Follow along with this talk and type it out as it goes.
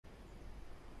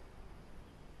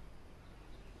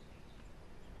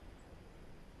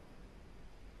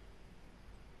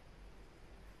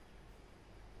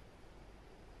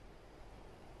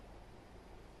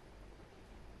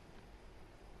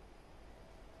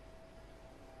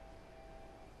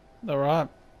Alright,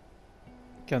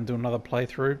 gonna do another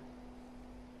playthrough.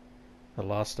 The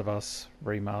Last of Us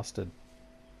Remastered.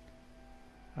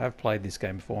 I have played this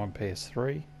game before on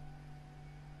PS3,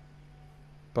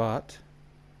 but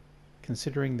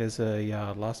considering there's a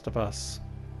Last of Us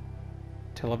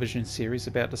television series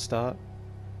about to start,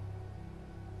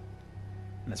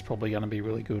 and it's probably going to be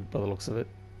really good by the looks of it.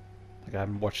 Like, I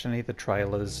haven't watched any of the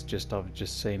trailers, I've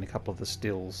just seen a couple of the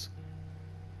stills.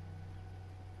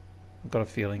 I've got a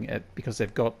feeling because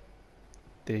they've got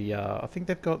the I think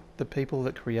they've got the people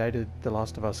that created the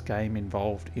Last of Us game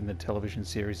involved in the television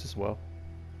series as well.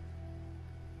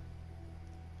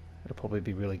 It'll probably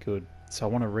be really good. So I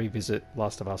want to revisit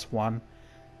Last of Us 1,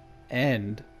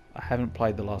 and I haven't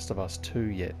played The Last of Us 2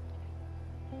 yet.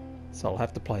 So I'll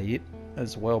have to play it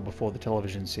as well before the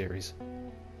television series.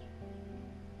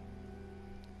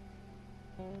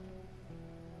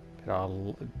 But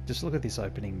I'll just look at this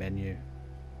opening menu.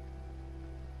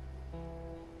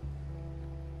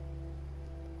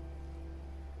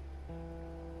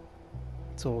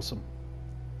 It's awesome.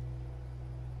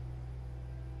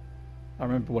 I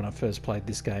remember when I first played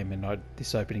this game and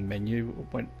this opening menu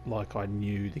went like I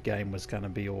knew the game was going to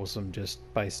be awesome just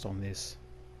based on this.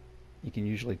 You can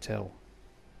usually tell.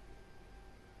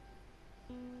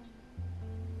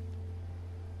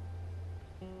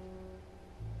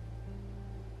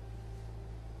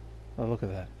 Oh, look at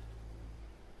that.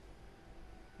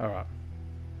 Alright.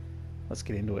 Let's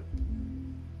get into it.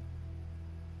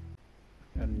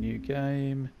 Got a new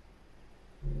game.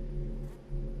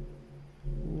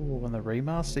 Ooh, on the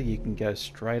remaster you can go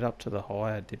straight up to the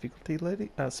higher difficulty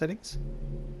settings?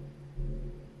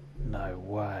 No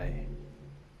way.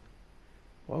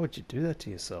 Why would you do that to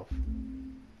yourself?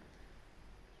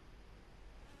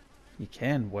 You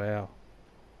can, wow.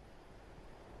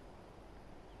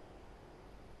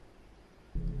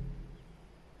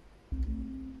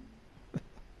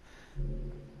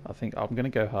 I think I'm going to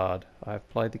go hard. I've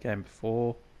played the game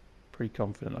before. Pretty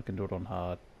confident I can do it on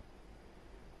hard.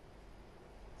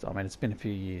 So, I mean, it's been a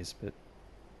few years, but...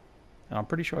 And I'm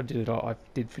pretty sure I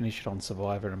did finish it on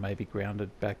Survivor and maybe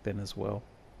Grounded back then as well.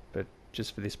 But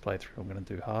just for this playthrough, I'm going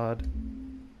to do hard.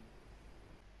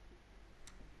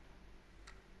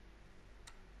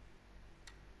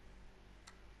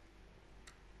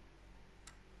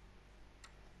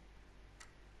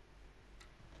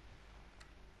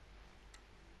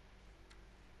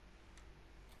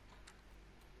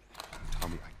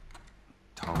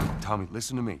 Tommy,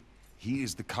 listen to me. He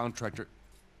is the contractor.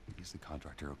 He's the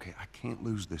contractor, okay? I can't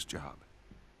lose this job.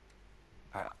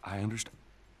 I understand.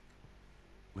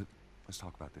 Let's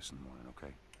talk about this in the morning,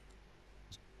 okay?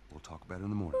 We'll talk about it in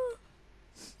the morning.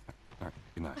 All right,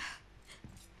 good night.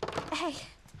 Hey.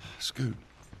 Scoot.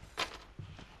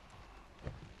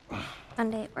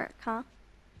 Monday at work, huh?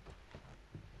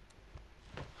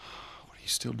 What are you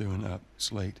still doing up?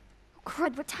 It's late. Oh,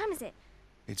 crud, what time is it?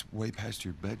 It's way past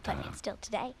your But bedtime. it's still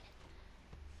today.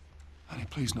 Honey,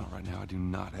 please not right now. I do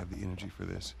not have the energy for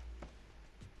this.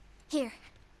 Here,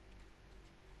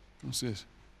 What's this?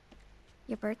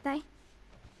 your birthday?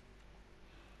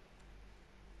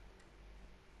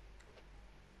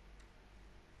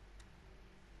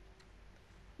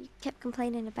 You kept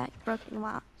complaining about your broken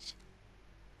watch.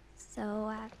 So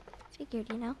I figured,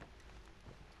 you know.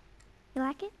 You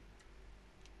like it?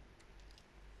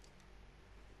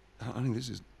 Honey, this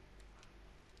is...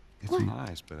 It's What?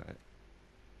 nice, but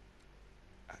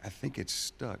I think it's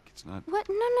stuck. It's not... What?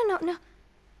 No.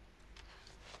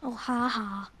 Oh, ha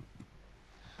ha.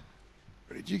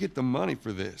 Where did you get the money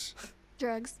for this?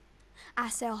 Drugs. I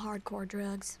sell hardcore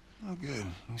drugs. Oh, good.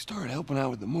 You started helping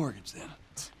out with the mortgage then.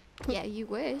 Yeah, you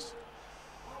wish.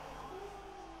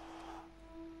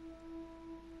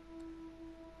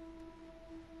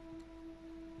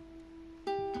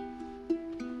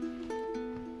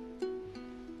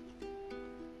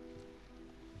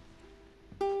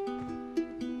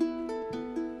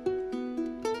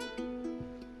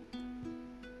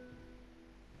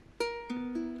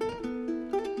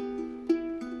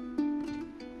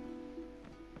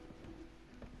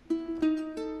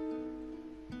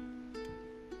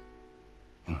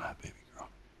 Good night, baby girl.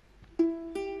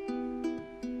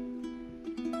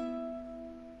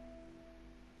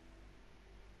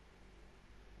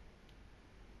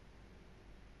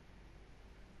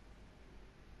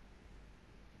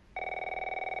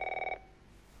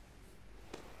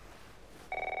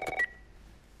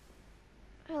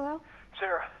 Hello?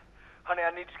 Sarah, honey,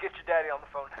 I need to get your daddy on the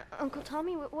phone. Uncle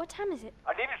Tommy, what time is it?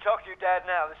 I need to talk to your dad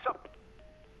now. There's something...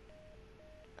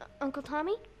 Uncle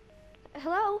Tommy?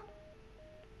 Hello?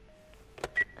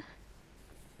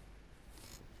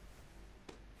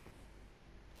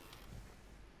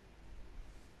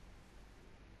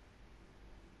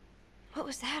 What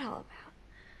was that all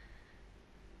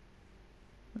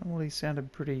about? Well, he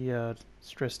sounded pretty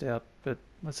stressed out, but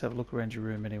let's have a look around your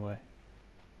room anyway.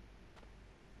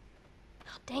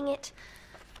 Oh, dang it.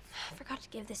 I forgot to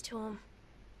give this to him.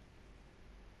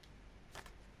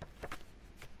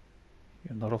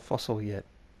 You're not a fossil yet.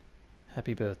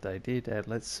 Happy birthday, dear Dad.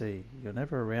 Let's see. You're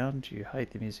never around, you hate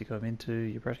the music I'm into,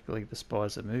 you practically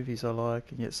despise the movies I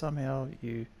like, and yet somehow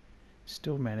you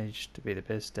still manage to be the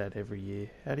best dad every year.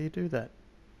 How do you do that?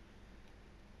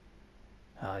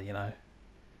 You know.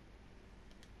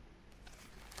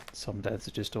 Some dads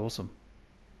are just awesome.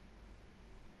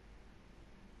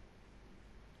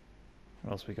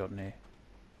 What else we got in here?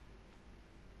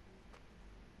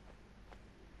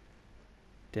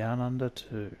 Down Under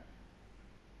 2.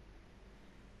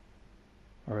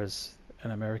 Or as an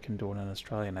American doing an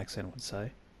Australian accent would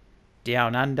say,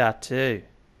 Down Under 2.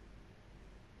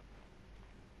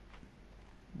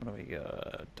 What do we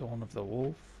got? Dawn of the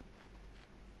Wolf.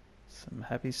 Some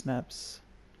happy snaps.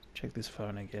 Check this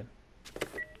phone again.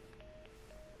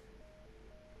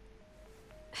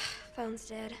 Phone's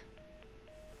dead.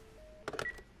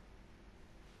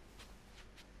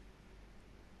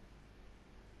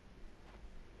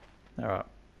 Alright.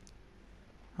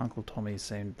 Uncle Tommy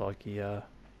seemed like he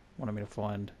wanted me to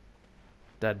find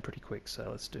Dad pretty quick, so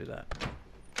let's do that.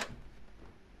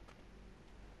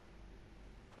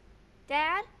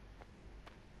 Dad?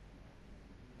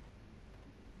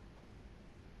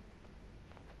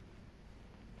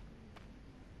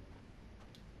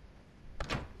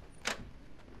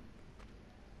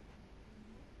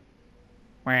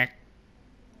 Quack.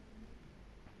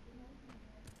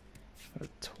 Got a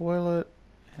toilet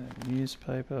and a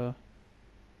newspaper.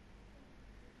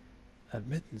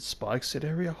 Admittance spikes at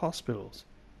area hospitals.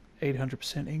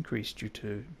 800% increase due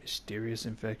to mysterious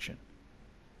infection.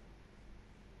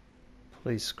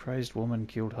 Police crazed woman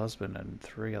killed husband and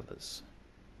 3 others.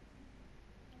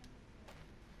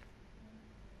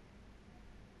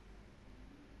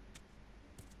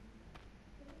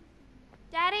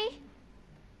 Daddy?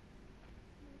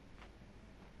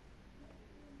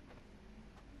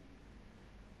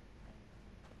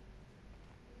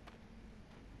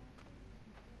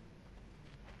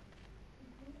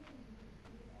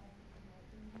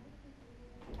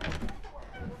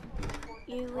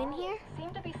 You in here?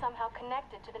 Seem to be somehow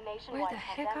connected to the Where nationwide the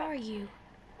heck pandemic. are you?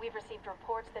 We've received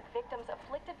reports that victims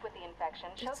afflicted with the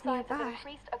infection show It's signs of nearby.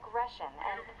 increased aggression,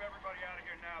 and Move everybody out of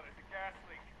here now. There's a gas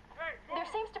leak. Hey, move!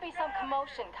 there seems to be some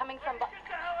commotion coming from Get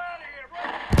the hell out of here, bro!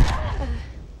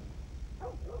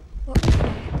 What was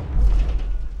that?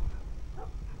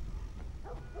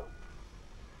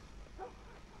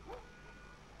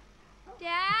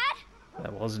 Dad?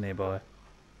 That was nearby.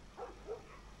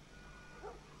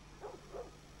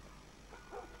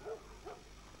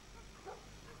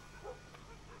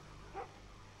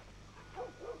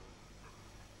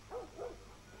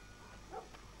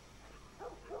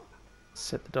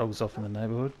 Set the dogs off in the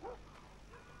neighbourhood.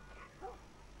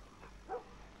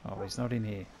 Oh, he's not in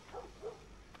here.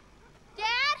 Dad?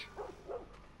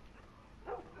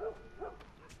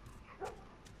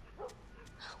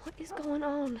 What is going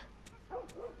on?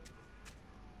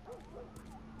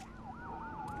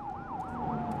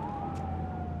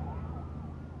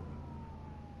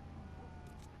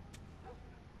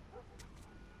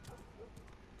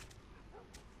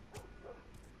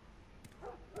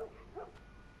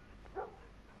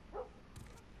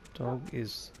 Dog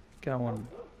is going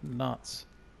nuts.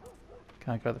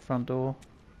 Can't go out the front door.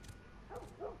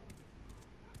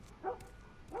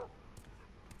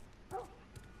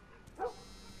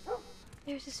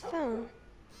 There's his phone.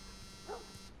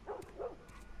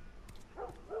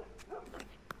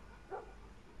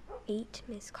 Eight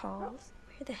missed calls.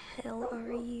 Where the hell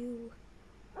are you?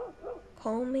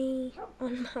 Call me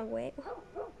on my way.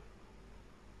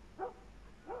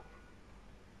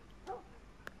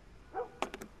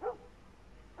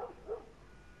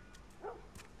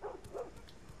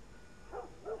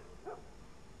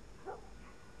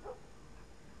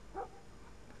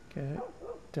 Okay.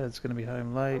 Dad's gonna be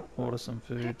home late. Order some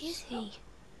Where food. is he?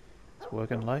 It's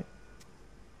working late.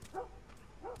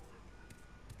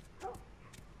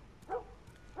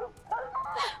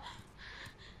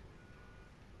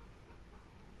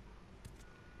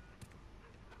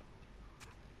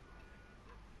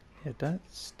 Yeah, don't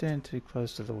stand too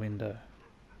close to the window.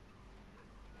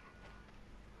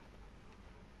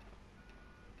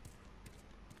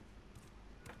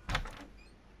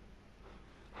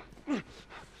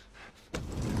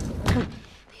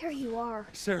 There you are.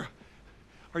 Sarah,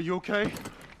 are you okay?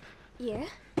 Yeah?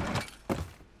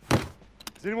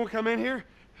 Does anyone come in here?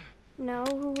 No,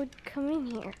 who would come in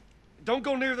here? Don't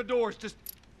go near the doors. Just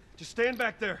stand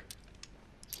back there.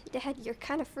 Dad, you're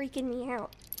kind of freaking me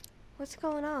out. What's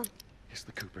going on? It's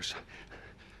the Coopers.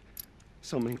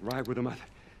 Something ain't right with them. I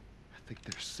think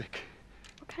they're sick.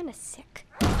 What kind of sick?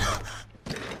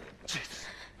 Jesus.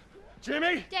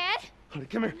 Jimmy! Dad? Honey,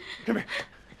 come here. Come here.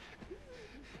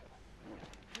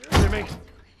 Jimmy!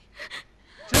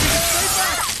 Jimmy, stay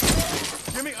back!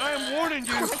 Jimmy, I am warning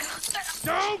you.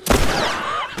 Don't! Go.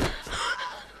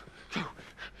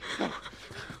 Go.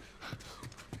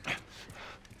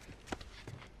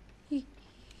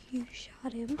 You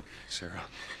shot him. Sarah.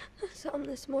 I saw him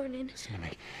this morning. Listen to me.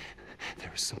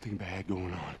 There is something bad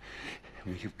going on.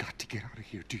 And we have got to get out of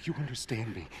here. Do you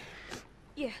understand me?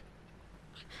 Yeah.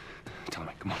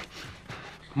 Tommy, come on.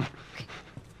 Come on.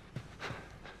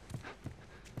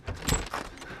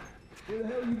 Where the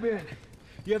hell you been?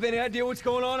 You have any idea what's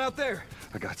going on out there?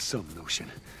 I got some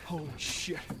notion. Holy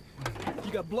shit.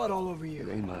 You got blood all over It you.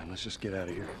 ain't mine. Let's just get out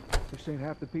of here. They're saying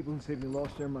half the people in the city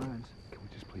lost their minds. Can we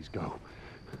just please go?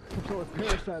 Some sort of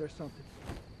parasite or something.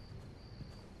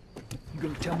 You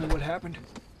gonna tell me what happened?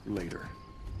 Later.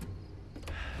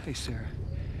 Hey, Sarah.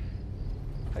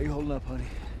 How you holding up, honey?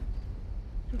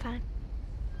 I'm fine.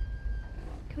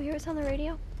 Can we hear us on the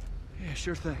radio? Yeah,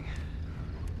 sure thing.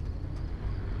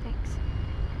 Thanks.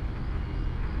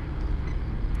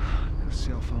 No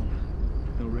cell phone.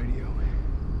 No radio.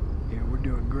 Yeah, we're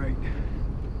doing great.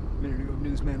 A minute ago,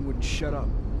 newsman wouldn't shut up.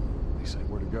 They say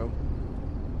where to go?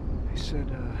 They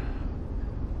said,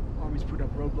 Army's put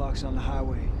up roadblocks on the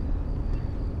highway.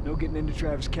 No getting into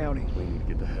Travis County. We need to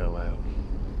get the hell out.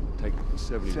 Take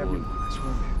 71. 71, that's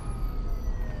one.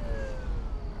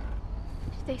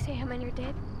 Did they say how many are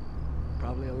dead?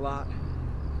 Probably a lot.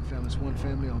 Found this one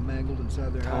family all mangled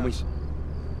inside their Tommy. house.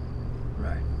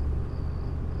 Right.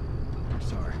 I'm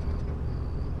sorry.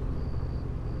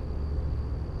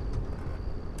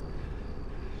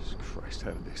 Jesus Christ,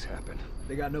 how did this happen?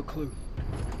 They got no clue.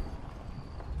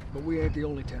 But we ain't the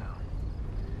only town.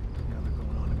 Now they're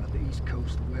going on about the East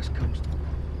Coast, the West Coast.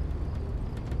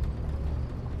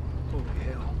 Holy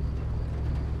hell.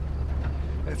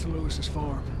 That's Lewis's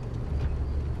farm.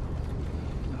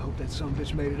 I hope that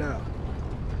sumbitch made it out.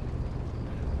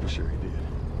 I'm sure he did.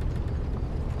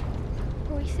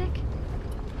 Were we sick?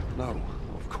 No,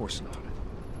 of course not.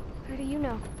 How do you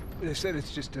know? They said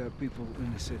it's just people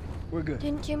in the city. We're good.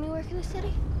 Didn't Jimmy work in the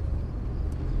city?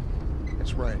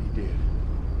 That's right, he did.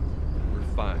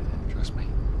 We're fine. Trust me.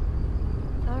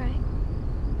 All right.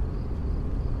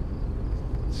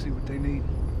 Let's see what they need.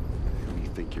 What do you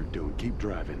think you're doing? Keep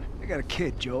driving. They got a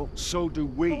kid, Joe. So do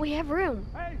we. But we have room.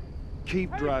 Hey!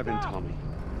 Keep driving, stop! Tommy.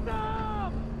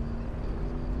 Stop!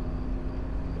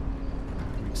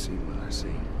 You've seen what I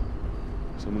see.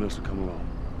 Someone else will come along.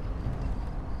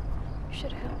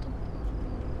 Should have helped him.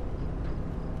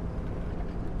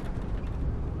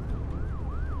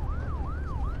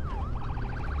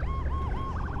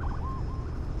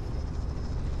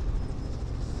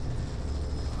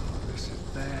 This is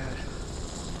bad.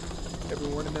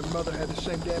 Everyone and their mother had the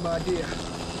same damn idea.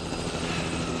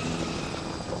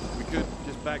 We could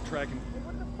just backtrack and...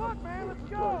 What the fuck, man? Let's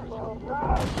go!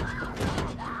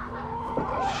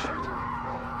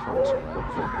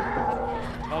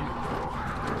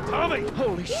 Tommy!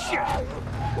 Holy shit!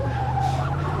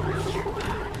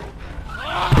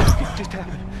 It just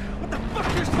happened. What the fuck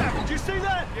just happened? Did you see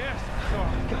that? Yes,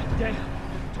 sorry. God damn.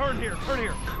 Turn here, turn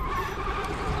here.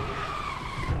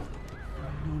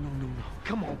 No.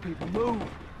 Come on, people, move.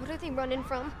 What are they running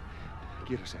from?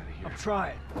 Get us out of here. I'm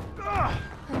trying. Oh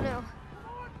no.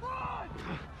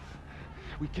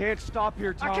 We can't stop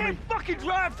here, Tommy. I can't fucking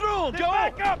drive through them, Then Joe!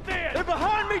 back up then! They're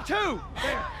behind me, too!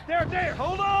 There!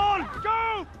 Hold on!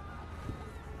 Go!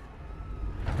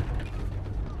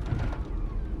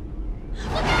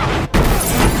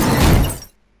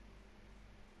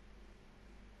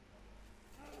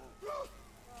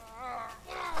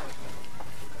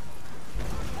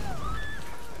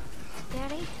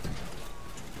 Daddy?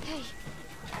 Hey.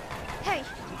 Hey!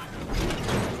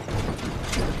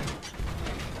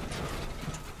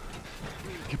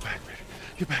 Get back, Red.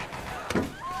 Get back.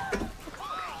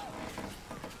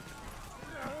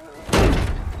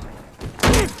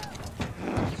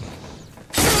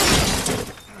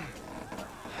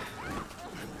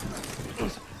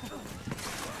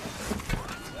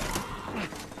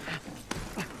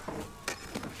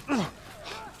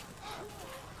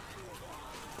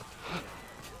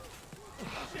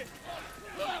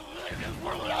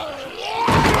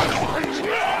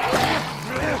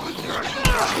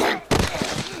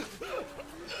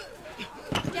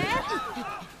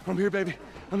 I'm here, baby.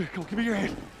 I'm here. Come on, give me your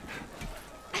hand.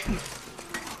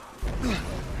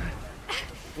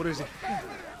 What is it?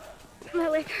 My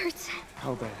leg hurts.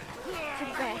 How bad?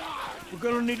 Pretty bad. We're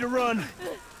gonna need to run.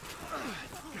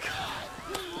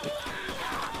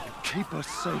 Keep us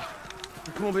safe.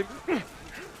 Come on, baby.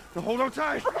 Now hold on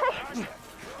tight.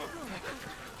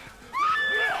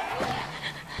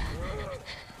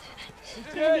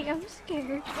 Daddy, I'm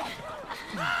scared.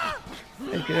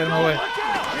 Hey, get out of my way. Keep your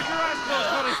eyes closed,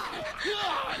 honey.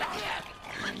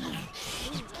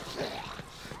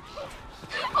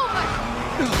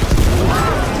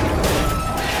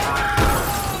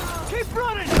 Keep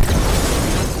running!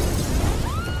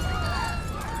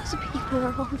 Those people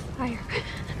are on fire.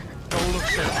 Don't look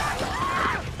so.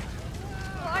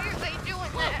 Why are they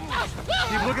doing that?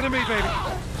 Keep looking at me, baby.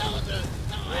 Over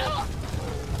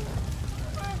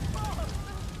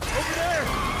there!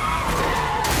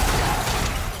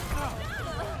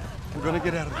 We're gonna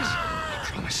get out of this. I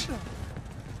promise.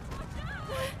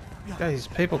 Guys,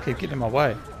 people keep getting in my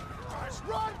way.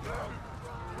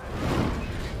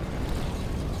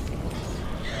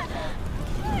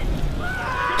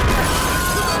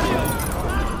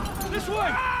 This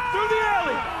way! Through the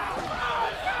alley!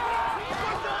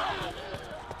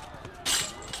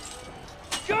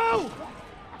 Go!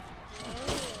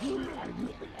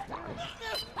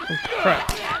 Oh,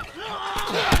 crap.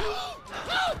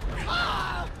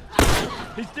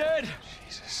 He's dead!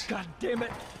 Jesus. God damn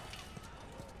it!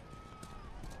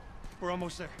 We're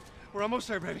almost there. We're almost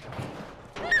there, baby.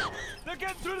 They're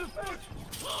getting through the fence!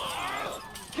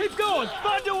 Keep going!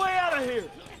 Find your way out of here!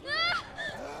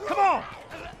 Come on!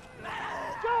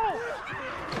 Go!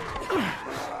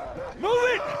 Move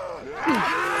it!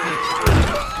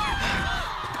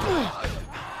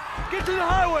 Get to the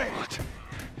highway!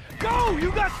 Go!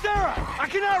 You got Sarah! I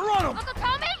can outrun him! Uncle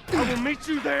Tommy? I will meet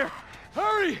you there!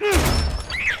 Hurry! Daddy,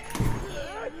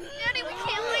 we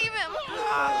can't leave him.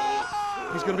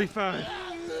 He's gonna be fine.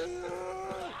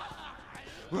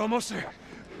 We're almost there.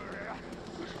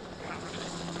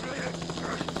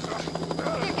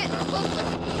 They're getting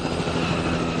closer.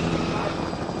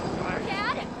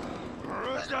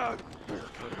 Dad?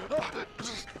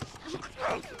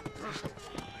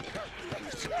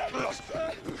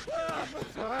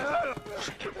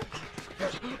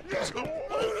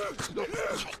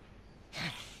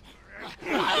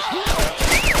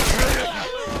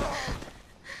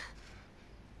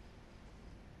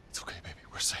 It's okay, baby.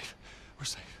 We're safe. We're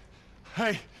safe.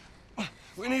 Hey,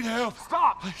 we need help.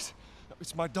 Stop! Please.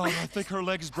 It's my daughter. I think her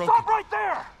leg is broken. Stop right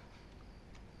there!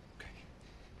 Okay.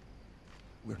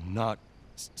 We're not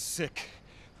sick.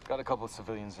 Got a couple of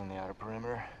civilians in the outer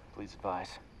perimeter. Please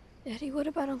advise. Daddy, what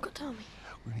about Uncle Tommy?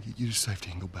 We're gonna get you to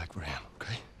safety and go back for him,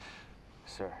 okay?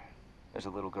 Sir, there's a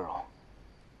little girl.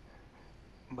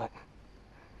 But...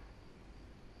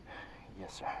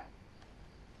 Yes, sir.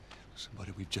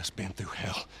 Somebody, we've just been through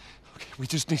hell. Okay, we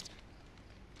just need...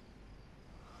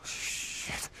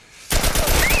 Shit.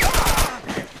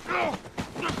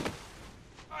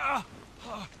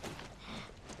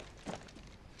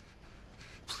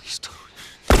 Please don't.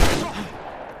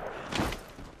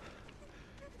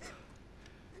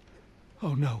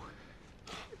 Oh, no.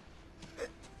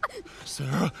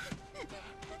 Sarah.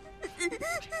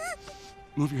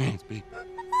 Move your hands, baby.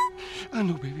 I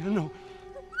know, baby, I know.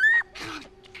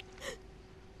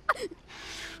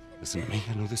 Listen to me.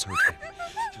 I know this hurts, baby.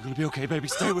 You're gonna be okay, baby.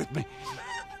 Stay with me. All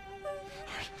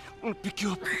right, I'm gonna pick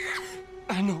you up.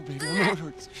 I know, baby. I know it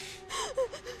hurts.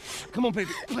 Come on,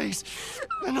 baby. Please.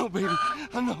 I know, baby.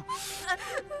 I know.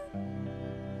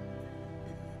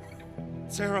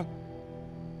 Sarah.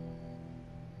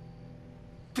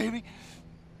 Baby.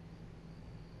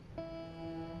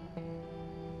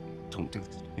 Don't do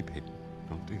this to me, baby.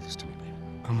 Don't do this to me, baby.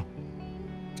 Come on.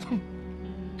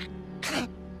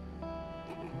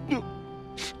 No. No.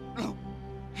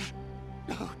 No,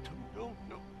 no, no,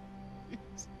 no.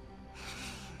 Please.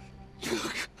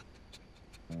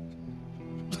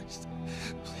 Please.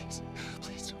 Please.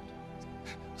 Please don't.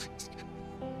 Please.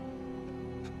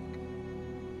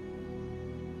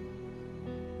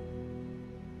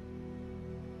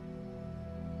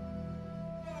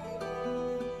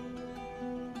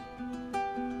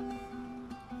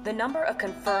 The number of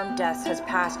confirmed deaths has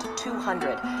passed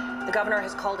 200. The governor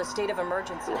has called a state of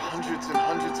emergency. There are hundreds and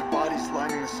hundreds of bodies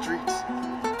lining the streets.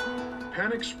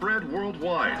 Panic spread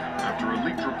worldwide after a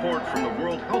leaked report from the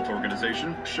World Health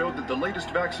Organization showed that the latest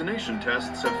vaccination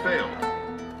tests have failed.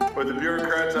 With the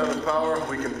bureaucrats out of power,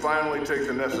 we can finally take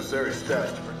the necessary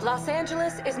steps. Los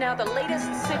Angeles is now the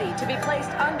latest city to be placed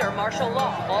under martial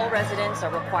law. All residents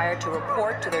are required to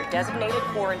report to their designated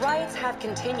quarantine. Riots have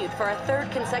continued for a third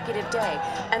consecutive day,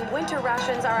 and winter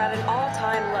rations are at an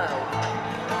all-time low.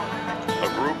 A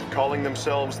group calling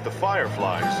themselves the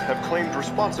Fireflies have claimed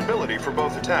responsibility for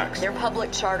both attacks. Their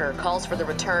public charter calls for the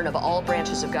return of all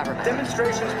branches of government.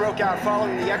 Demonstrations broke out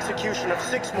following the execution of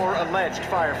 6 more alleged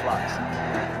Fireflies.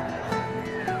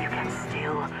 You can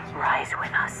still rise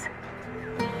with us.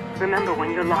 Remember,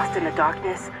 when you're lost in the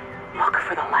darkness, look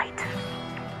for the light.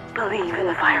 Believe in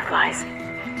the Fireflies.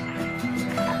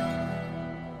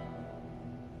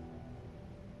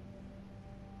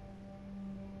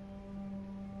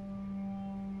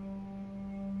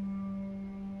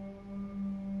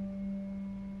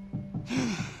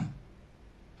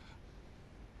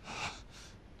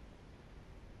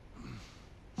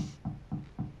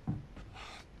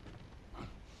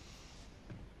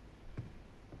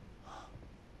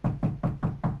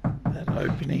 That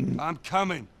opening. I'm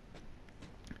coming.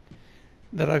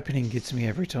 That opening gets me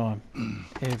every time.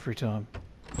 Every time.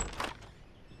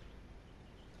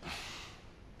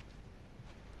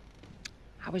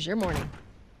 How was your morning?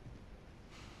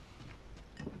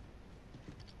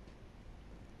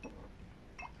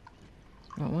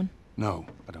 Want one? No,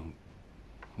 I don't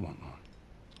want one.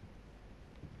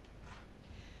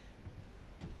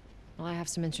 Well, I have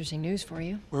some interesting news for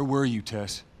you. Where were you,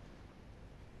 Tess?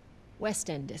 West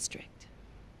End District.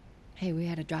 Hey, we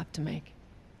had a drop to make.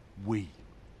 We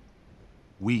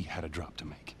had a drop to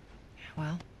make.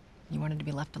 Well, you wanted to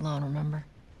be left alone, remember?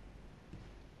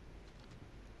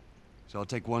 So I'll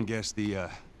take one guess. The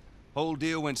whole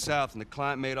deal went south and the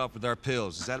client made off with our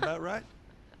pills. Is that about right?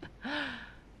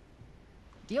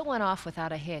 Deal went off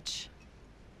without a hitch.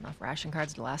 Enough ration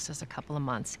cards to last us a couple of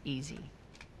months, easy.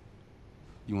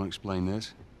 You want to explain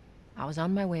this? I was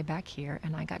on my way back here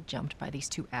and I got jumped by these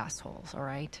 2 assholes, all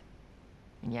right?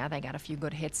 And yeah, they got a few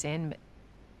good hits in, but...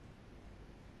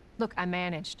 Look, I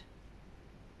managed.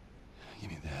 Give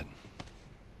me that.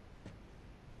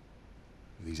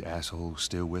 Are these assholes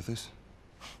still with us?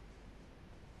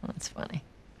 That's funny.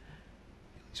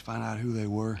 Let's find out who they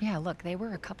were. Yeah, look, they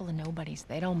were a couple of nobodies.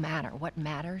 They don't matter. What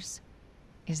matters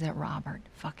is that Robert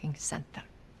fucking sent them.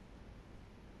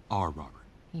 Our Robert.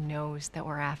 He knows that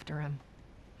we're after him.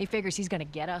 He figures he's gonna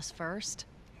get us first.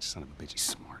 Son of a bitch, he's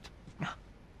smart. No.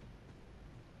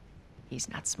 He's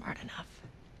not smart enough.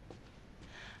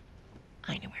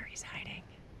 I know where he's hiding.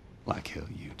 Like hell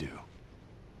you do.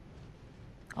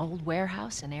 Old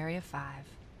warehouse in Area 5.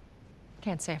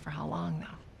 Can't say for how long,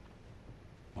 though.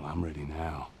 Well, I'm ready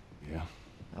now, yeah?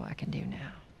 Oh, I can do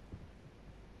now.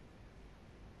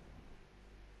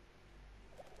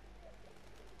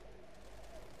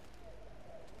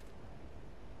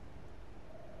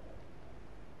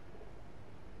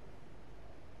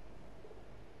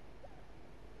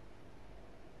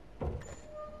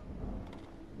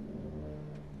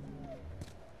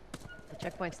 The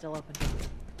checkpoint's still open.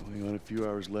 Only got a few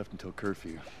hours left until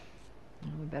curfew.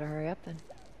 Well, we better hurry up then.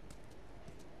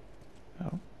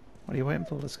 Oh, what are you waiting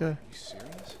for? Let's go. You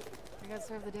serious? I got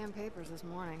served the damn papers this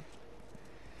morning.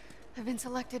 I've been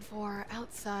selected for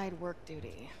outside work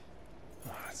duty.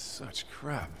 Oh, that's such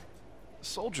crap. The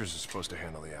soldiers are supposed to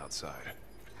handle the outside.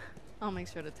 I'll make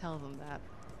sure to tell them that.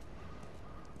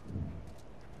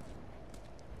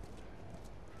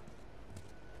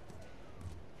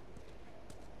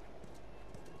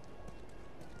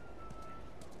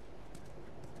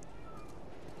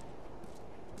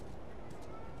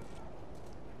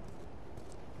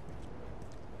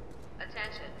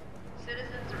 Attention.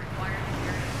 Citizens are required to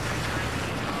carry a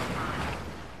at all times.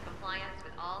 Compliance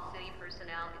with all city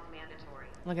personnel is mandatory.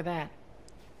 Look at that.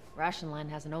 Ration line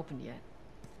hasn't opened yet.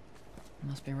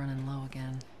 Must be running low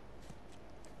again.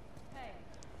 Hey,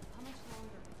 how much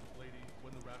longer? Lady,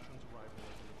 when the rations arrive, we'll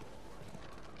open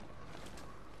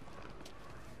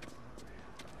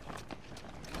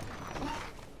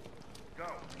the door.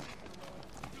 Go.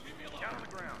 Leave me alone. Down on the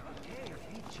ground. Hey,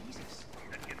 Jesus.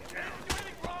 Then get down. Do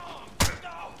anything wrong.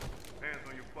 No. Hands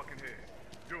on your fucking head.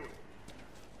 Do it.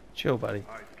 Chill, buddy.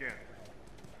 All right, scan.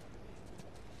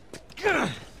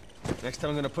 Next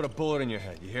time I'm gonna put a bullet in your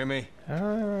head, you hear me?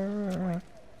 Alright.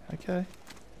 Okay.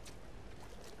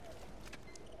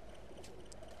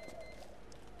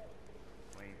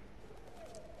 Wayne.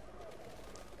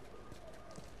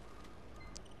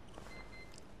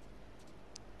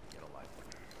 Get a life.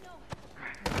 No.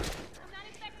 I'm not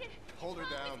infected. Hold her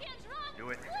down. Do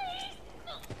it. Please.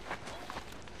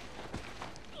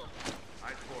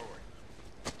 Eyes forward.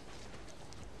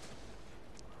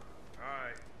 All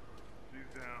right. She's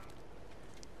down.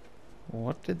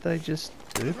 What did they just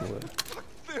do to her?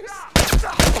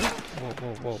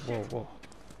 Whoa.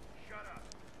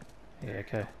 Yeah,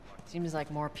 okay. Seems like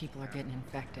more people are getting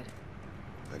infected.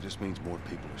 That just means more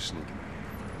people are sneaking.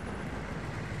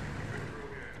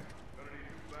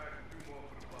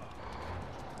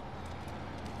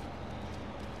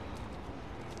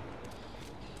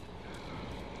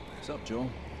 What's up, Joel?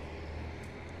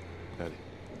 Eddie.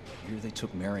 You hear they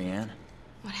took Marianne?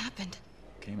 What happened?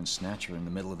 Came and snatched her in the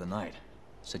middle of the night.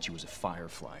 Said she was a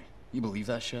firefly. You believe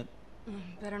that shit?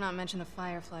 Better not mention the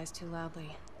fireflies too loudly.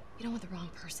 You don't want the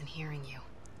wrong person hearing you.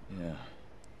 Yeah.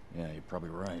 Yeah, you're probably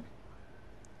right.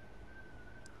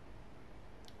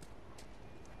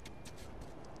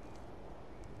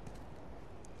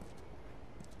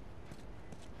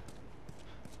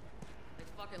 They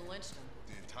fucking lynched him.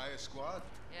 The entire squad?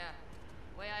 Yeah.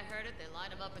 Way I heard it, they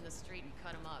lined him up in the street and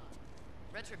cut him up.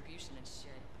 Retribution and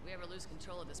shit. If we ever lose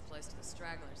control of this place to the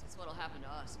stragglers, that's what'll happen to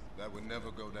us. That would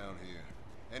never go down here.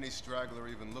 Any straggler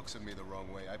even looks at me the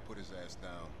wrong way, I put his ass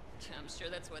down. I'm sure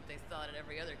that's what they thought at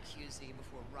every other QZ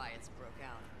before riots broke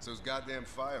out. It's those goddamn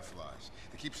fireflies.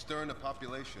 They keep stirring the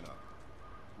population up.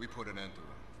 We put an end to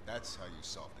them. That's how you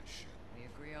solve this shit. We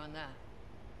agree on that.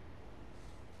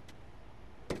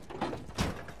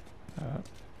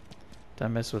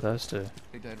 Don't mess with those two.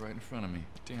 They died right in front of me.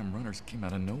 Damn runners came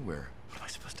out of nowhere. What am I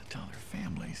supposed to tell their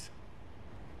families?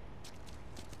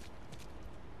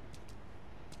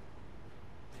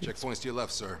 Checkpoints to your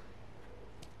left, sir.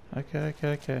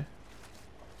 Okay.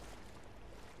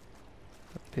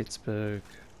 Pittsburgh.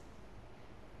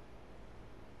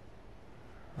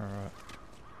 Alright.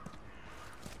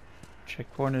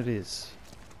 Checkpoint it is.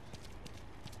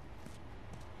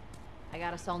 I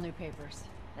got us all new papers.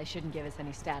 They shouldn't give us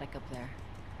any static up there.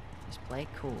 Just play it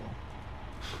cool.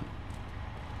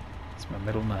 It's my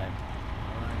middle name.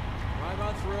 Alright, drive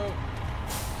on through.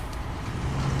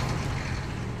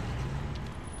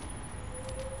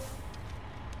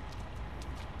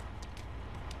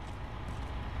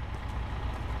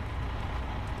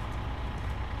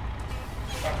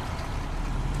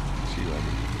 See you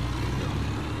later.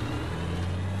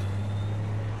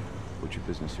 What's your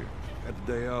business here? Got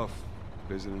the day off.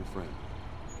 Visiting a friend.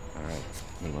 All right,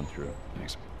 we'll run through it.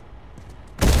 Thanks.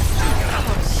 Get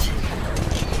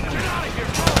out of here!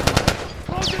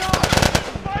 Close it off!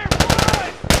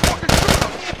 Fireflies! Fucking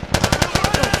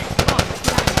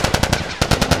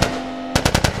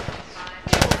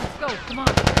Let's go, come on.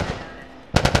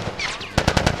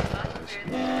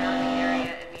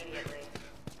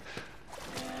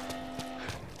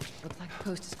 Looks like the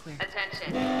coast is clear.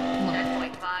 Attention.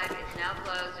 Checkpoint 5 is now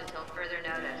closed until further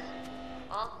notice.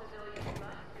 All civilian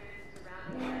buses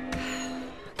surrounding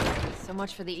the area. So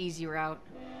much for the easy route.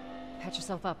 Patch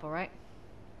yourself up, all right?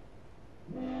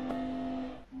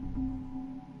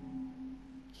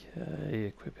 Okay,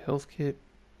 equip health kit.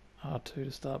 R2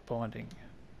 to start binding.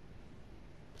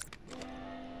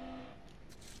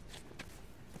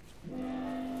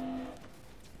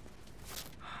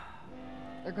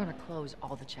 They're gonna close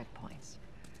all the checkpoints.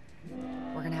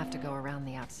 We're gonna have to go around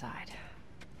the outside.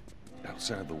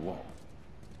 Outside the wall.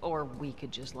 Or we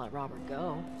could just let Robert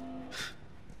go.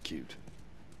 Cute.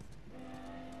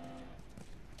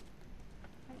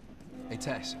 Hey,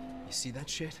 Tess, you see that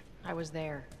shit? I was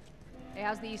there. Hey,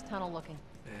 how's the east tunnel looking?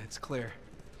 It's clear.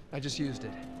 I just used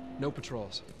it. No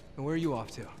patrols. And where are you off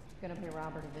to? Gonna pay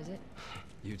Robert a visit?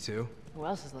 You too? Who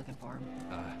else is looking for him?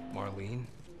 Marlene.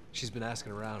 She's been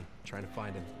asking around, trying to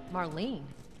find him. Marlene?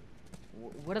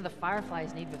 What do the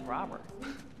Fireflies need with Robert?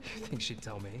 You think she'd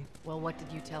tell me? Well, what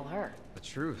did you tell her? The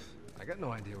truth. I got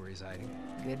no idea where he's hiding.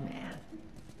 Good man.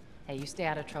 Hey, you stay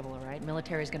out of trouble, all right?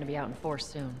 Military's gonna be out in force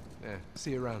soon. Yeah,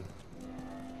 see you around.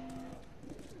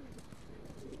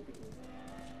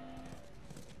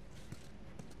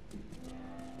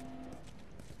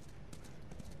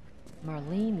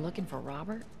 Marlene looking for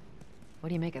Robert? What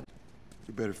do you make of it?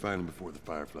 You better find him before the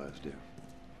Fireflies do.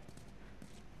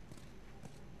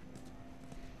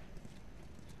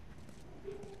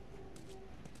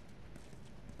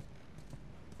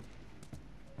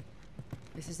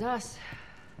 This is us.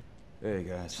 Hey,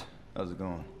 guys. How's it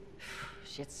going?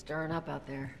 Shit's stirring up out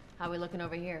there. How we looking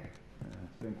over here?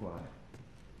 It's been quiet.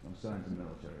 No signs of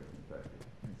military infected.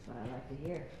 That's what I like to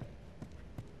hear.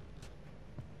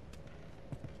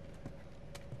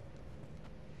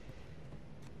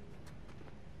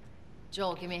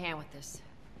 Joel, give me a hand with this.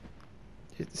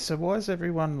 So why is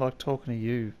everyone like talking to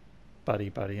you,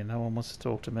 buddy, and no one wants to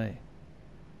talk to me? You're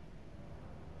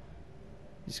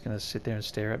just gonna sit there and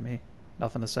stare at me?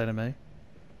 Nothing to say to me?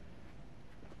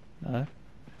 No?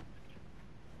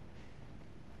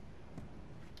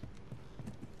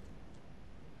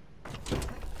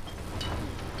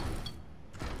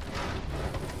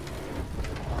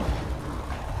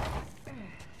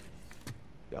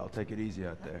 Y'all take it easy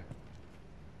out there.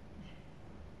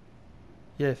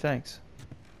 Yeah, thanks.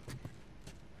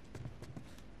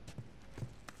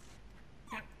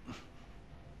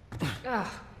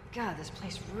 Oh, God, this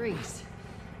place reeks.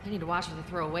 I need to watch what they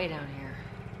throw away down here.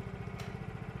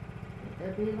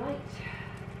 there be light.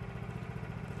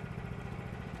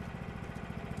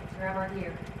 Let's grab our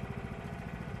gear.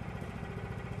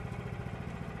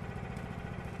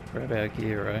 Grab our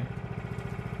gear, eh?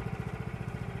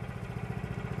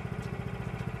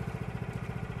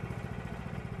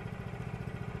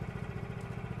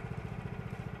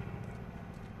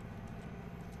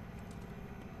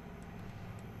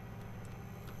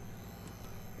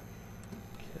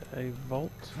 Okay,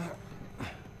 vault.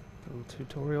 Little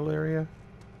tutorial area.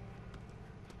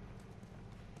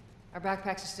 Our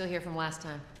backpacks are still here from last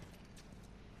time.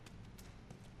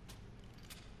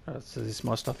 So this is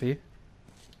my stuff here.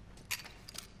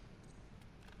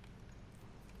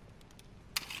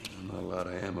 Not a lot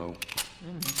of ammo.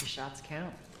 Make your shots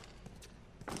count.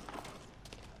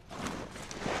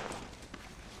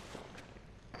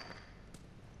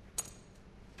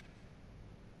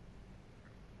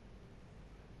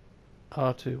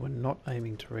 R2 when not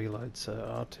aiming to reload, so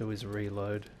R2 is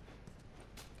reload.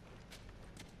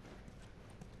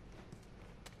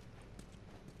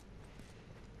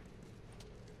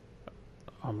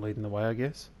 I'm leading the way, I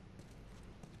guess.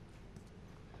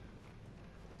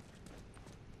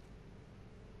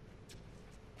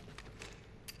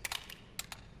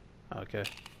 Okay.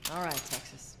 All right,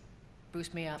 Texas.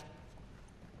 Boost me up.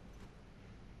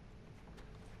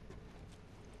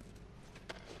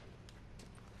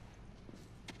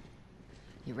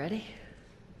 You ready?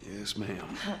 Yes, ma'am.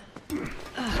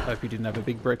 Hope you didn't have a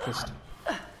big breakfast.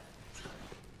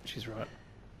 She's right.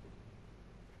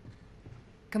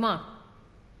 Come on.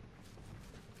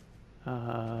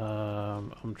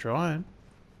 I'm trying.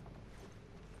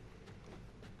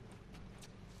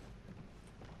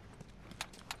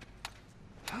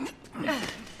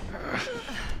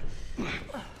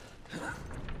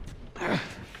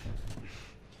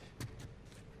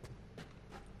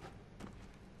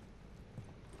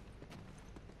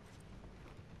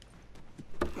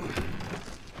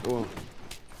 Go on.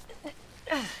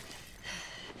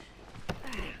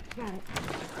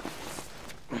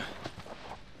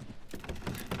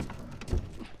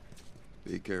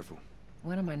 Be careful.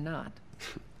 When am I not?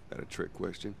 That a trick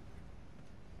question?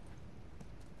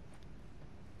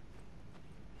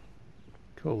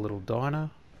 Cool little diner.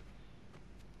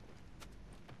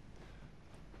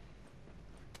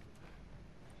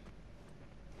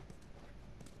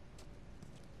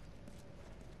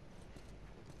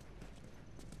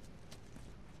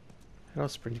 How do I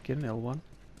sprint again? L1.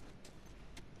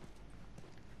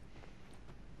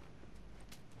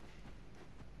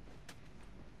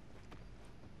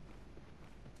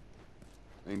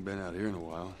 Ain't been out here in a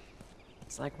while.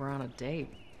 It's like we're on a date.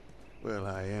 Well,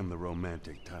 I am the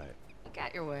romantic type. You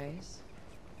got your ways.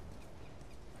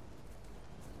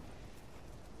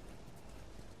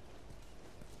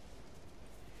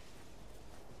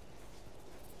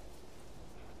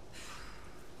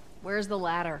 Where's the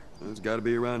ladder? It's got to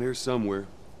be around here somewhere.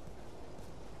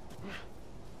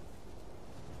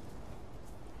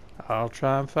 I'll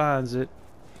try and find it.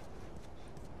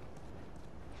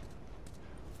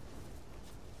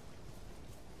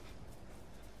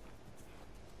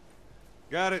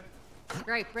 Got it.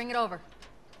 Great, bring it over.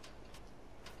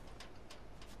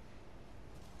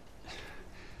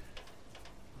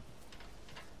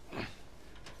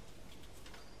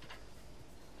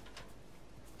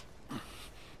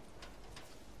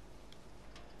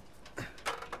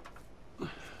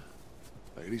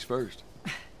 Ladies first.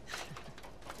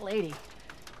 Lady,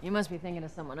 you must be thinking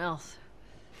of someone else.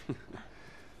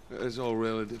 It's all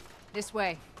relative. This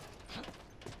way.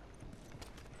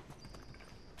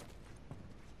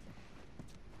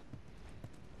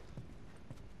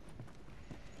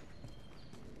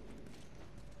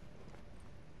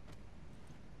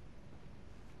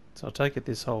 So I take it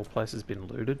this whole place has been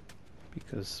looted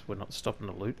because we're not stopping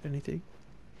to loot anything.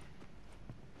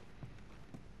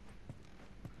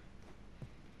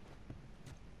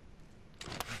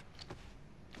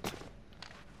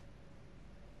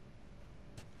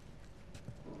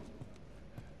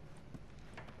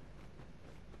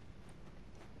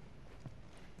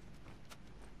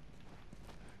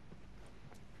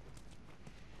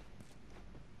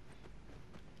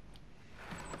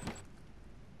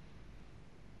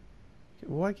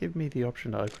 Why give me the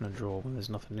option to open a drawer when there's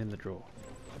nothing in the drawer?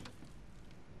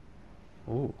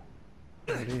 Ooh.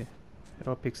 Oh dear. How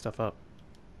do I pick stuff up?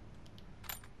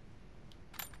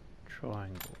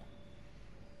 Triangle.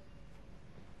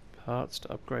 Parts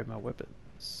to upgrade my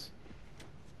weapons.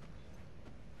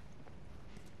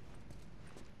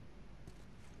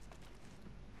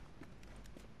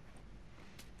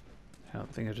 I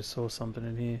don't think I just saw something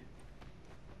in here.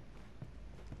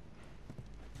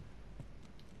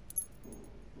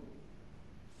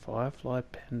 Firefly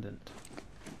pendant.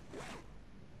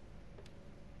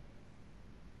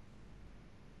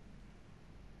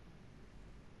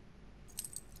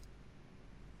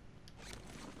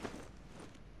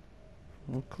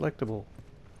 Oh, collectible.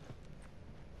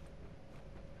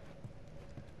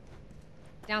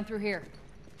 Down through here.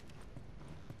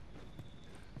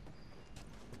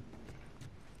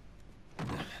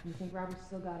 You think Robert's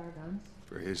still got our guns?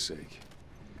 For his sake,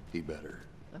 he better.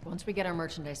 Look, once we get our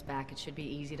merchandise back, it should be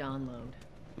easy to unload.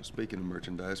 Well, speaking of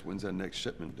merchandise, when's that next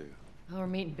shipment due? Oh, we're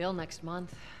meeting Bill next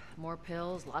month. More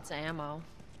pills, lots of ammo.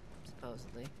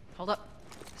 Supposedly. Hold up.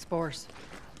 Spores.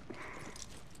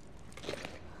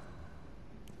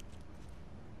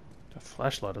 A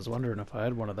flashlight. I was wondering if I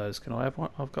had one of those. Can I have one?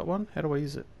 I've got one. How do I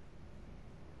use it?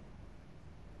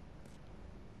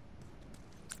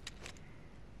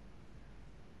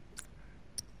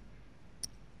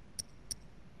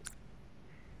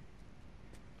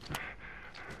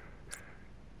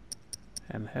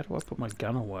 And how do I put my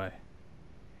gun away?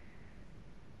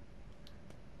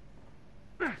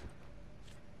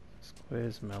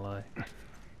 Squares melee.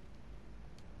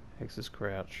 X is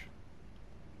crouch.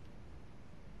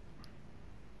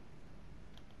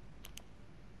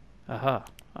 Aha!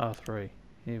 R3.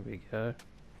 Here we go.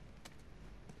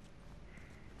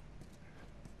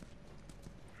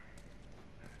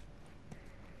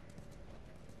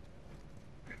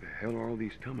 Where the hell are all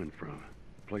these coming from?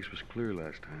 The place was clear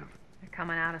last time. They're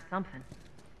coming out of something.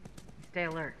 Stay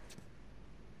alert.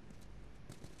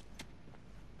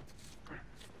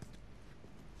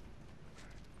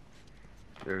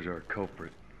 There's our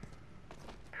culprit.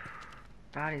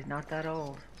 Body's not that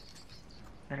old.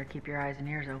 Better keep your eyes and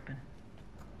ears open.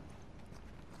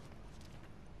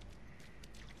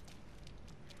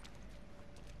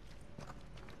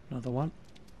 Another one.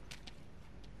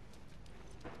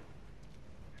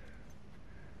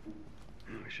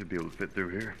 I should be able to fit through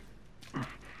here.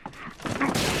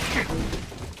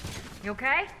 You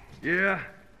okay? Yeah.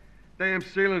 Damn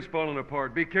ceiling's falling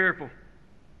apart. Be careful.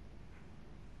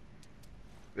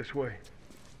 This way.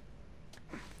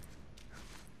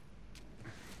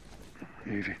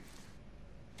 Easy.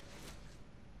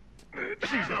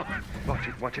 Watch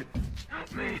it, watch it.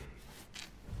 Help me.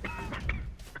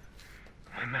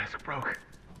 My mask broke.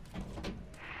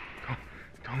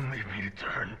 Don't leave me to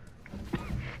turn.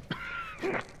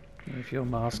 If your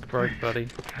mask broke, buddy.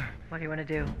 What do you want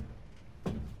to do?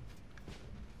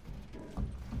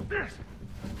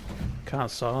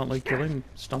 Can't silently kill him?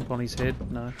 Stomp on his head?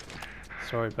 No.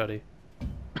 Sorry, buddy.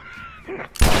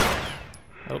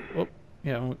 Oh,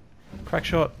 yeah. Crack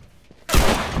shot.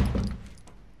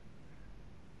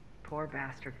 Poor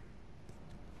bastard.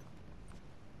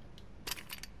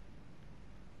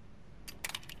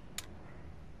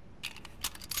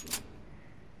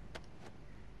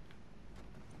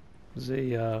 Is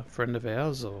he a friend of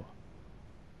ours, or?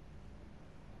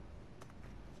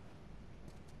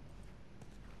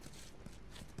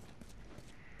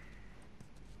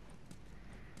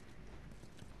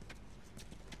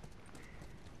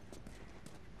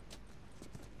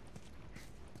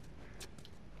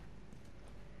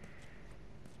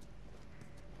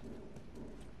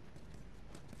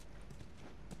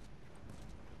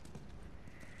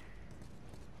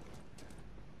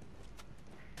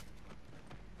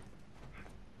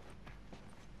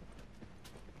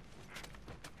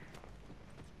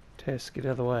 Tess, get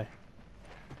out of the way.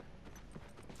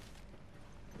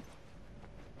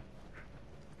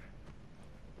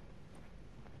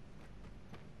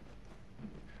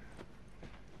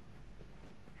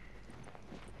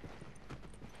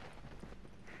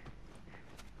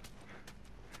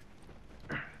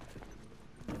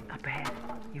 Up ahead.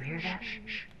 You hear that?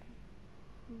 Shh.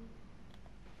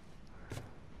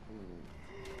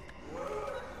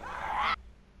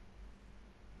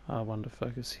 R1 to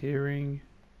focus hearing.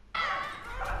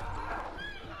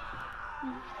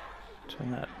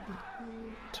 Turn that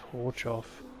torch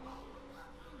off.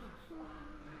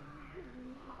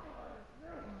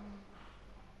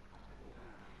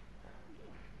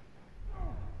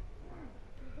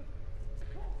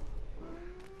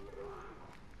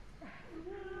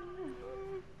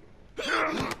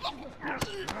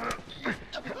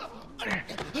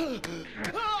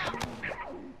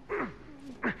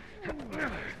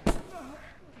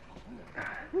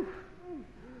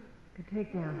 Good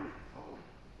takedown.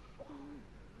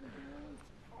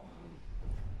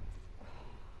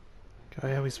 How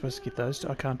are we supposed to get those two?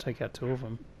 I can't take out two of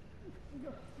them.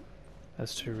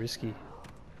 That's too risky.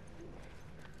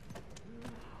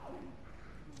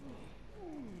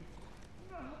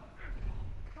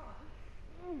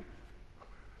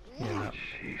 Yeah, no.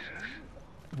 Jesus.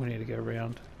 We need to go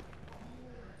around.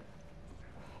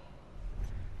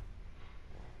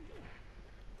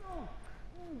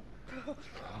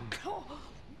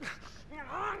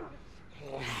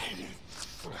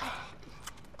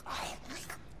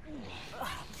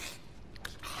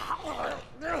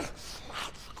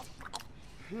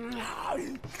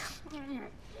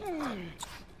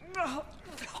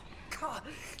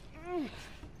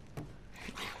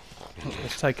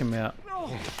 Let's take him out.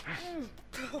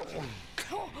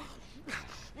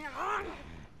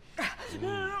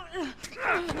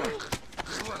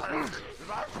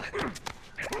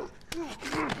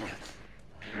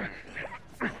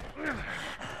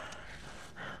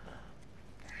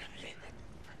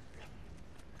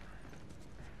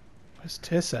 Where's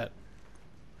Tess at?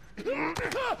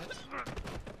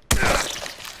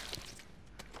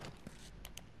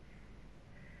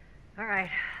 All right,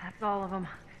 that's all of them.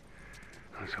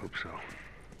 Let's hope so.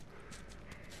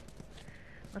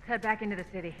 Let's head back into the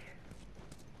city.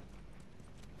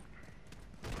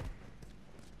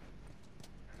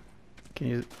 Can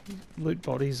you loot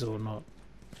bodies or not?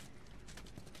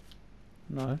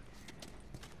 No.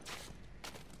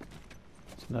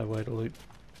 There's no way to loot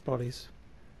bodies.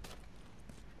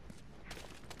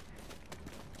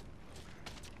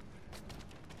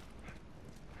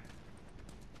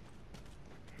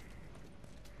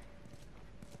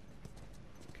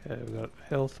 Okay, we've got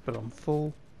health, but I'm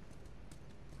full.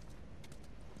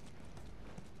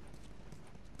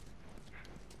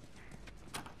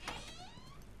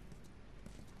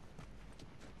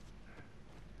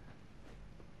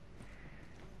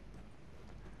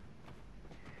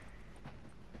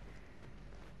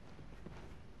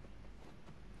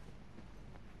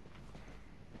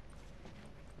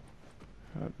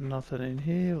 Right, nothing in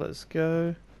here, let's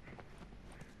go.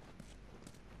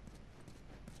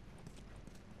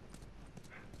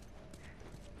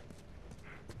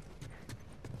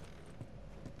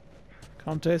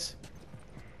 Contest.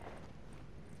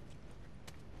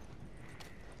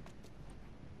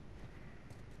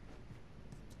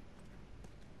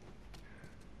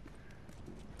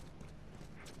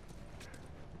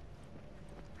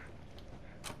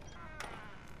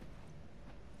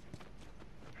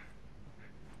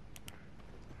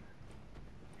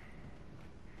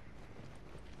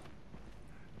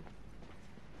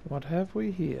 What have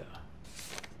we here?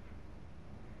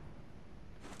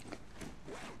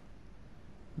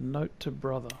 Note to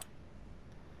brother.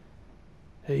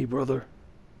 Hey brother.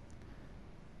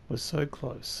 We're so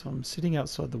close. I'm sitting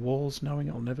outside the walls knowing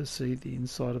I'll never see the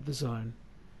inside of the zone.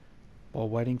 While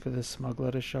waiting for the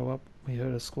smuggler to show up, we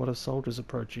heard a squad of soldiers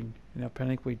approaching. In our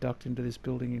panic we ducked into this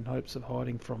building in hopes of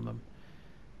hiding from them.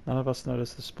 None of us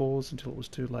noticed the spores until it was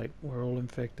too late. We're all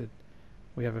infected.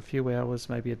 We have a few hours,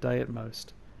 maybe a day at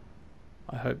most.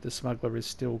 I hope the smuggler is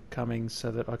still coming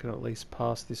so that I can at least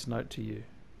pass this note to you.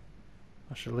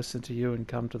 I shall listen to you and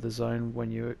come to the zone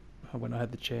when I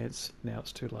had the chance. Now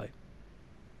it's too late.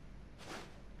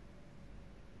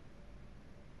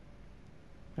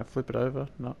 Now flip it over.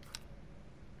 No.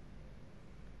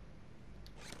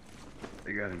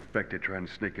 They got infected trying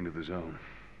to sneak into the zone.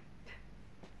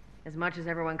 As much as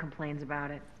everyone complains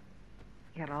about it,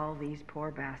 you got all these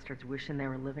poor bastards wishing they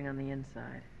were living on the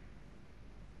inside.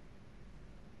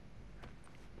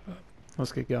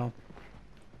 Let's get going.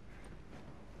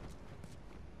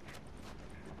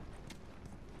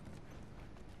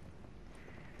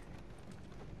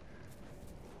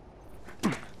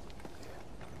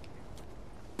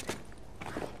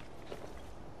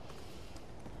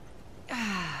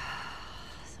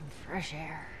 Some fresh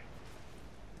air.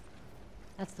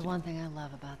 That's the one thing I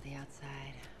love about the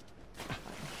outside. I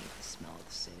hate the smell of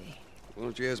the city. Why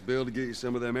don't you ask Bill to get you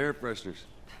some of them air fresheners?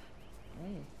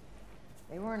 Hey,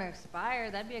 if they weren't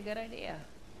expired, that'd be a good idea.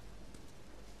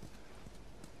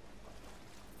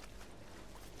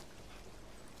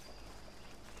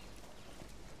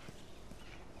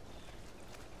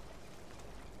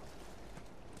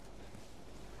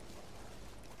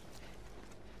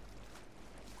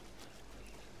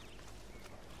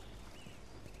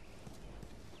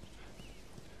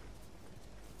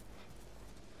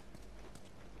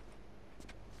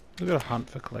 I've got a hunt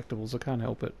for collectibles, I can't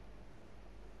help it.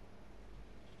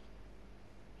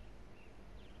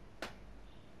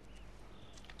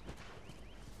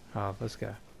 Ah, let's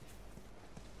go.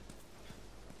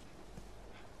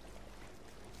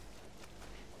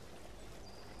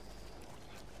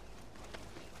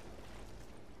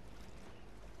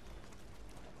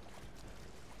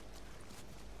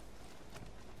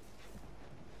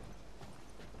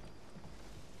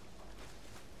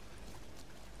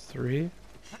 Three.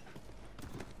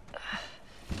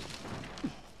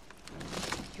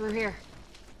 Through here.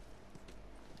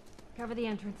 Cover the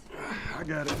entrance. I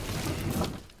got it.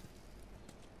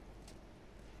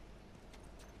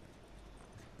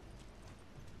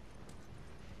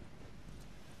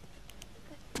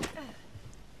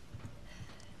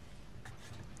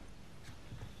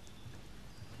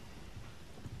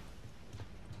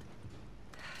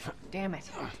 Damn it.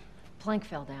 Plank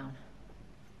fell down.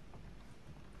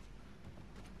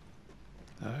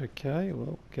 Okay,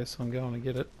 well, guess I'm going to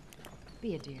get it.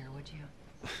 Be a dear, would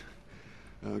you?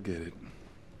 I'll get it.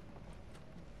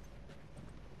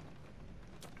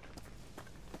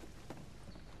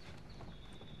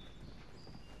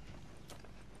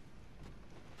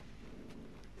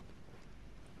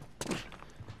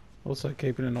 Also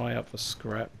keeping an eye out for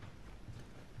scrap.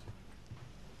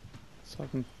 So I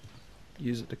can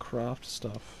use it to craft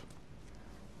stuff.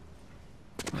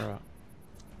 Alright.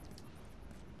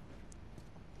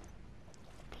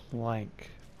 Plank.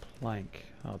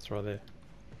 Oh, it's right there.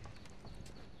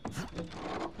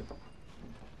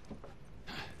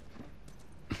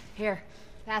 Here,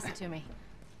 pass it to me.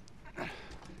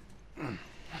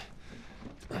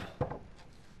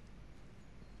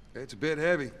 It's a bit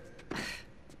heavy.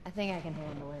 I think I can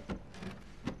handle it.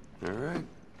 All right.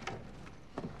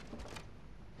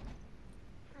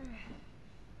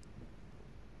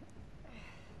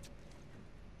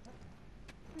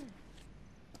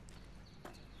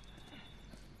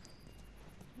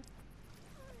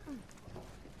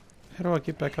 How do I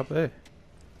get back up there?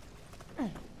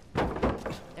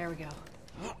 There we go.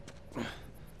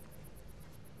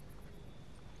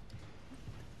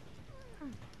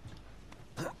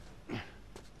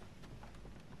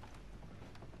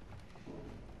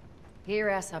 Get your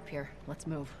ass up here. Let's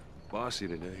move. Bossy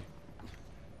today.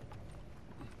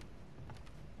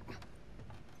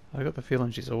 I got the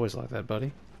feeling she's always like that,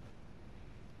 buddy.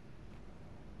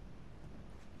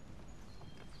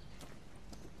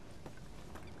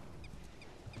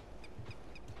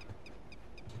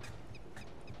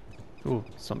 Ooh,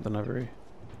 something over here.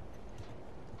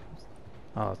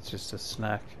 Oh, it's just a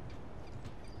snack.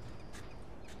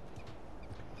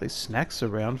 These snacks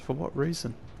around for what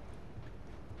reason?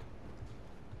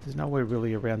 There's no way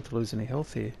really around to lose any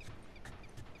health here.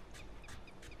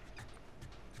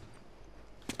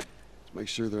 Let's make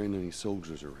sure there ain't any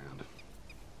soldiers around.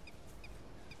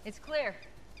 It's clear.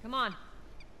 Come on.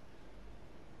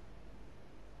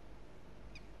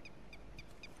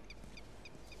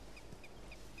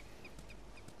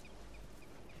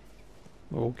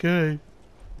 Okay.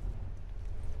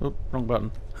 Oh, wrong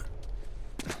button.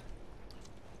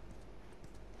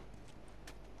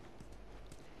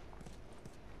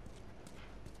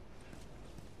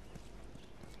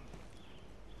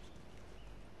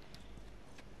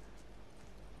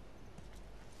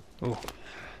 Oh.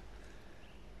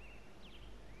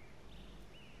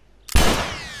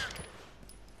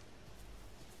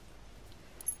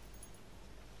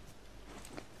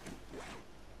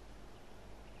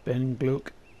 Ben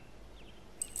Gluck.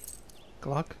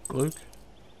 Gluck?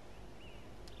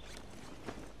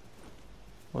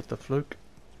 What the fluke?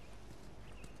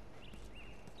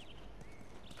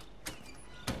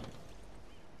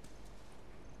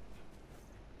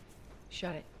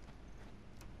 Shut it.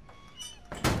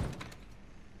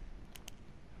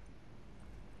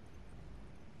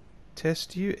 Tess,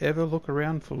 do you ever look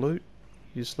around for loot?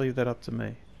 You just leave that up to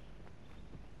me.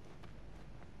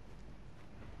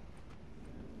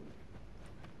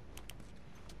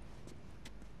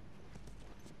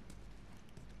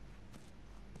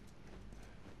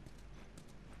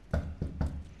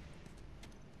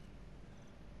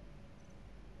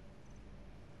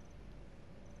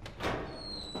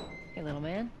 Hey, little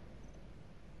man.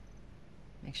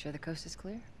 Make sure the coast is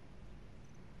clear.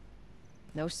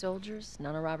 No soldiers,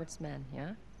 none of Robert's men,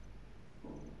 yeah?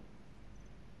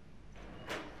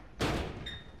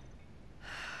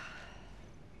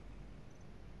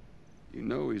 You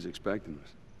know he's expecting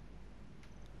us.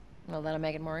 Well, that'll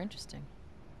make it more interesting.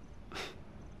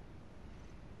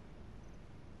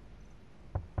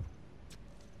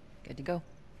 Good to go.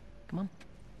 Come on.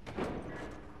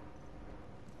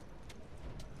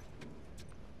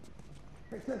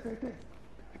 Hey,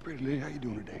 pretty lady, how you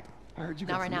doing today? I heard you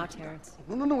got Not right some now, extra- Terrence.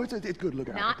 No, it's good. Look,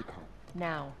 I Not got the car.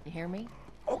 now. You hear me?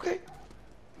 Okay,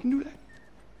 you can do that.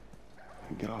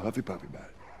 You get all huffy puffy about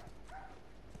it.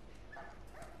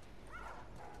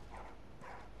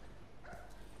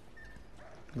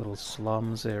 Little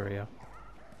slums area.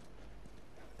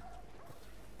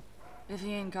 If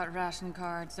you ain't got ration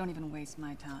cards, don't even waste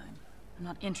my time. I'm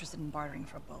not interested in bartering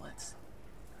for bullets.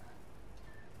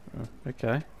 Oh,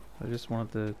 okay. I just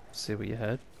wanted to see what you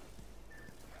had.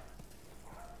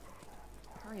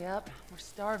 Hurry up, we're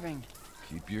starving.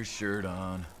 Keep your shirt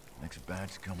on. Next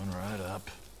batch coming right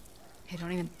up. Hey,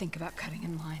 don't even think about cutting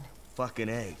in line. Fucking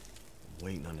A. I'm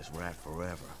waiting on this rat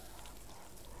forever.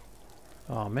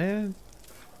 Oh man.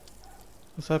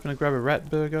 I was hoping to grab a rat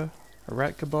burger, a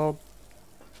rat kebab.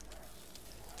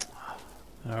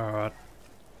 Alright.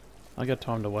 I got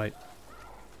time to wait.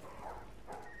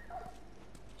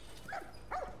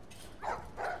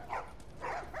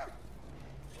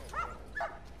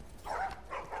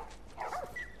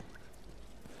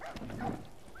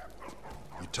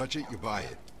 touch it, you buy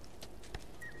it.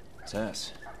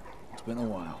 Tess, it's been a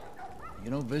while.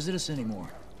 You don't visit us anymore.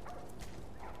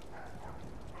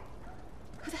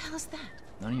 Who the hell is that?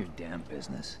 None of your damn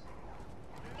business.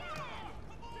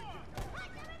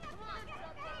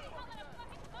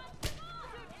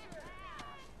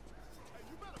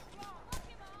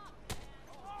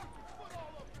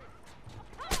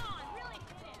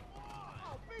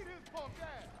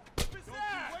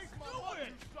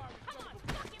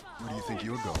 Where do you think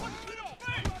you're going?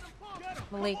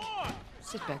 Malik,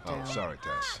 sit back down. Oh, sorry,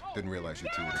 Tess. Didn't realize you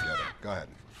two were together. Go ahead.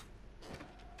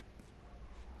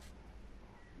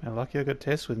 Man, lucky I got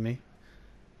Tess with me.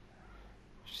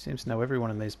 She seems to know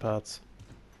everyone in these parts.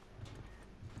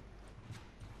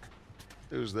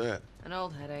 Who's that? An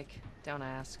old headache. Don't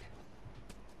ask.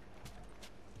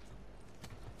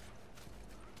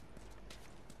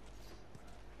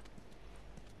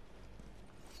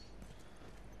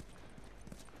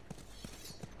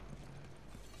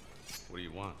 What do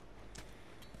you want?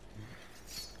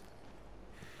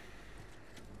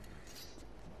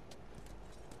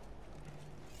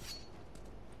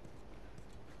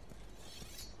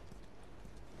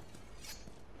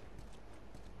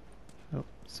 Oh,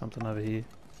 something over here.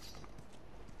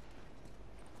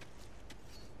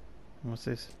 What's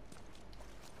this?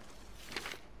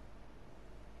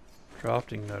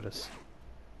 Drafting notice.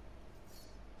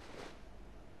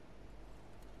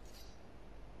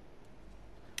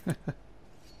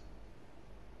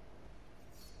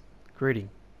 Greeting.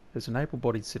 As an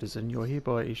able-bodied citizen, you are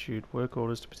hereby issued work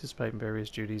orders to participate in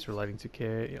various duties relating to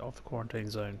care of the quarantine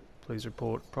zone. Please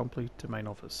report promptly to main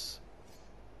office.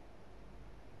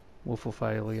 Willful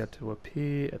failure to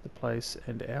appear at the place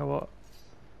and hour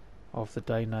of the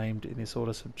day named in this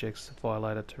order subjects the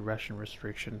violator to ration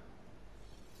restriction.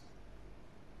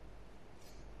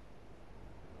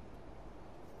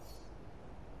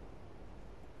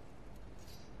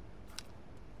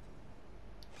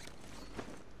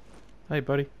 Hey,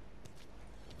 buddy.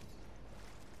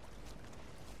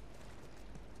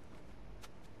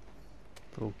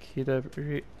 Little kid over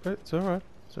here. But it's alright.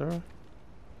 It's alright.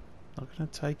 Not gonna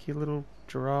take your little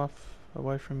giraffe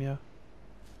away from you.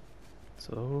 It's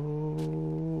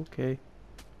okay.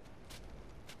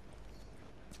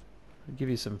 I'd give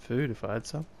you some food if I had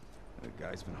some. That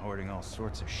guy's been hoarding all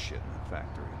sorts of shit in the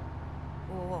factory.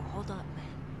 Whoa, whoa, hold up, man.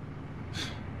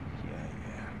 Yeah.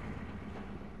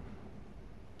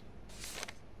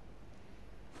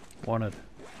 Wanted.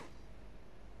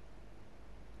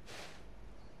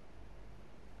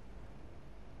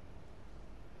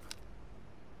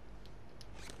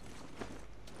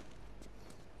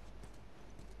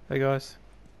 Hey guys.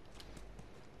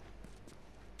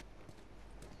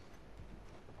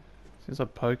 Seems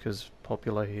like poker's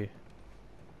popular here.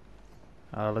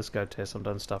 Let's go, Tess. I'm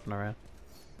done stuffing around.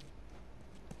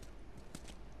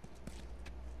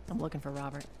 I'm looking for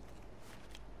Robert.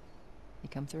 You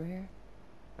come through here?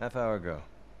 Half hour ago.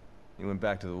 He went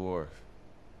back to the wharf.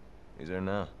 He's there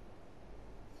now.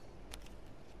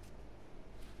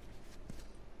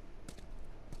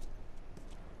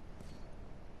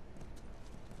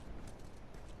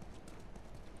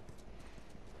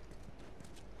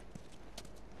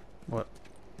 What?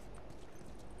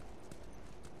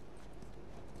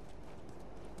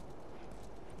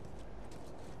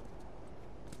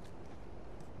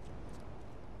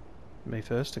 Me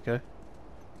first, okay.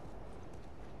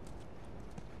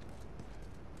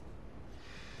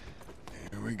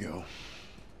 Here we go.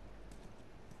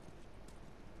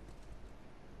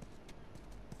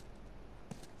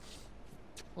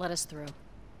 Let us through.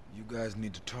 You guys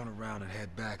need to turn around and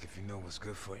head back if you know what's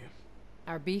good for you.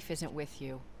 Our beef isn't with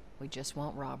you. We just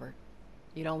want Robert.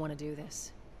 You don't want to do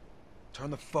this.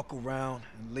 Turn the fuck around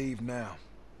and leave now.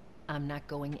 I'm not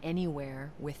going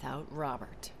anywhere without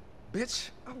Robert.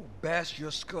 Bitch, I will bash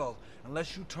your skull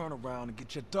unless you turn around and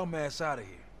get your dumb ass out of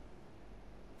here.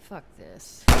 Fuck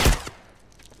this.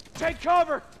 Take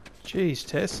cover! Jeez,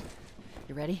 Tess.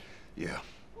 You ready? Yeah.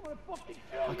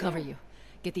 I'll cover you.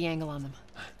 Get the angle on them.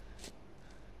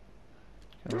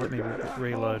 Let me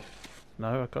reload.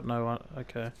 No, I've got no one.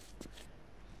 Okay.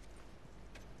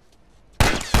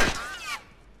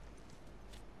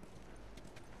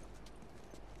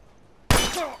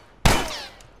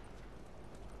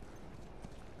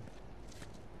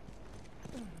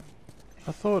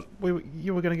 I thought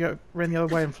you were going to go around the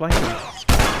other way and flank me.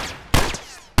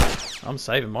 I'm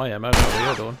saving my ammo, that's what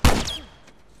you're doing.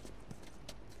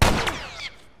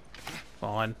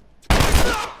 Fine.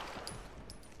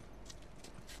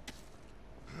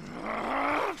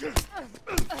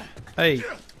 Hey,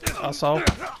 asshole.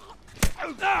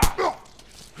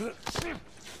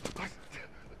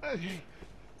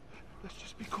 Let's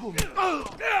just be quiet.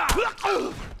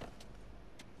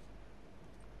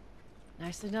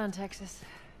 Nicely done, Texas.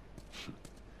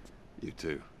 You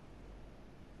too.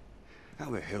 How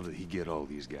the hell did he get all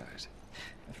these guys?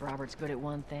 If Robert's good at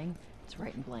one thing, it's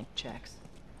writing blank checks.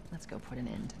 Let's go put an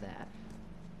end to that.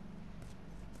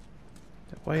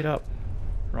 Wait up.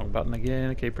 Wrong button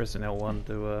again. Keep pressing L1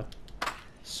 to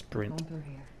sprint. Going through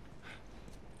here.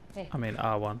 Hey, I mean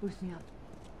R1. boost me up.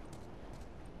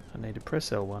 I need to press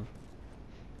L1.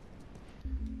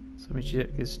 So let me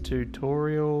check this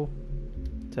tutorial.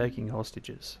 Taking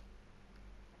hostages.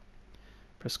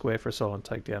 Press square for a silent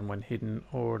takedown when hidden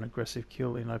or an aggressive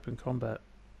kill in open combat.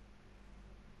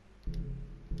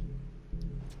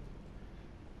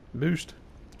 Boost.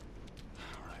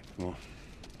 Alright, come on.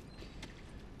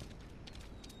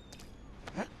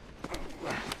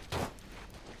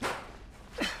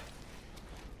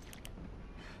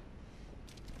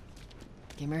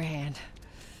 Give me your hand.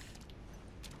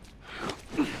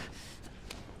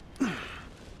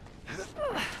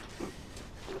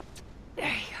 There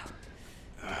you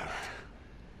go.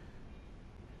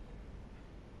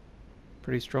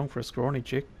 Pretty strong for a scrawny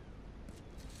chick.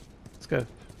 Let's go.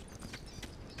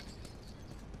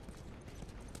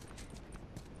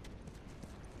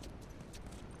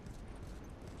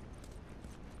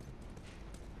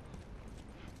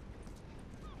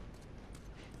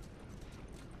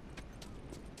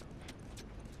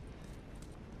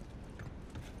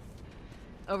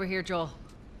 Over here, Joel.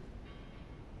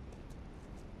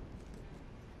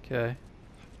 Okay.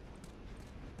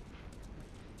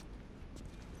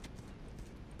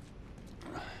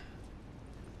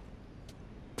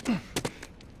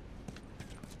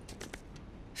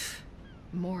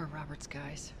 More of Robert's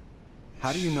guys.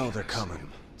 How do you know they're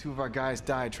coming? Two of our guys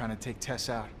died trying to take Tess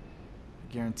out.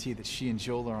 I guarantee that she and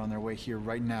Joel are on their way here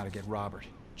right now to get Robert.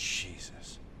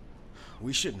 Jesus.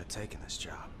 We shouldn't have taken this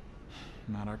job.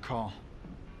 Not our call.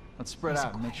 Let's spread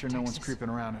out and make sure no one's creeping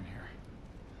around in here.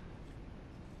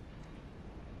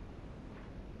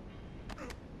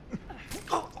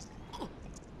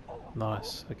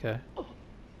 Nice, okay.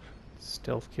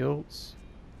 Stealth kills.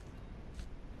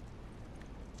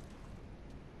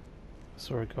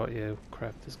 Saw a guy, yeah,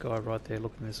 crap, this guy right there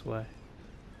looking this way.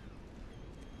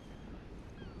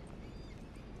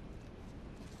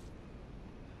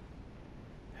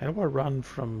 How do I run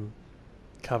from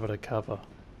cover to cover?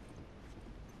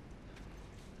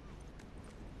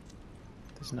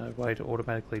 There's no way to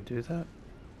automatically do that?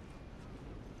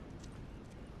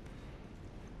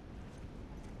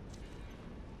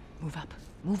 Move up.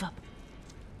 Move up.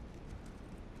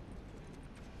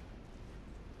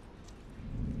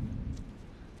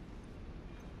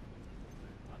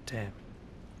 Oh, damn.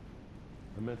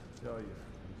 I meant to tell you, I was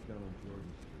down on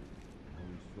Jordan Street. All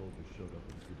these soldiers showed up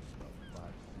in groups of about 5,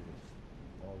 6,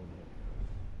 all in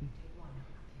headquarters.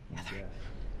 Yeah.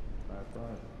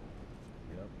 Fireflies.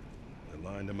 Yep. They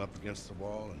lined them up against the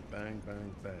wall and bang,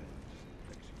 bang, bang.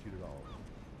 Executed all of them.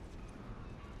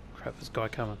 Crap, this guy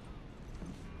coming.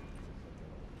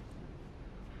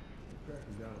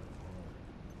 Cracking down on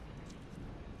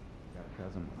the Got a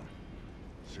cousin.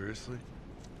 Seriously?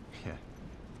 Yeah.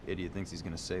 Idiot thinks he's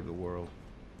gonna save the world.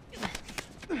 There's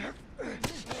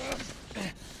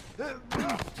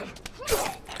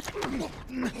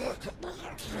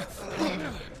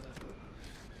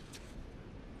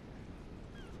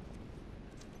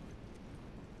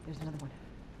another one.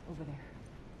 Over there.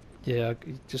 Yeah,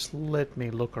 just let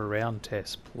me look around,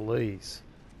 Tess, please.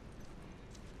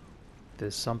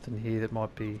 There's something here that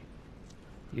might be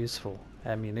useful.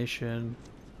 Ammunition.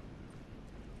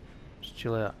 Just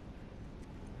chill out.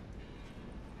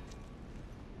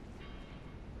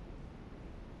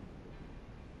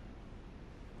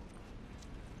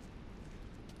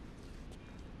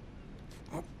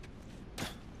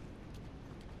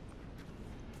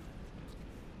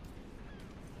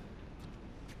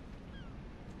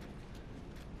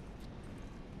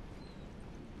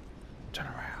 Turn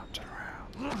around, turn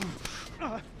around.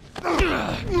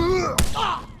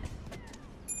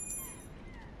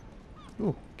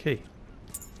 Ooh, key.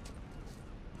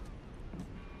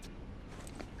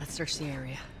 Let's search the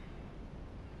area.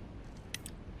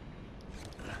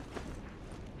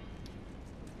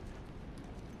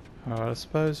 Alright, I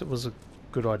suppose it was a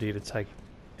good idea to take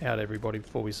out everybody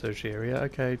before we search the area.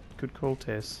 Okay, good call,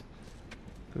 Tess.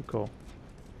 Good call.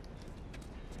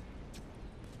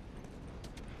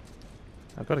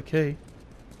 I've got a key.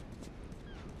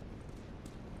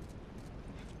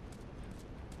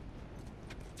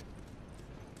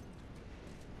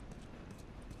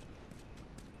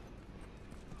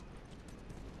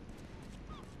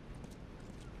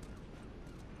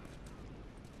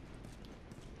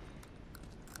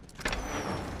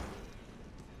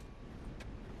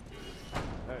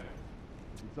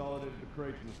 consolidated the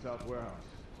crates in the south warehouse.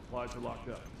 Supplies are locked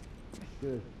up.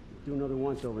 Good. Do another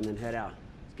once over and then head out.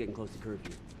 It's getting close to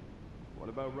curfew. What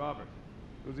about Robert?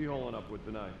 Who's he holing up with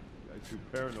tonight? Guy's too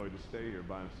paranoid to stay here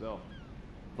by himself.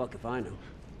 Fuck if I know.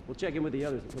 We'll check in with the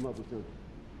others and come up with something.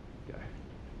 Okay.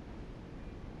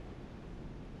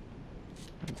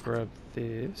 Grab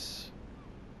this.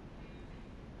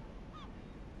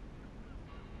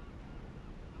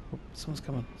 Oh, someone's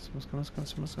coming. Someone's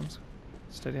coming.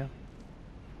 Stay down.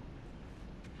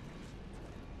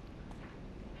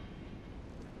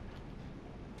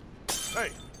 Hey!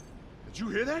 Did you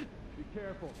hear that? Be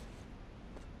careful.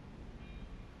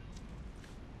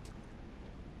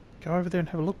 Go over there and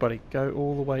have a look, buddy. Go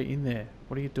all the way in there.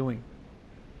 What are you doing?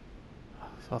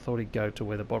 I thought he'd go to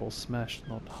where the bottle's smashed,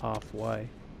 not halfway.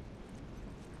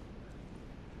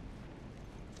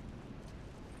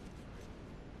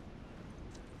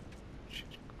 Shit,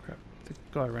 crap. The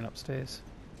guy ran upstairs.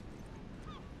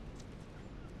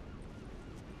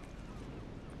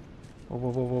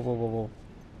 Whoa.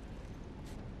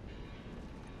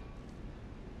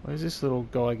 Where's this little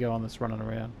guy going that's running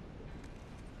around?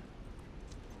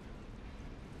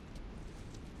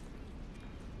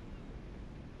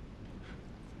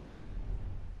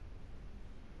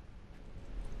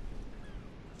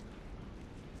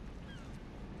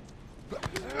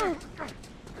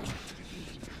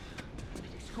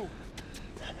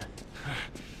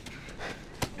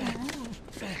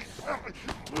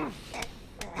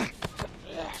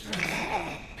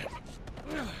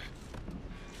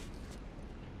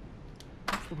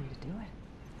 That's the way to do it.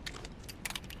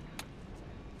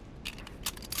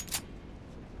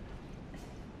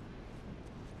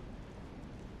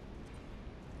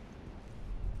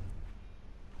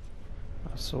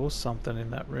 I saw something in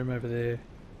that room over there.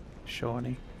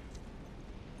 Shiny.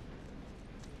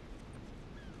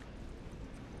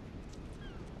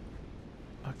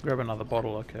 I can grab another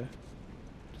bottle, okay.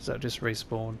 Does that just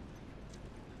respawn?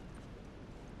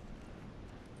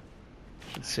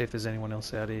 Let's see if there's anyone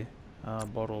else out here.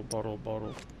 Bottle.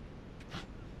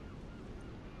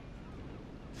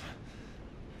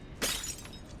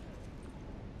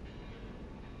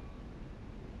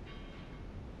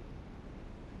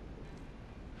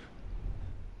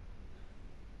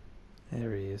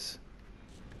 There he is.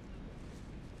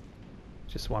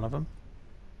 Just one of them.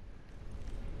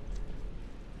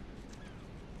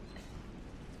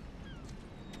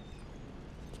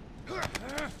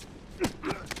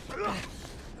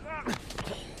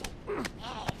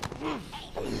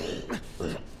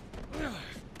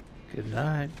 Good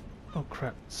night. Oh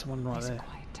crap, someone right there.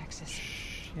 Quiet, Texas.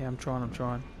 Shh. Yeah, I'm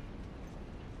trying.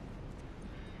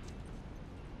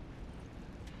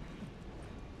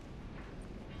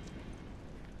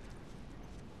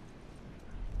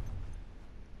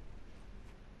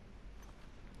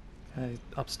 Okay,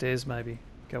 upstairs maybe.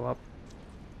 Go up.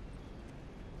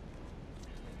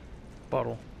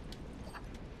 Bottle.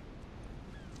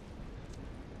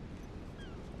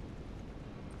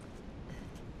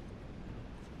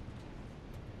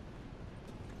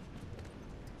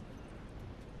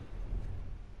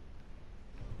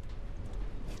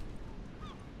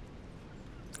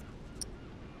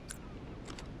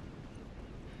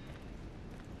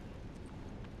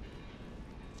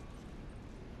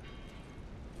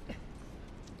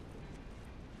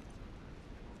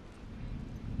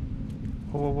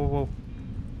 Whoa.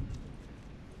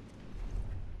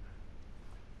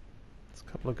 There's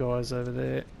a couple of guys over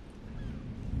there.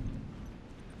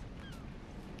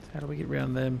 How do we get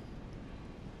around them?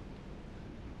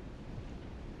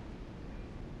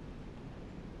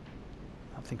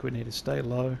 I think we need to stay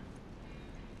low.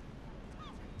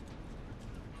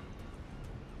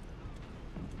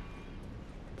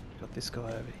 Got this guy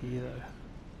over here though.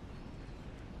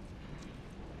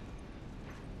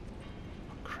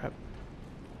 Crap.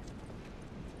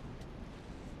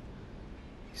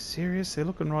 You serious? They're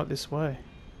looking right this way.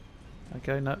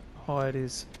 Okay, no, high it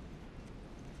is.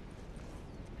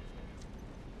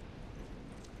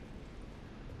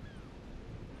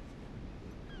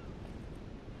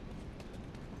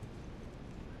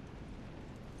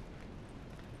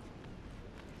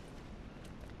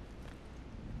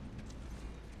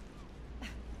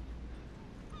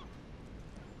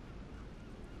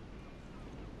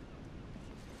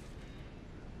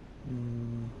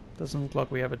 Doesn't look like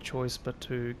we have a choice but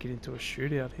to get into a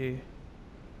shootout here.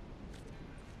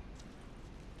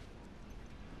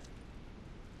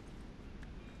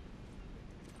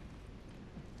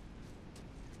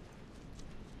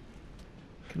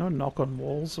 Can I knock on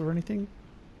walls or anything?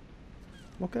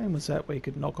 What game was that where you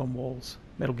could knock on walls?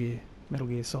 Metal Gear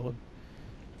Solid.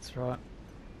 That's right.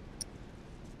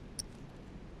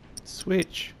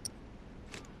 Switch.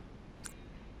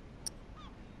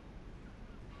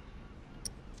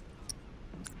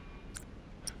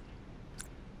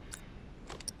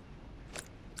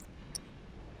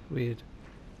 Weird.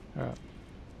 Alright.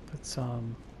 Let's What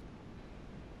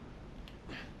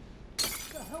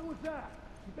the hell was that?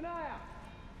 Keep an eye out.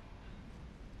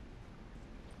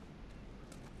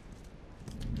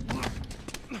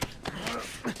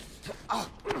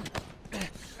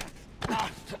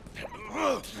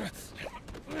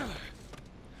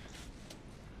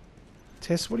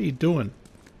 Tess, what are you doing?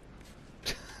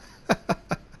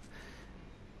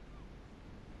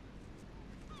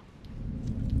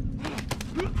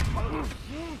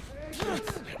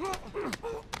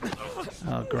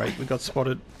 Oh great, we got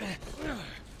spotted.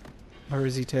 Where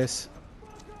is he, Tess?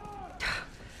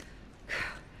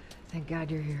 Thank God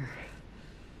you're here.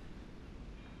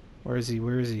 Where is he?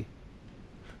 Where is he?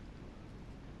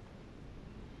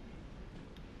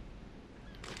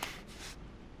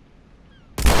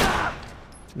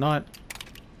 Night.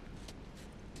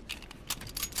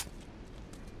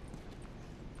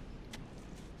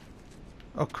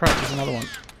 Oh crap, there's another one.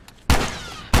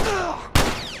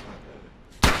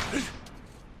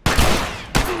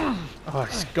 Oh,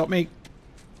 he's got me.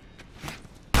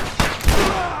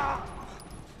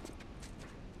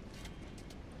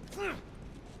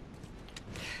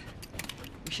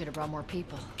 We should have brought more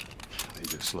people. They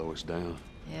just slow us down.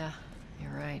 Yeah,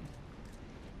 you're right.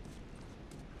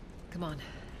 Come on,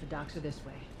 the docks are this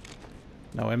way.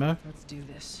 No ammo? Let's do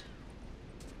this.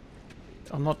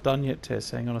 I'm not done yet,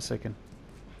 Tess. Hang on a second.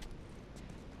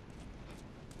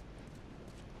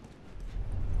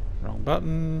 Wrong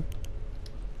button.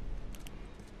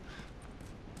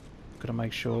 Gotta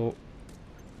make sure.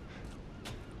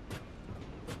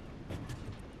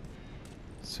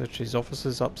 Search these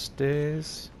offices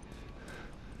upstairs.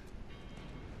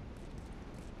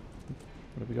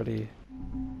 What have we got here?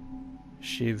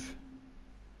 Shiv.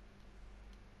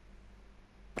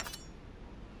 Well,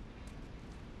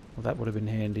 that would have been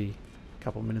handy a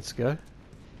couple of minutes ago.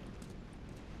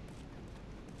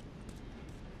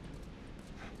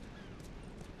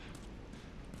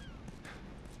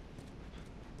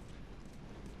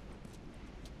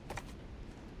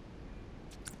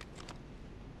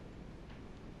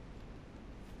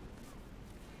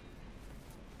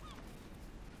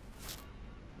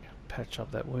 Patch up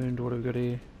that wound. What have we got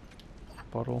here?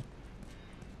 Bottle.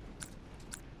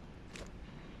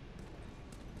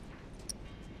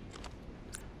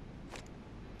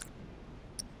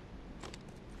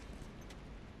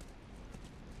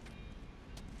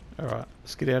 Alright,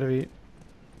 let's get out of here.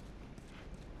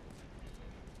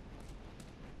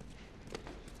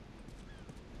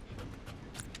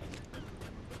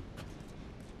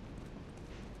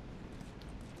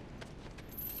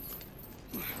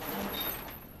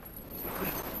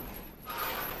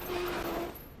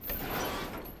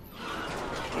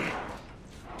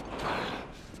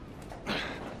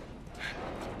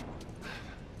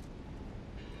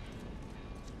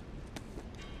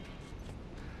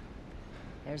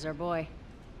 There's our boy.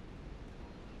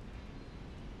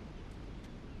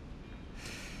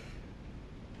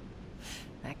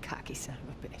 That cocky son of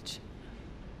a bitch.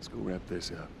 Let's go wrap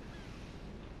this up.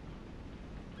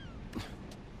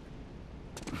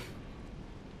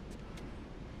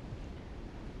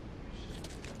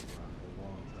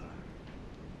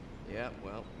 Yeah,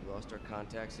 well, we lost our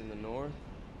contacts in the north,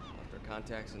 lost our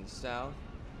contacts in the south.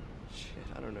 Shit,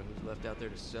 I don't know who's left out there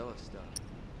to sell us stuff. This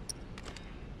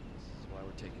is why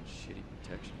we're taking shitty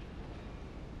protection.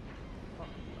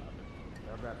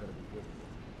 That rap better be good.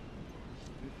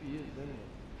 Good for you, isn't it?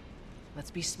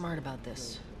 Let's be smart about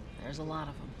this. There's a lot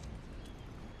of them.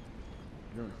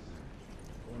 You're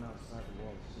going outside the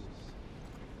wall of suicide.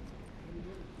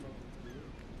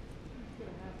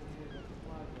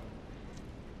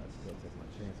 I'd still take my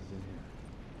chances in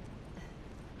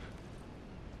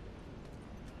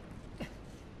here.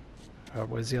 Alright,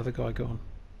 where's the other guy gone?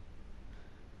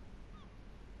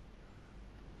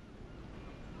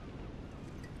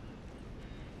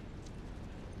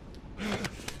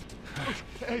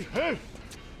 Hey, hey!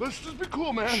 Let's just be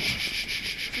cool, man.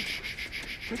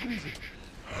 Take it easy.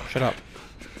 Shut up.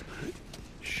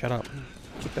 Shut up.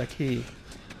 Get back here.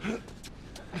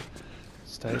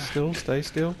 Stay still, stay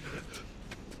still.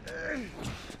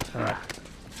 Alright.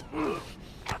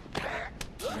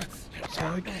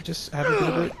 So just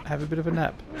have a bit of a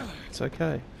nap. It's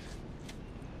okay.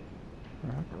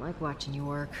 Alright. I like watching you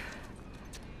work.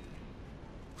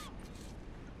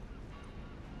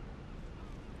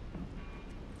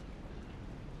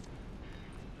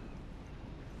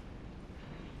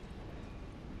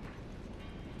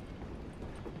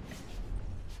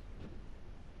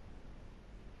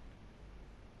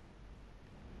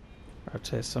 Alright,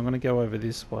 Tess, so I'm going to go over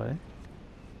this way.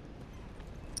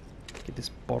 Get this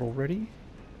bottle ready.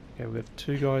 Okay, we've got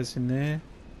 2 guys in there.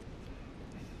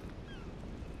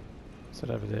 Is that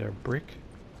over there a brick?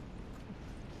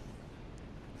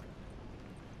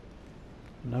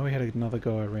 No, we had another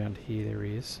guy around here. There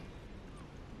he is.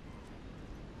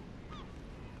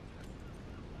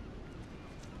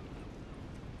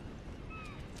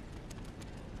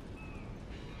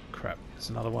 Crap, there's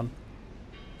another one.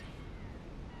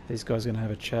 These guys are going to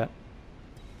have a chat.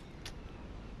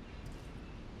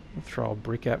 I'll throw a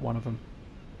brick at one of them.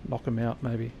 Knock him out,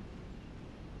 maybe.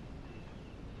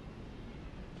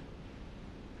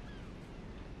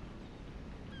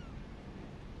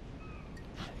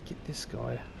 Get this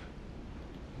guy.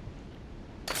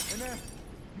 Hey man,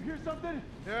 you hear something?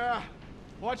 Yeah.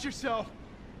 Watch yourself.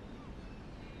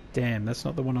 Damn, that's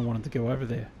not the one I wanted to go over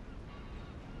there.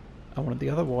 I wanted the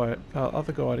other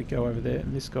guy to go over there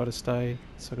and this guy to stay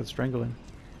so I could strangle him.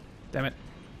 Damn it.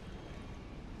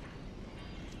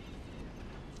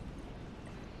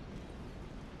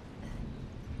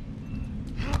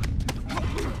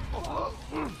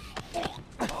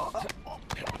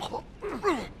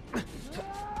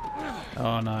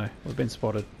 Oh no, we've been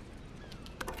spotted.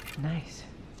 Nice.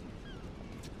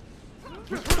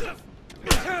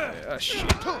 Oh shit.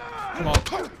 Come on.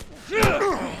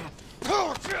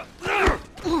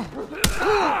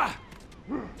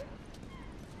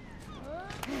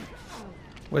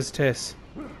 Where's Tess?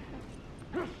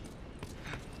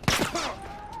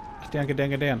 Get down, get down,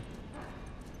 get down.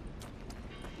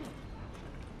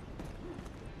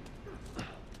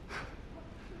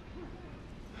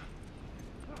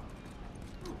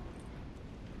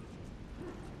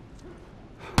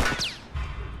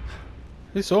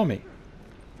 Who saw me?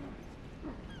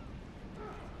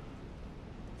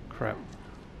 Crap.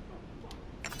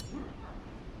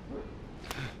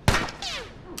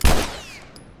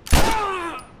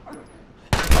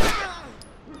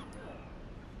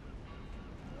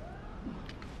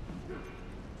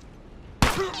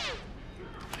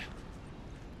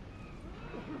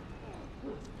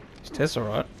 Is Tess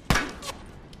alright?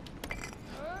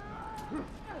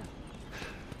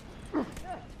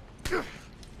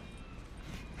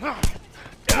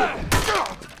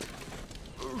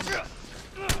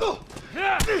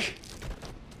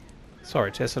 Sorry,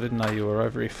 Tess, I didn't know you were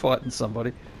over here fighting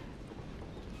somebody.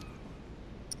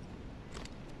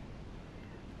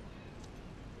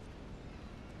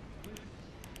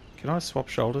 Can I swap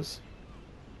shoulders?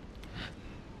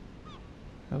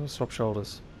 How do I swap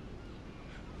shoulders?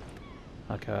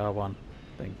 Okay, R1.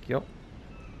 Thank you. I'm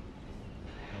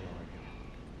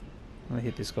gonna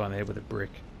hit this guy in the head with a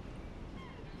brick.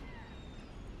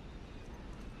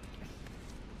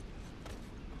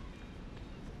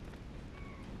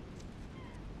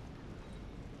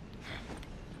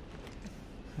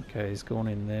 Okay, he's gone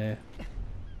in there.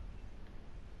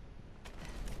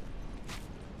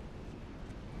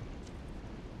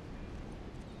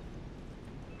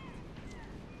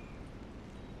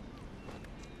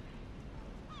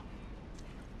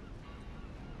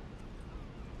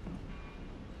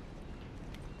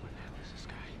 What the hell is this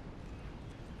guy?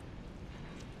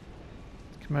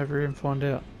 Come over here and find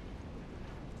out.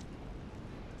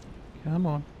 Come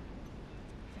on.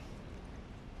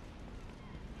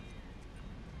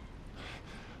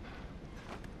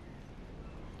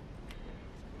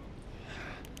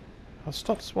 I'll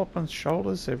stop swapping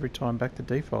shoulders every time back to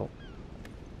default.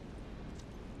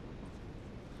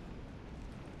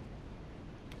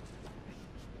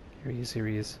 Here he is, here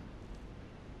he is.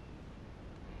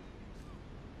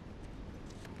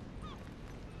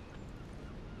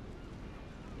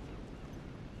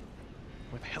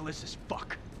 Where the hell is this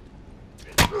fuck?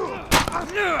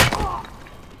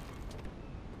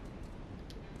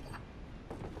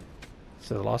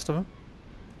 So the last of them?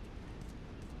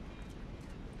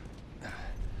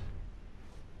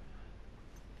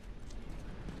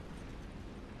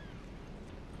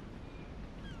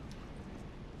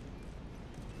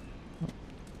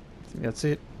 I think that's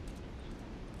it.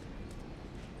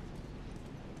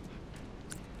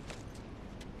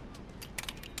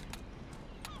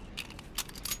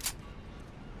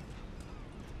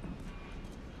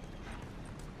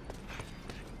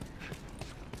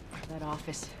 That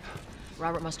office.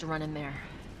 Robert must have run in there.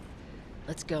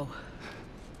 Let's go.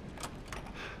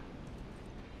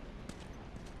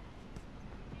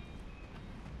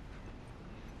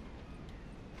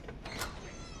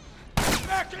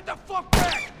 Get the fuck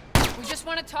back! We just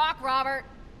want to talk, Robert.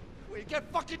 We got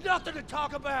fucking nothing to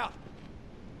talk about!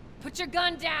 Put your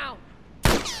gun down!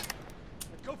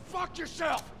 Go fuck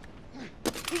yourself!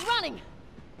 He's running!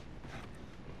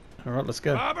 Alright, let's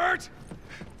go. Robert!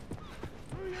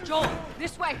 Joel,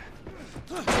 this way!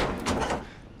 We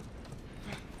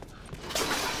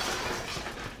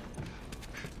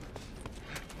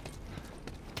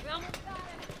almost got it!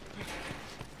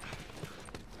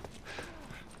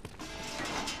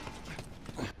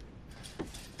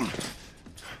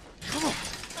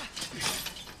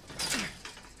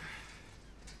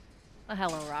 Well,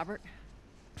 hello, Robert.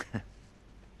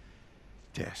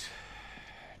 Tess.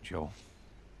 Joel.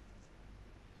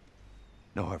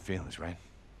 No hard feelings, right?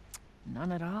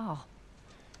 None at all.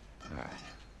 All right.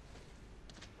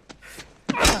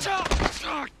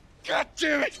 God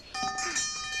damn it!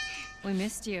 We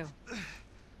missed you.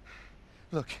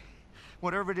 Look,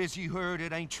 whatever it is you heard,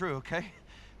 it ain't true, okay?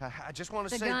 I just want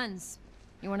to say... The guns.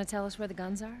 You want to tell us where the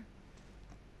guns are?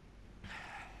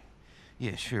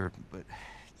 Yeah, sure, but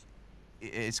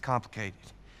it's complicated.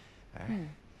 All right?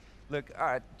 Look, all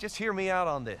right, just hear me out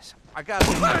on this. I got...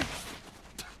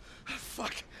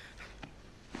 Fuck.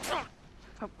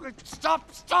 Stop!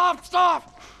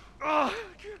 Oh.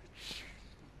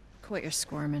 Quit your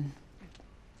squirming.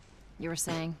 You were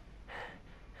saying?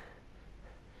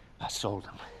 I sold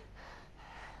him.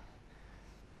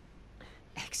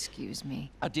 Excuse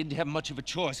me. I didn't have much of a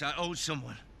choice. I owed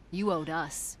someone. You owed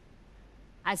us.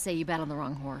 I'd say you bet on the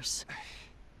wrong horse.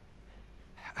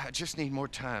 I just need more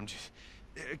time. Just,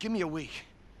 give me a week.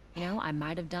 You know, I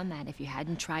might have done that if you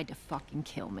hadn't tried to fucking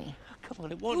kill me. Come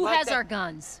on, it won't Who like has that. our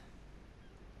guns?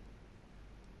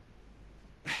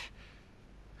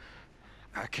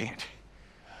 I can't.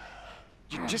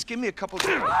 Just give me a couple...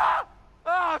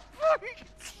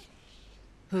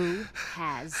 Who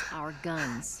has our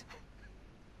guns?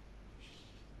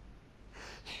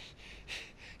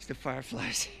 It's the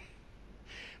Fireflies.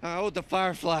 I owed the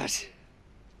Fireflies.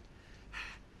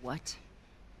 What?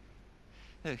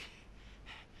 Look,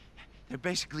 they're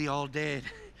basically all dead.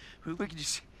 We could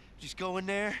just go in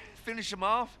there, finish them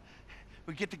off.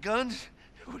 We get the guns.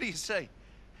 What do you say?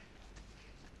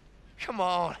 Come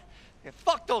on. Yeah,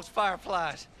 fuck those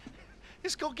Fireflies.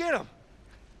 Let's go get them.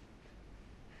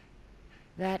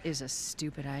 That is a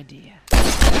stupid idea.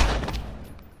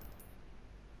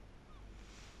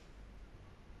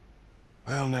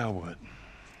 Well, now what?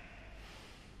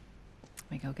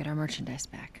 We go get our merchandise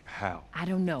back. How? I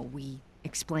don't know. We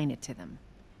explain it to them.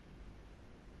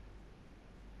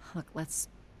 Look, let's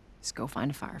just go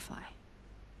find a Firefly.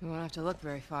 We won't have to look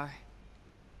very far.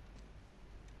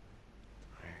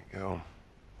 There you go.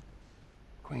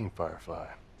 Queen Firefly.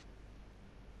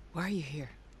 Why are you here?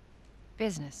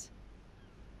 Business.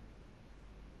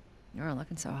 You aren't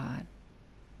looking so hot.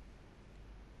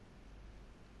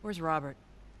 Where's Robert?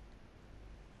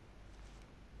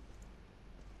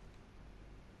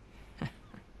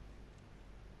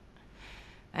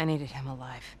 I needed him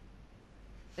alive.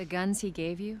 The guns he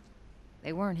gave you,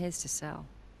 they weren't his to sell.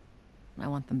 I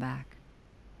want them back.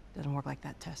 Doesn't work like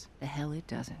that, Tess. The hell it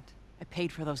doesn't. I paid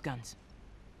for those guns.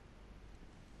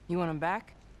 You want them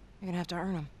back? You're gonna have to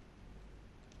earn them.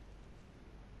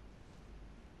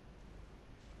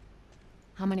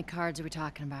 How many cards are we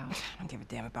talking about? I don't give a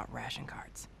damn about ration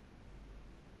cards.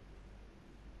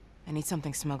 I need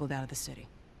something smuggled out of the city.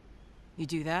 You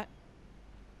do that,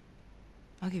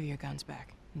 I'll give you your guns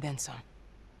back, and then some.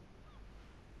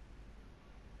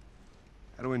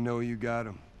 How do we know you got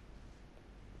them?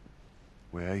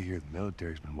 Well, I hear the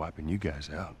military's been wiping you guys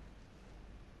out.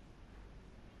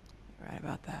 You're right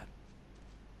about that.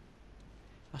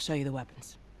 I'll show you the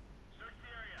weapons. Search the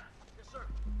area. Yes, sir.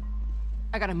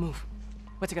 I gotta move.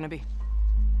 What's it gonna be?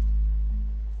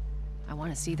 I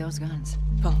want to see those guns.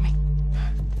 Follow me.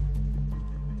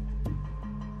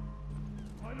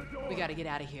 We gotta get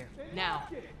out of here. Now.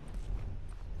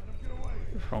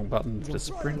 Wrong button to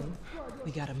sprint.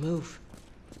 We gotta move.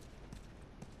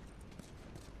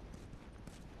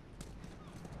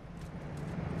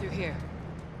 Through here.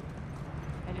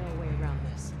 I know a way around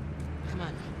this. Come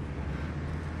on.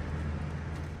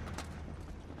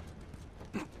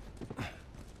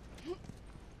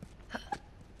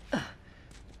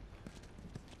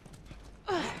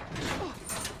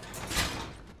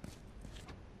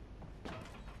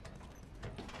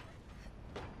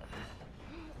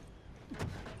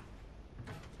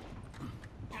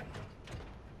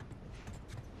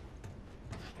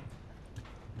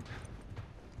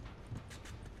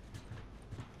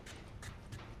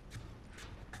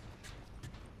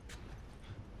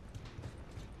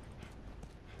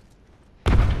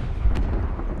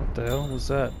 What the hell was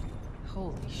that?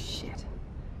 Holy shit.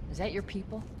 Is that your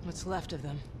people? What's left of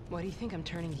them? Why do you think I'm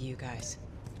turning to you guys?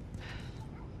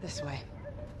 This way.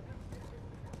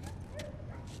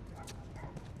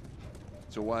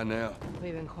 So why now?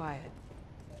 We've been quiet.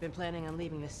 Been planning on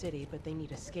leaving the city, but they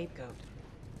need a scapegoat.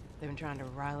 They've been trying to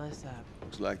rile us up.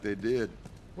 Looks like they did.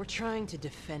 We're trying to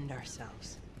defend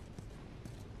ourselves.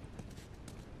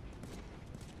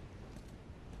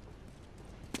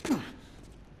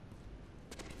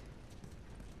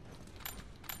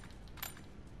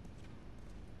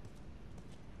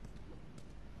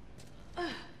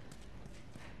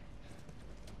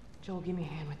 Joel, give me a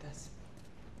hand with this.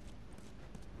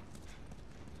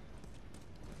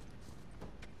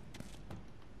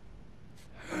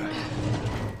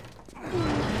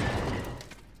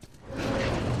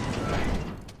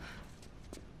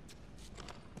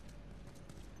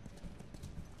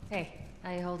 Hey,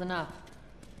 how you holding up?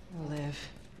 I'll live.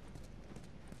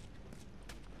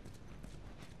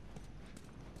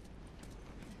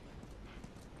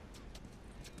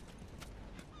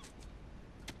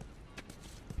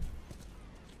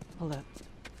 Hold up.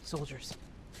 Soldiers.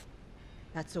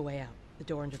 That's the way out. The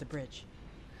door under the bridge.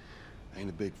 I ain't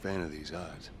a big fan of these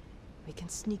odds. We can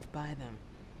sneak by them,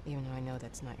 even though I know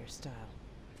that's not your style.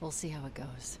 We'll see how it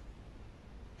goes.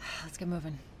 Let's get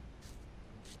moving.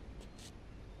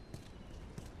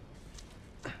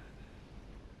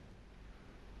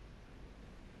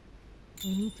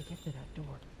 We need to get to that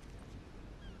door.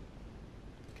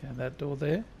 Okay, that door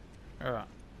there. All right.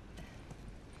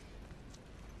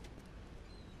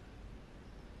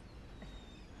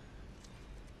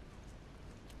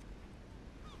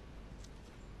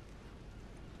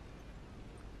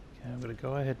 Okay, I'm gonna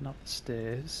go ahead and up the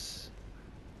stairs.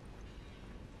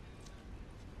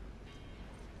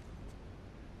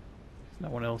 There's no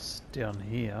one else down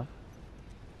here.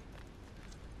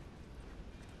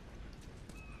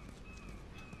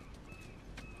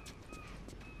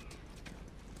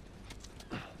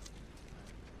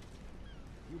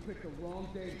 You picked the wrong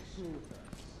day to screw with us.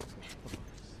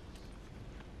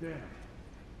 Damn.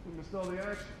 We missed all the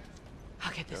action.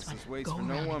 I'll get this one. Justice waits Go for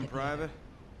no around one, and get Private.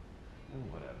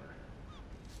 Whatever.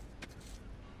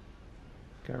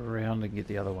 Go around and get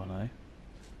the other one, eh?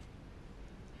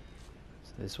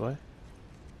 It's this way.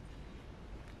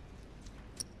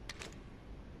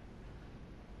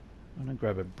 I'm gonna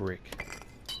grab a brick.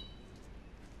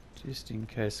 Just in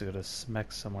case I gotta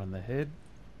smack someone in the head.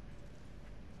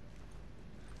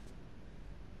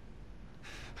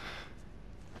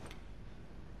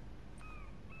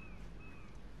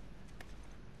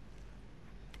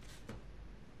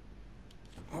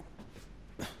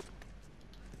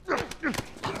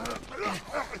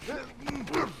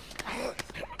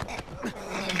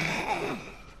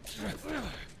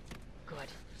 Good.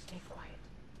 Stay quiet.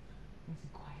 Nice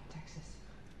and quiet, Texas.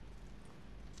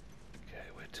 Okay,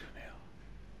 where to now?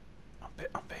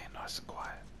 I'm being nice and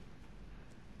quiet.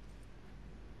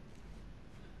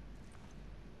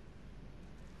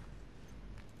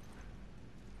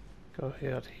 Go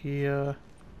out here.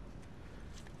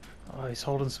 Oh, he's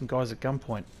holding some guys at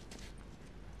gunpoint.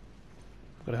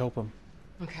 I've got to help him.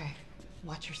 Okay.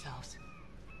 Watch yourselves.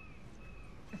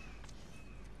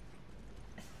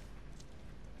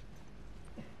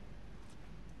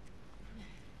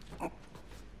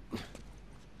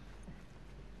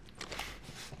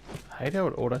 I hate how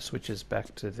it auto switches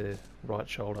back to the right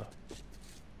shoulder.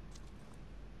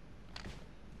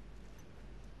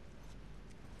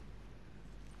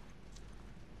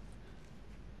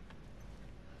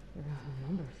 We're going for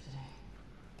numbers today.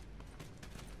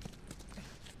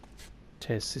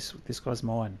 Tess, this guy's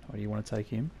mine. Or do you want to take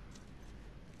him?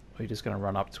 Or are you just going to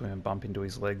run up to him and bump into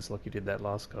his legs like you did that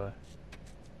last guy?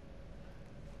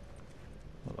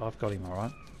 Well, I've got him,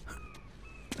 alright?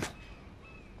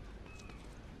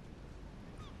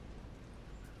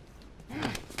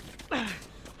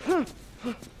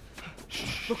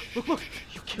 Look!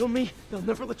 You kill me, they'll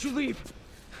never let you leave.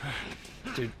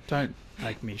 Dude, don't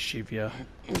make me shiv ya.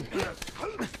 It's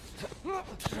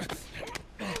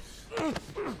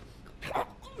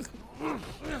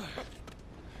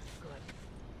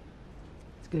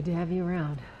good to have you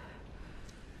around.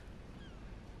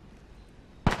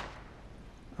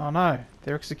 Oh no,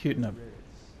 they're executing him.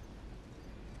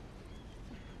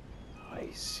 Are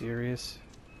you serious?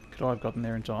 Could I have gotten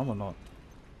there in time or not?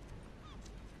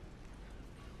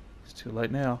 It's too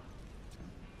late now.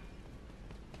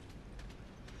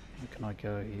 Where can I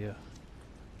go here?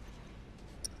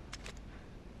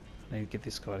 I need to get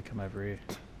this guy to come over here.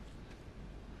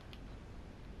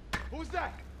 Who was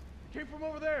that? Came from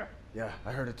over there. Yeah,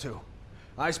 I heard it too.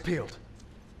 Eyes peeled.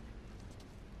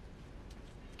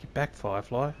 Get back,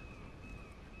 Firefly.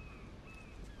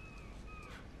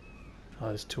 Oh,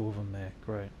 there's two of them there.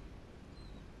 Great.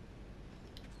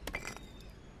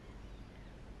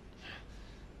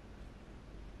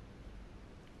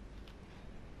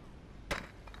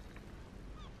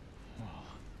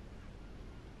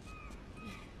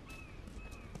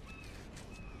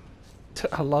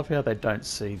 I love how they don't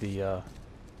see the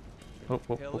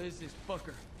Hell is this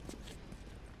fucker?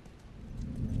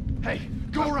 Hey,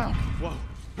 go around. Whoa.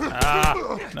 Ah,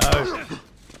 no.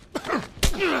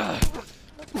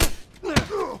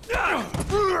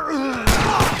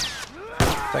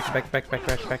 Back.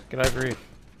 Get over here.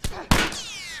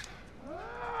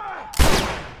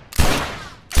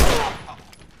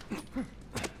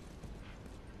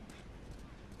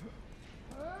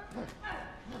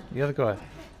 The other guy.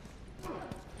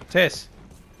 Tess.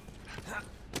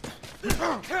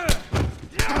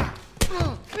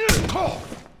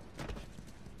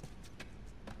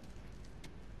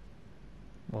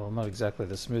 Well, not exactly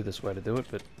the smoothest way to do it,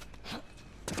 but...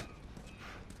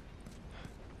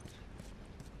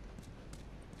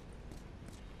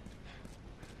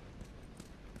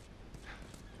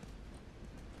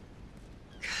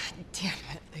 God damn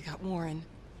it, they got Warren.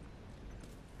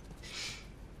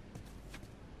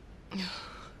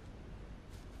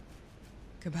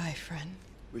 Goodbye, friend.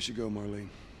 We should go, Marlene.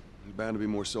 There's bound to be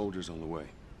more soldiers on the way.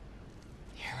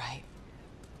 You're right.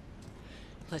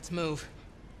 Let's move.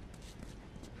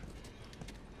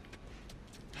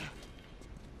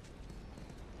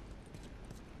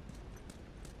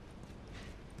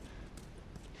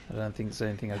 I don't think there's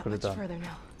anything I could have done. Further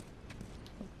now.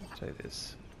 I'll say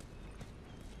this.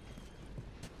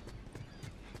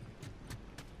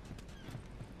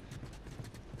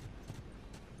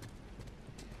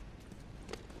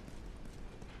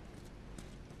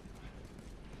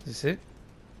 Is this it?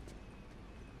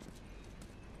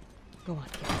 Go on,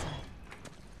 get inside.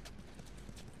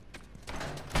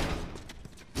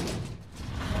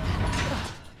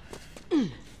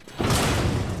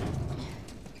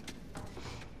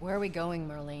 Where are we going,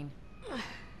 Marlene?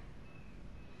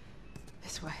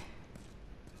 This way.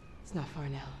 It's not far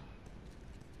now.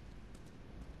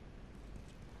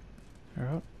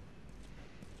 Alright.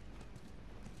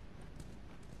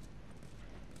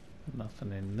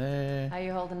 Nothing in there. How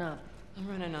you holding up? I'm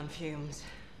running on fumes,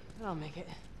 but I'll make it.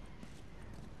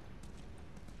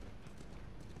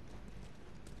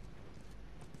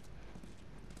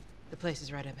 The place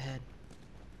is right up ahead.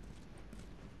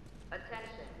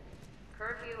 Attention.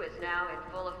 Curfew is now in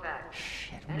full effect.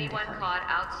 Anyone caught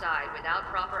outside without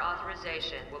proper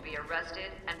authorization will be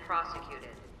arrested and prosecuted.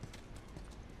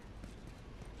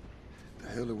 The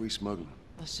hell are we smuggling?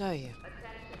 I'll show you.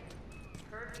 Attention.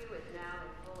 Curfew is now in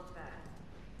full effect.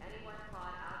 Anyone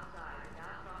caught outside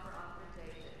without proper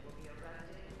authorization will be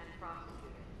arrested and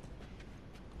prosecuted.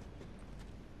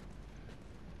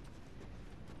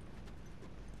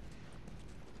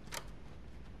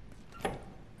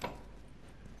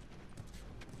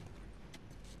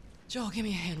 Joel, give me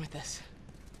a hand with this.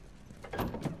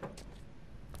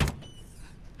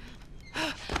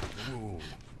 Whoa.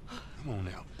 Come on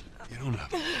now. Get on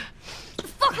up.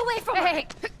 Fuck away from her!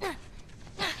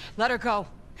 Let her go.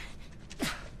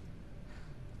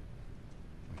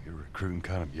 You're recruiting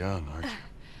kind of young, aren't you?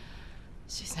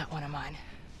 She's not one of mine.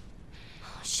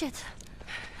 Oh, shit.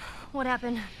 What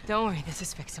happened? Don't worry, this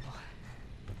is fixable.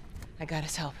 I got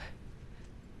his help.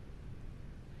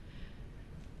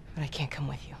 But I can't come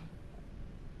with you.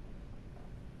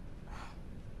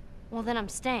 Well, then I'm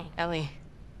staying. Ellie,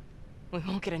 we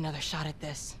won't get another shot at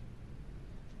this.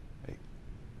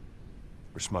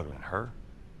 We're smuggling her?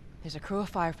 There's a crew of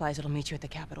Fireflies that'll meet you at the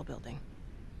Capitol building.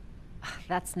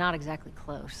 That's not exactly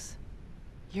close.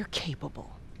 You're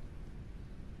capable.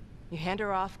 You hand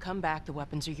her off, come back, the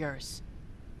weapons are yours.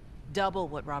 Double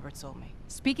what Robert sold me.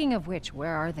 Speaking of which,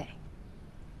 where are they?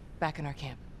 Back in our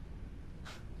camp.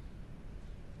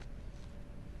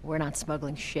 We're not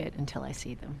smuggling shit until I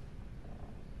see them.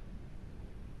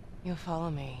 You'll follow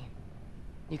me.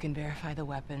 You can verify the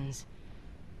weapons.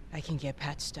 I can get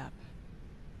patched up.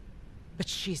 But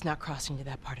she's not crossing to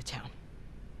that part of town.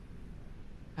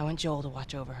 I want Joel to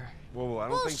watch over her. Whoa, I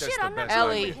don't think that's shit, the I'm not best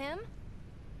going idea. with him.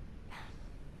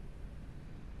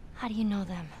 How do you know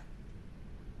them?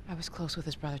 I was close with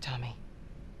his brother Tommy.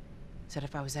 Said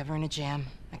if I was ever in a jam,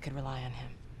 I could rely on him.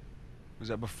 Was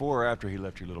that before or after he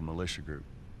left your little militia group?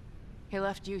 He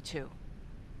left you too.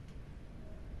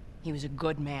 He was a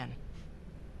good man.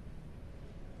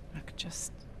 I could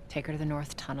just take her to the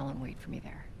North Tunnel and wait for me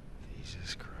there.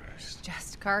 Jesus Christ.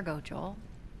 Just cargo, Joel.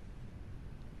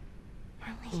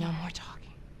 No more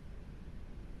talking.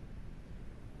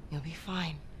 You'll be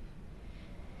fine.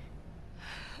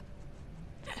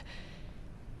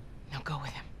 Now go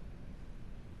with him.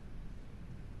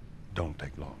 Don't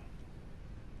take long.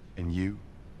 And you,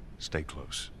 stay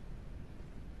close.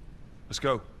 Let's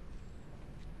go.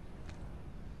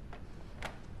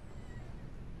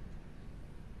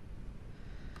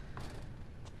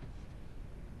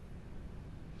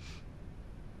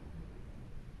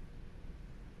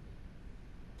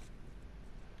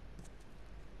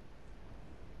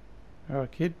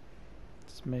 Alright, kid.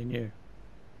 It's me and you.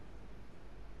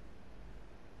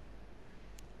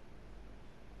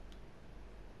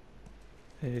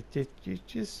 Did you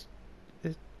just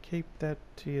keep that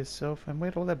to yourself? And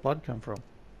where'd all that blood come from?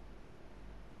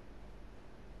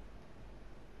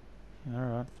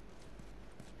 Alright.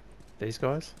 These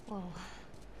guys? Whoa.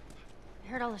 I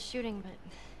heard all the shooting, but...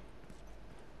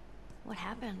 what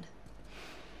happened?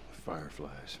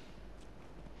 Fireflies.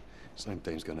 Same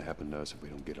thing's gonna happen to us if we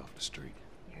don't get off the street.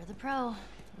 You're the pro.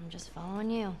 I'm just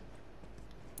following you.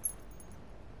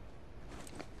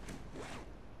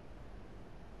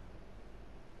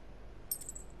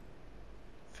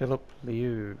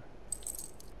 TLOU.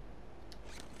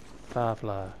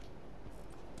 Firefly.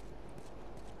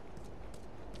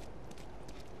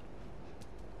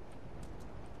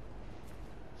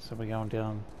 So we're going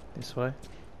down this way.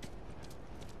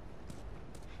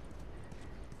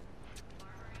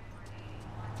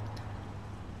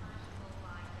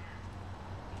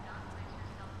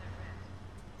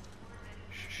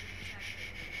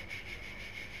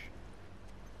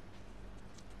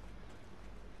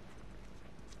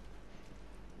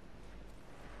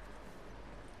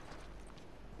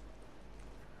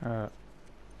 Alright.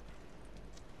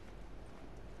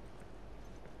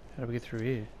 How do we get through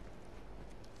here?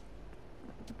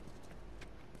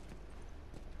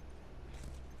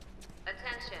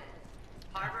 Attention.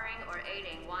 Harboring or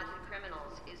aiding wanted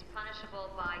criminals is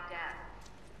punishable by death.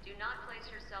 Do not place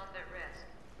yourself at risk.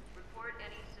 Report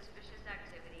any suspicious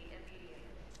activity immediately.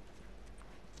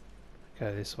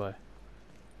 Go this way.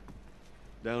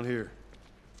 Down here.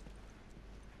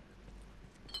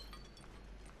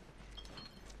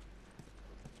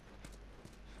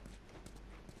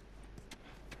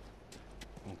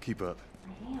 Won't keep up.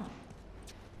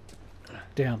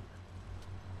 Down.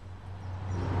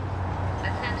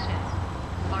 Attention.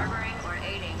 Harboring or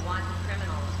aiding wanted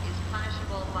criminals is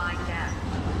punishable by death.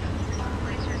 Do not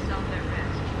place yourself at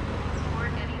risk.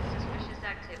 Report any suspicious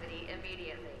activity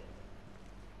immediately.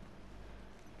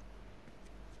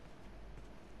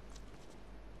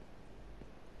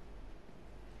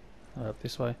 Up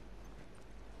this way.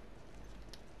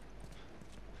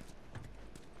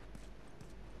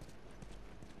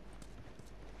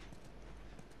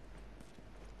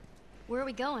 Where are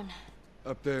we going?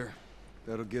 Up there.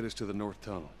 That'll get us to the north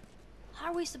tunnel.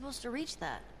 How are we supposed to reach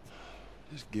that?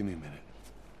 Just give me a minute.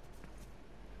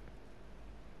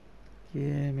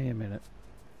 Give me a minute.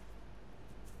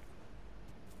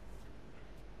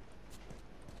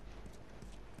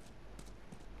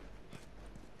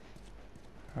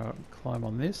 Alright, climb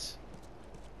on this.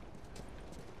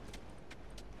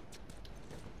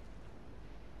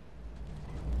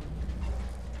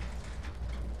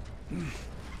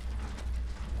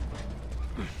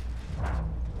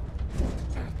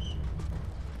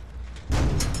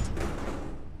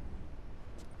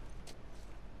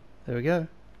 There we go.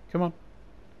 Come on.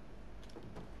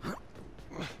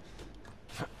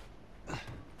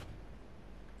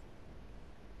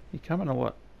 You coming or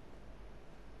what?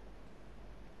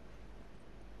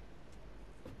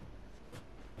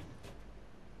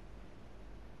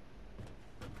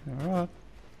 Alright.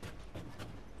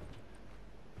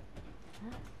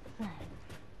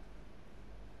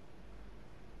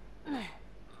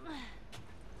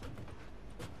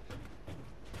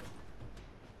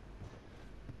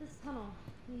 This tunnel,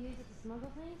 you use it to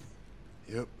smuggle things?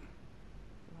 Yep.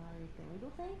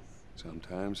 Illegal things?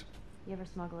 Sometimes. You ever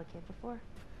smuggle a kid before?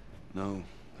 No,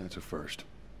 that's a first.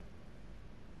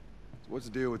 So what's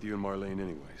the deal with you and Marlene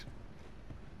anyways?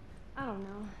 I don't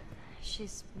know.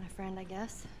 She's my friend, I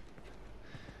guess.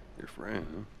 Your friend,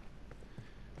 huh?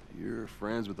 You're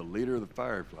friends with the leader of the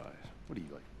Fireflies. What are you,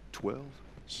 like 12?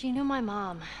 She knew my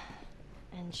mom,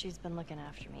 and she's been looking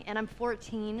after me. And I'm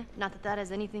 14. Not that that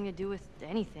has anything to do with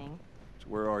anything. So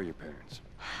where are your parents?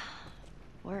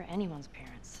 Where are anyone's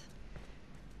parents?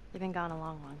 They've been gone a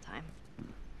long, long time.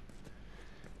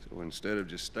 So instead of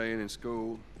just staying in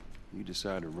school, you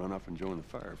decide to run off and join the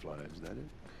Fireflies, is that it?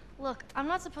 Look, I'm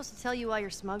not supposed to tell you why you're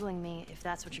smuggling me, if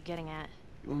that's what you're getting at.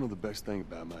 You wanna know the best thing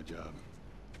about my job?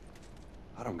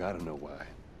 I don't gotta know why.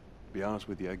 To be honest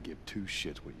with you, I give two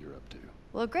shits what you're up to.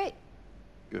 Well, great.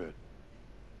 Good.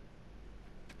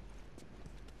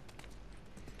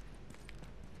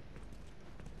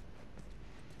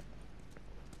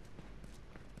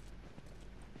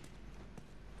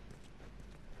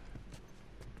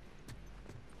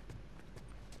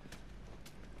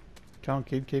 Come on,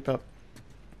 kid, keep up.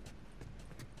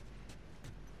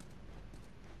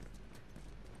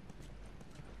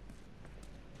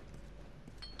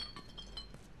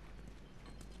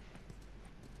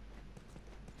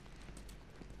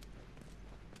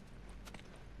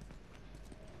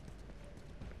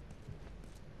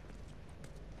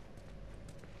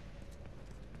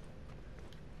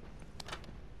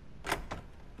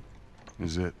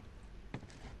 is it.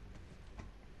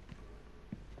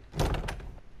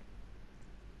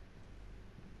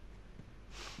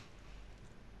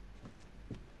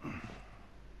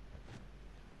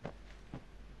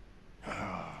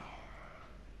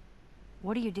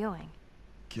 What are you doing?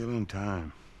 Killing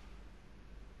time.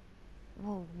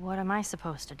 Well, what am I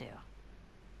supposed to do?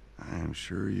 I am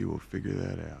sure you will figure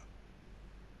that out.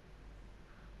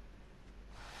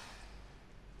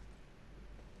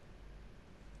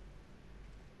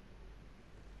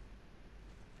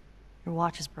 Your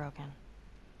watch is broken.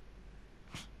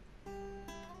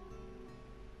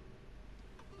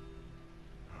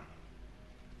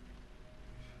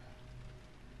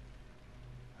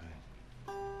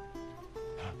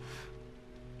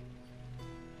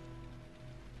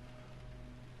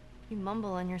 You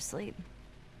mumble in your sleep.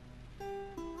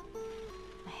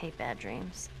 I hate bad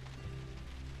dreams.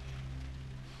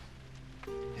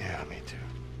 Yeah, me too.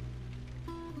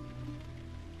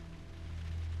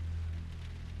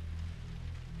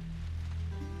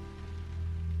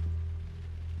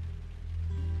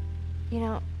 You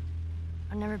know,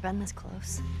 I've never been this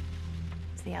close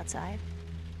to the outside.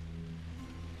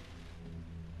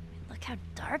 Look how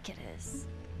dark it is.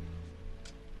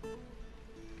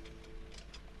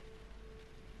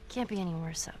 Can't be any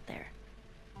worse out there.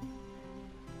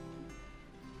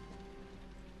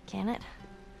 Can it?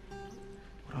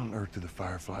 What on earth do the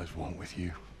Fireflies want with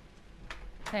you?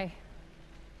 Hey.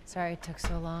 Sorry it took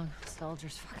so long.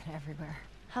 Soldiers fucking everywhere.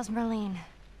 How's Marlene?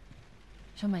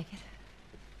 She'll make it.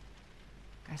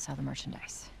 Gotta sell the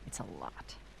merchandise. It's a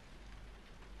lot.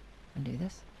 Wanna do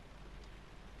this?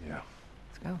 Yeah.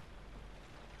 Let's go.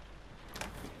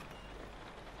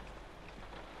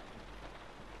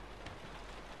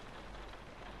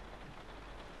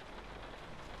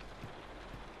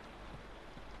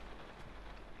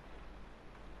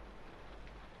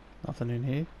 Nothing in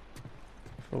here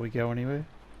before we go anywhere.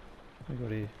 We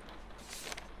got here.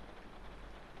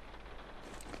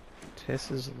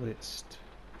 Tess's list.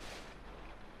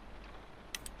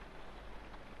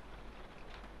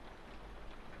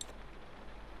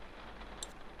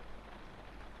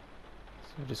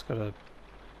 So we just got a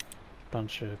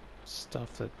bunch of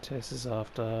stuff that Tess is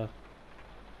after.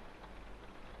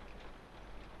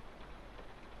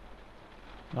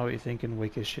 Know what you're thinking?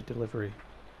 Weaker shit delivery.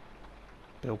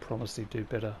 Bill promised he'd do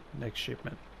better next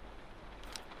shipment.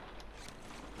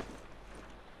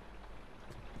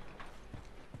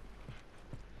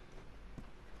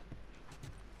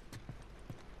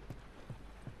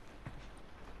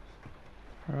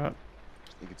 Alright.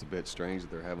 Think it's a bit strange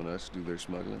that they're having us do their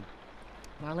smuggling?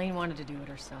 Marlene wanted to do it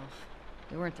herself.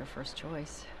 We weren't their first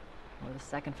choice. Or the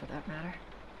second, for that matter.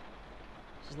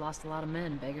 She's lost a lot of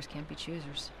men. Beggars can't be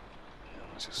choosers.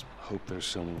 Let's just hope there's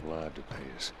someone alive to pay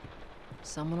us.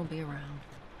 Someone will be around.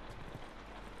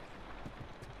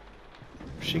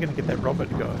 Is she gonna get that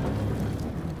Robert guy?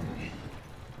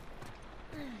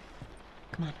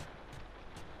 Come on.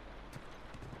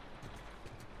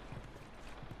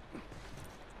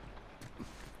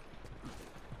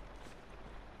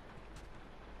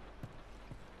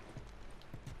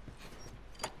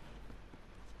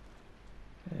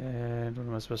 And what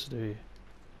am I supposed to do here?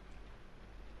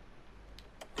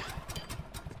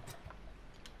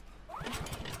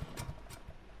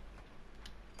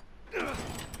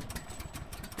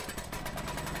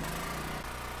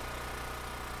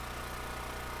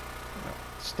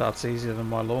 Starts easier than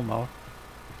my lawnmower.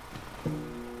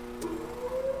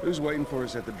 Who's waiting for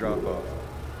us at the drop-off?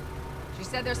 She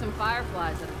said there's some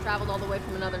fireflies that have traveled all the way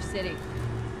from another city.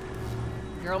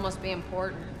 The girl must be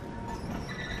important.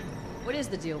 What is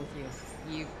the deal with you?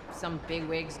 You some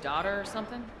bigwig's daughter or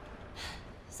something?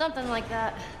 Something like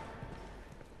that.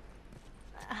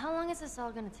 How long is this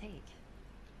all gonna take?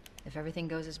 If everything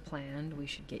goes as planned, we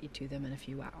should get you to them in a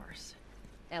few hours.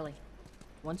 Ellie,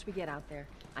 once we get out there,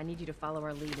 I need you to follow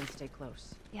our lead and stay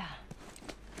close. Yeah,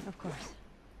 of course.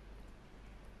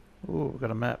 Ooh, we've got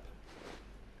a map.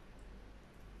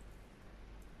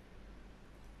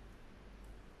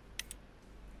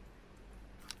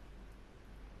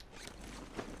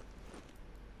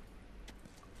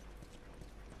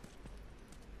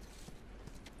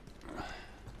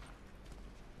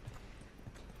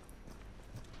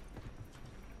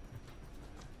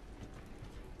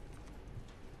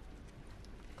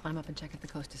 Climb up and check if the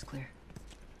coast is clear.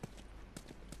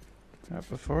 Alright,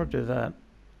 before I do that,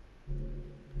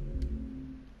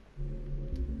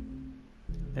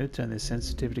 I need to turn this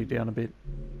sensitivity down a bit.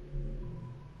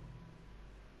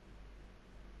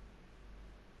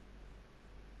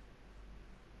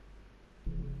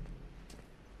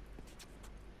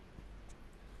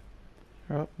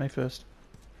 Alright, me first.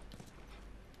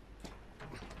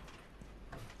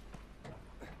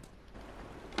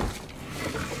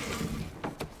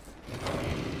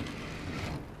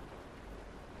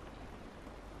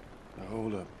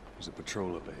 Hold up. There's a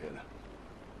patrol up ahead.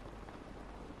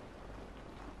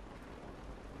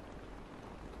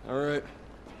 All right.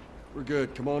 We're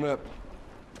good. Come on up.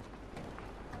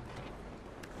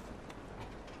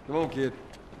 Come on, kid.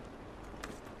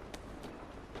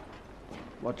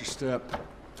 Watch your step.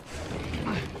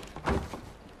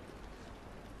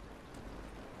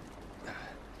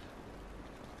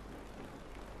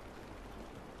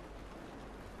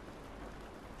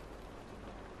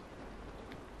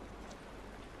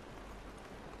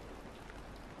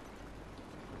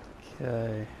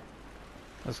 Okay.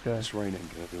 Let's go. This rain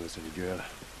ain't gonna do us any good.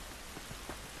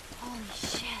 Holy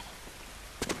shit.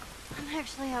 I'm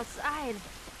actually outside.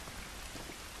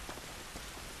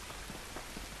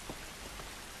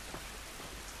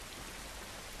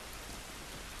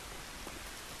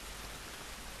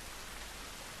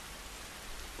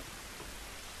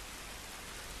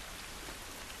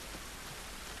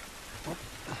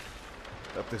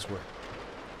 Up this way.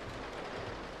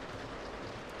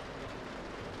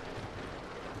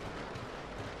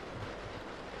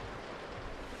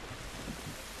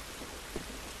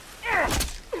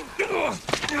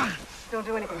 Don't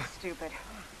do anything stupid.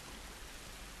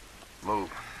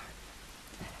 Move.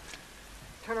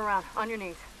 Turn around, on your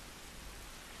knees.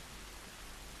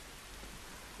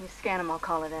 You scan him, I'll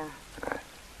call it in.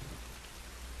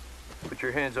 Put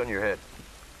your hands on your head.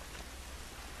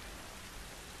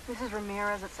 This is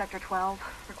Ramirez at Sector 12,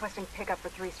 requesting pickup for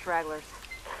 3 stragglers.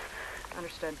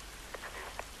 Understood.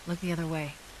 Look the other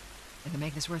way. I can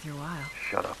make this worth your while.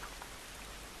 Shut up.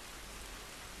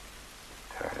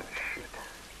 Tired of this shit.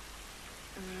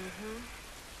 Mm-hmm.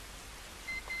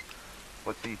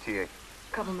 What's the ETA?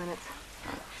 Couple minutes.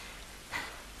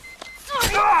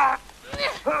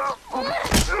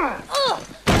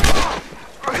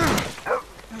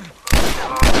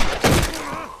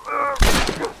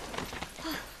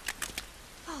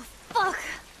 Oh, fuck.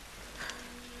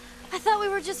 I thought we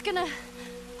were just gonna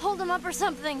hold him up or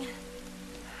something.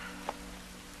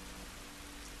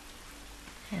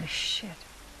 Oh, shit.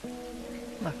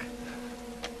 Look.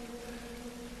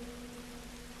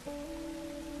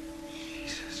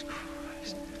 Jesus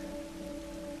Christ.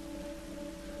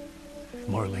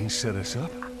 Marlene set us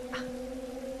up?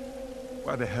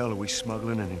 Why the hell are we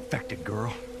smuggling an infected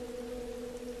girl?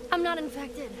 I'm not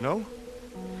infected. No?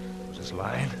 Was this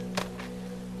lying?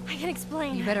 I can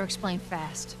explain. You better explain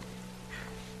fast.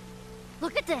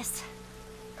 Look at this.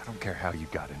 I don't care how you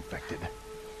got infected.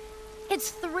 It's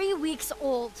 3 weeks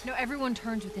old. No, everyone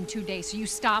turns within 2 days, so you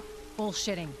stop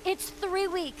bullshitting. It's 3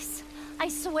 weeks. I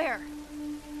swear.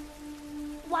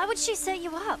 Why would she set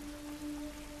you up?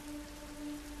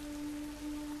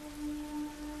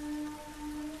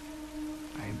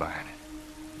 I ain't buying it.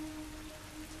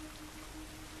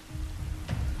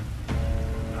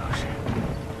 Oh,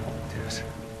 shit. Tess,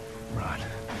 run.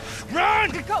 Run!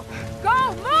 Go!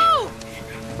 Go! Move!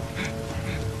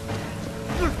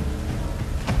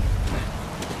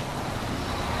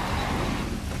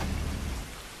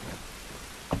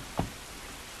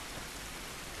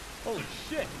 Holy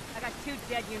shit! I got 2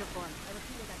 dead uniforms.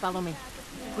 Follow me.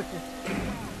 Quickly.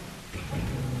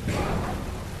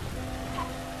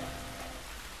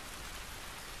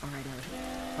 All right, Ellie.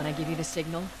 When I give you the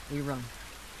signal, we run.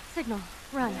 Signal.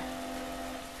 Run.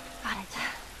 Got it.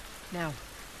 Now,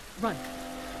 run.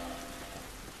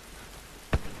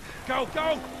 Go,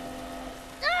 go!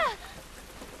 Ah!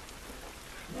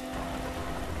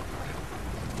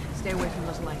 Stay away from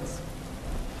those lights.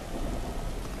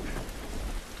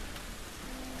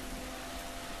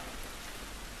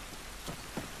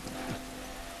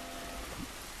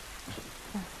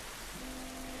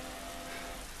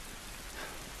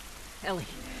 Ellie,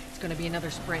 it's gonna be another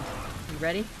sprint. You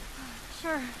ready?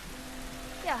 Sure.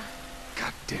 Yeah.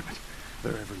 God damn it.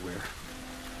 They're everywhere.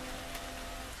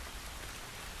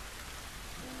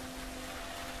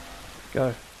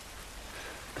 Go.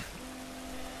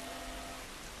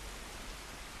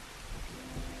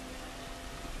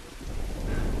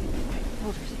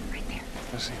 Soldiers, right there.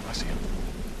 I see him, I see him.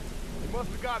 They must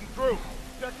have gotten through.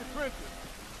 Check the trenches.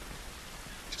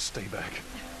 Just stay back.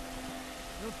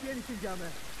 I don't see anything down there.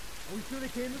 Are we sure they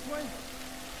came this way?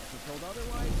 If we're told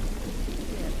otherwise,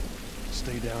 yeah.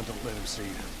 Stay down, don't let him see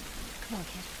you. Come on,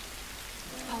 kid.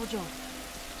 Let's follow Joel.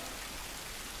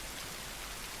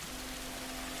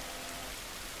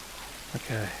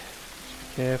 Okay.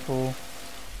 Just be careful.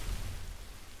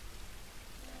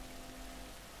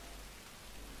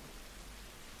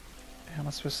 How am I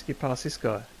supposed to get past this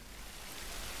guy?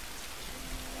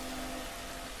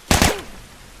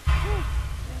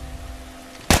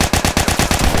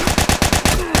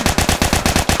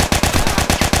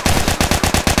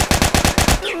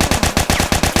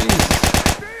 Jesus.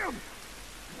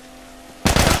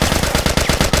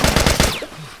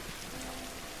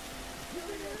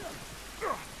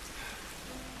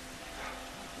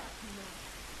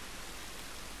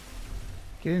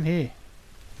 Get in here.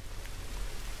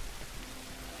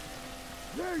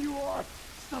 There you are!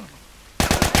 Son of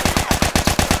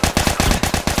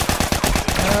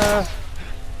a...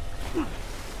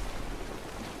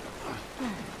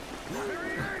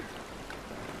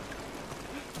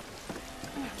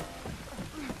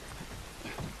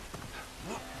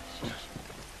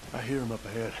 I hear him up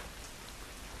ahead.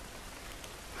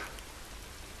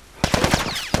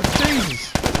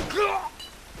 Jesus!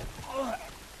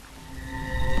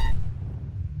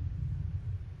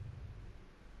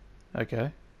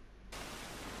 Okay.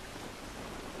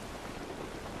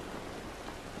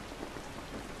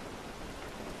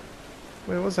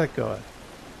 Where was that guy?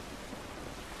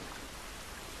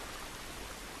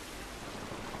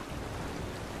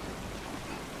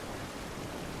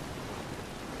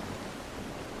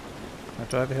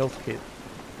 Do I have a health kit?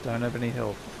 Don't have any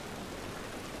health.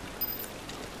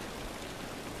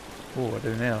 Oh, I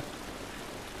do now.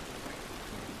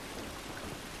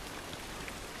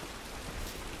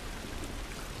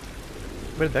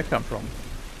 Where did that come from?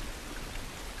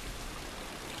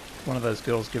 One of those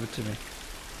girls give it to me.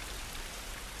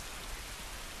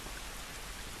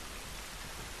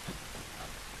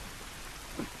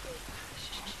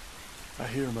 I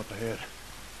hear him up ahead.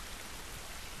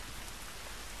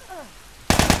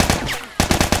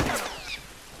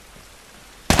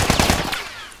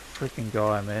 Freaking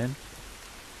guy, man.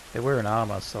 They're wearing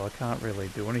armor, so I can't really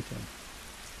do anything.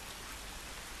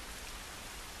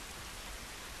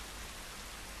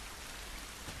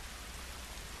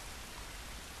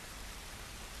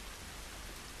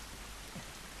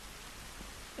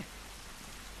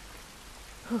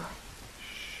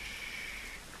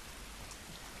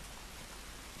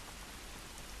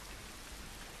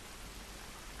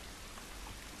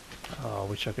 Oh, I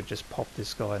wish I could just pop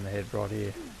this guy in the head right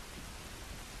here.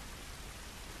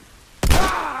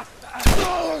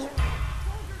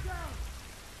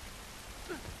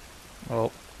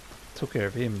 Well, took care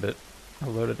of him, but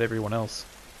alerted everyone else.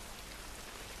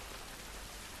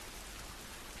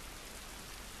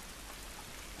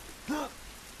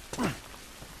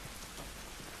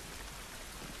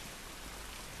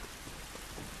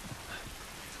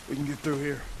 We can get through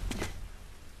here.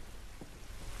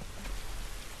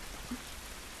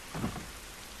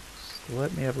 So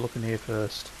let me have a look in here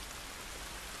first.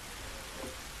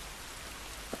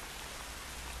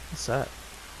 What's that?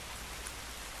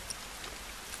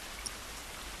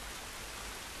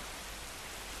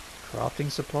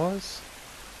 Crafting supplies?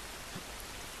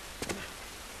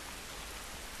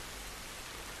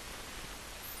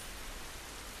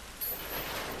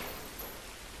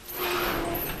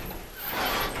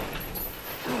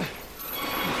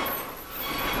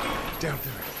 Down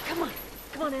through it. Come on.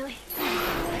 Come on, Ellie.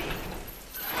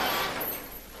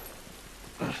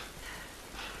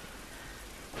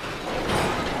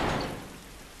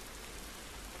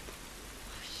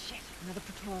 Another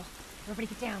patrol. Everybody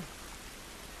get down.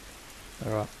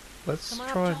 Alright, let's Come on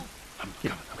try up, and I'm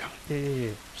get... coming.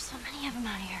 Yeah. There's so many of them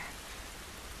out here.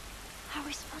 How are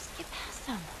we supposed to get past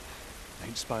them?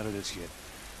 Ain't spotted us yet.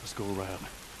 Let's go around.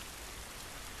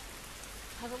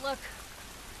 How's it look?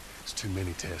 It's too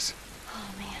many, Tess.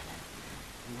 Oh, man.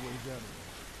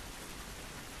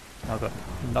 I've got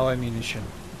no ammunition.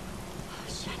 Oh,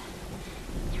 shit.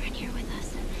 You're in here with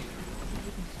us.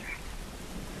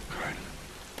 Alright.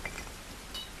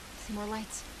 See more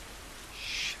lights?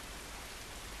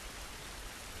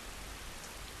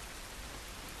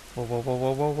 Whoa, whoa, whoa,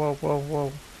 whoa, whoa, whoa, whoa,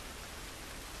 whoa.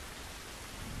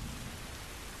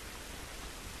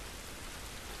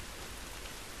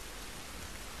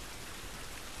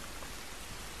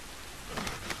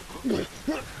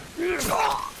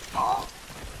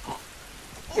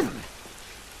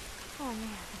 Oh,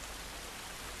 man.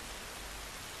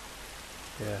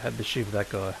 Yeah, I had to shoot that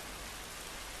guy.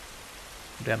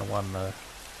 I'm down to one though.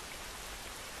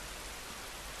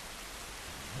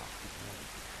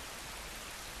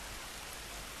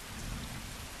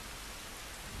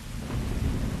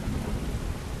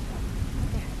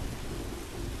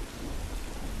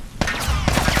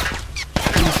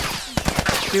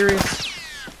 Serious?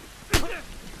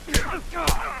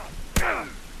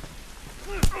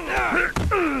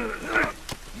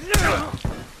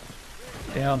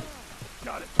 Down.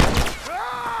 Got it.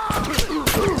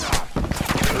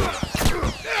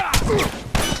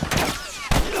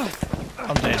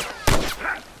 I'm dead.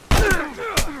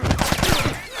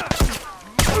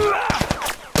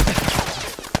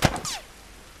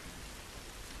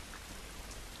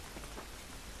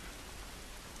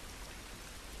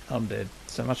 I'm dead.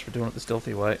 So much for doing it the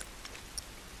stealthy way.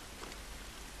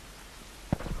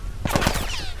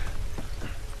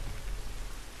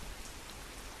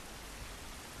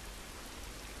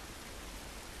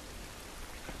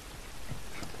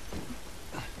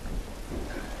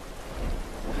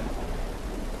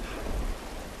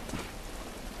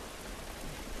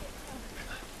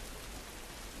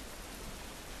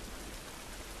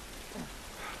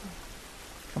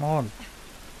 Come on.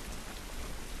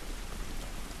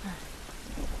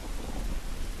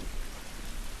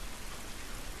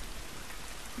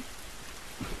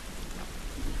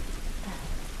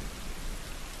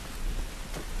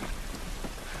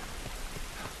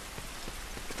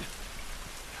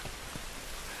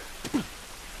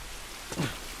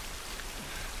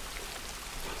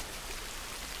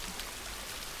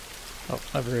 Oh,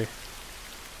 over here.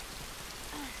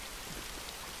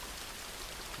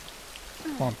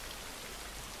 Come on.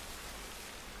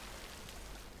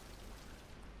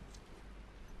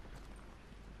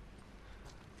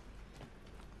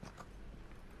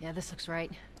 Yeah, this looks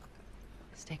right.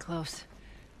 Stay close.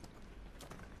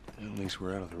 At least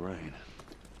we're out of the rain.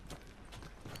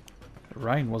 The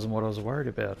rain wasn't what I was worried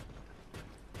about.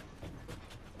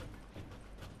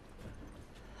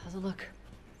 How's it look?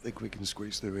 Think we can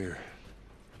squeeze through here.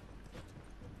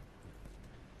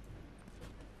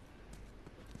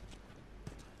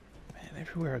 Man,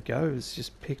 everywhere I go is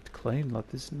just picked clean. Like,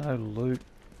 there's no loot.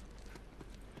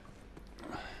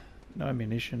 No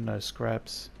ammunition, no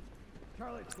scraps.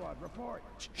 Charlie Squad, report.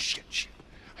 Shit.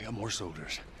 I got more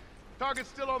soldiers. Target's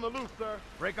still on the loose, sir.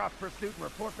 Break off pursuit and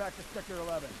report back to Sector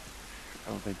 11. I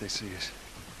don't think they see us.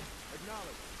 Acknowledge.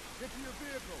 Get to your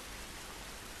vehicle.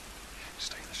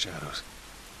 Stay in the shadows.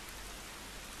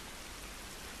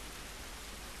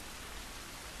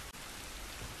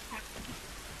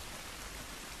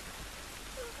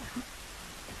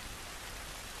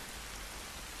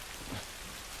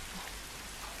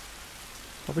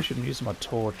 Probably shouldn't use my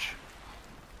torch.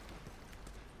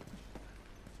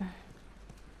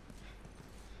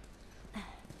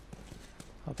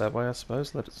 Not that way, I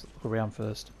suppose. Let us look around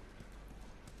first.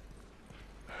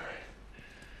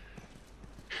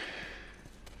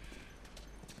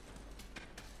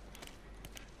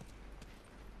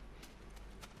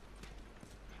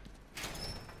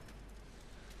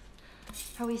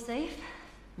 Are we safe?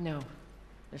 No.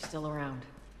 They're still around.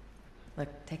 Look,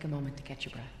 take a moment to catch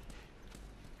your breath.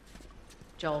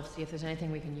 Joel, see if there's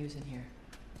anything we can use in here.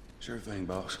 Sure thing,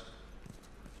 boss.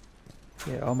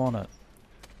 Yeah, I'm on it.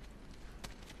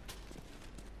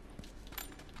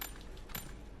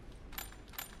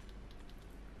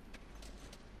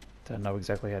 Don't know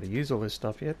exactly how to use all this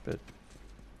stuff yet, but...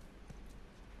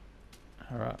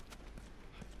 Alright.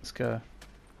 Let's go.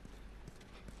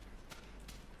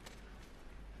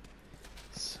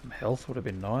 Some health would have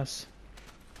been nice.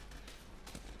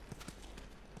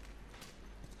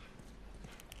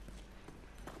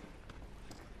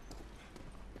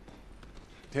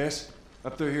 Tess,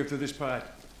 up through here through this pipe.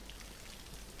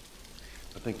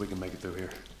 I think we can make it through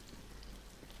here.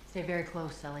 Stay very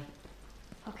close, Sully.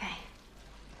 Okay.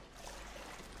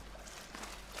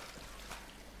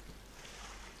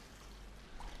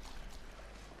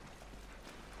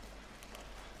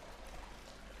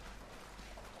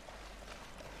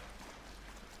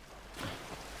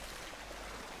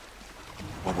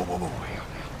 Whoa. Hang on.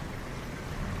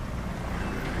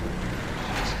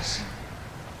 Jesus.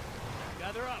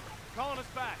 Gather up. Calling us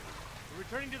back. We're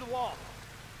returning to the wall.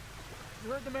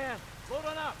 You heard the man. Load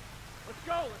on up. Let's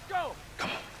go.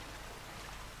 Come on.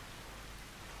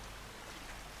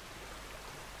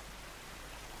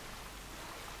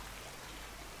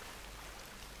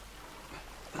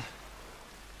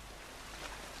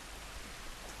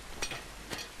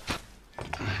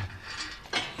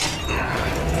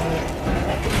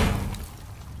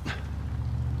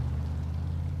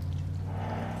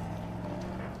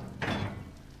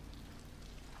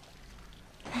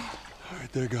 All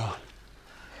right, they're gone.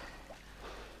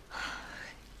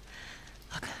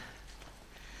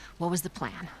 What was the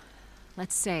plan?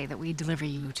 Let's say that we deliver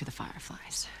you to the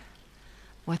Fireflies.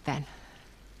 What then?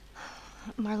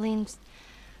 Marlene,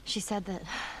 she said that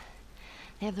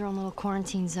they have their own little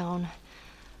quarantine zone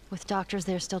with doctors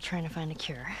there still trying to find a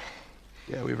cure.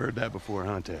 Yeah, we've heard that before,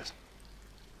 huh, Tess?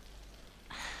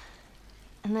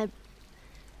 And that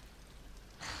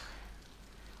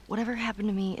whatever happened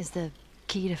to me is the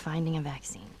key to finding a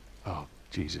vaccine. Oh,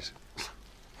 Jesus.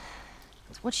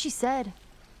 It's what she said.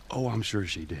 Oh, I'm sure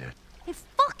she did. Hey,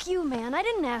 fuck you, man. I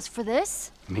didn't ask for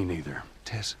this. Me neither.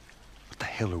 Tess, what the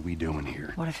hell are we doing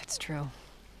here? What if it's true?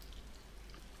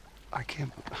 I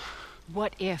can't...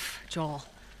 What if, Joel?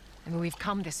 I mean, we've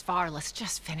come this far. Let's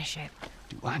just finish it.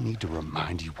 Do I need to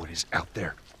remind you what is out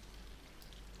there?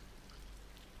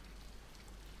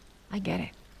 I get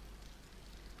it.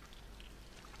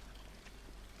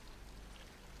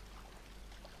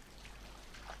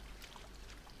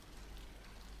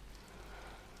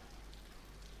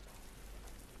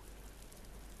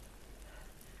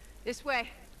 This way.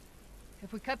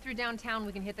 If we cut through downtown,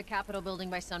 we can hit the Capitol building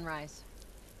by sunrise.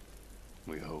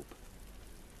 We hope.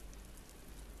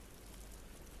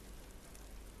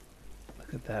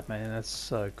 Look at that, man. That's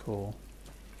so cool.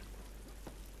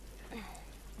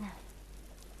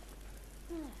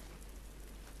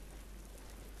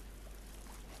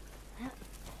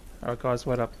 Alright guys,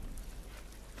 wait up.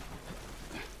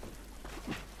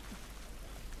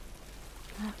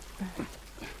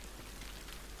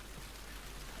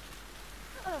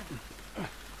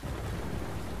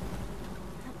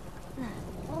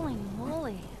 Holy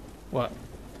moly. What?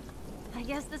 I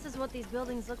guess this is what these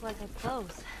buildings look like up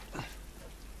close.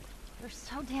 They're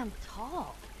so damn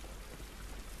tall.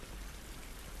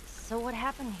 So what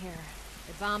happened here?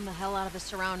 They bombed the hell out of the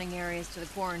surrounding areas to the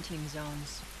quarantine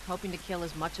zones, hoping to kill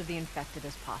as much of the infected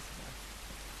as possible.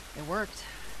 It worked.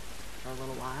 For a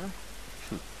little while.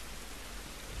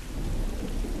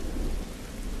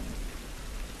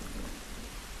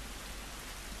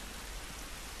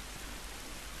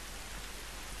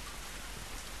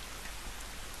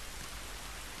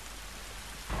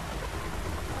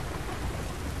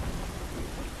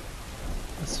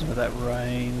 Listen to that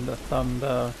rain, the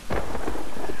thunder.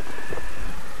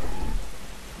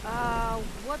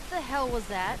 What the hell was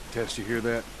that? Tess, you hear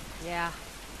that? Yeah.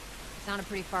 Sounded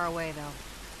pretty far away, though.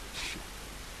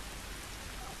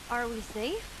 Are we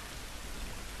safe?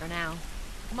 For now.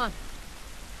 Come on.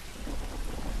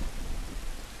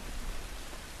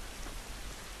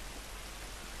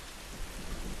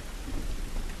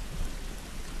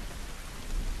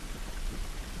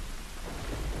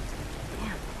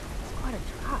 Damn, it's quite a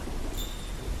drop.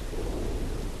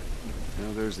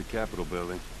 Now there's the Capitol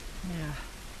building. Yeah.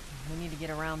 We need to get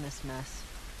around this mess.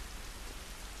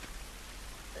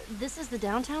 This is the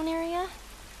downtown area?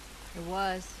 It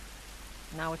was.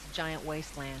 Now it's a giant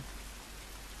wasteland.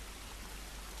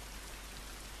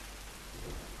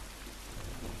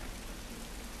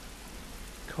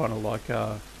 Kind of like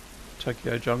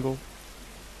Tokyo Jungle.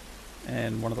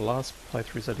 And one of the last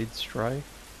playthroughs I did, Stray.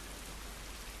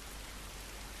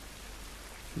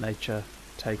 Nature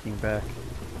taking back.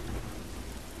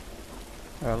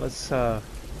 Alright, let's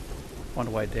find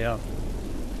a way down.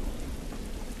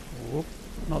 Whoop,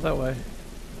 not that way.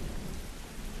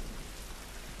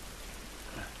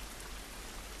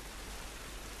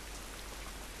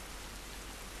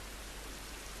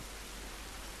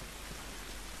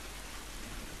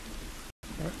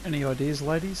 Alright, any ideas,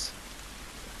 ladies?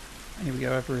 Here we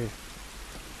go, over here.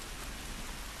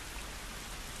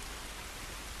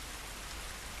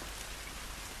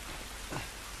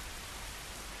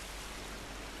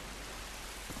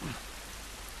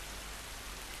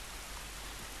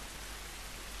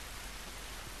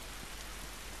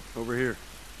 Over here.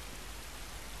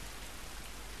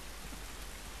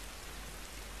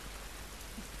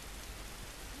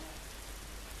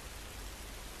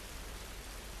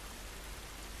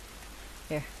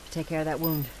 Here, take care of that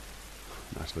wound.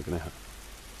 Nice looking out.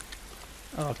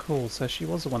 Oh, cool. So she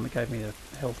was the one that gave me a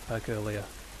health pack earlier.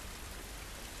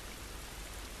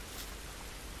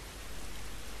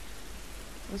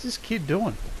 What's this kid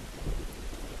doing?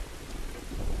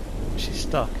 She's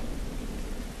stuck.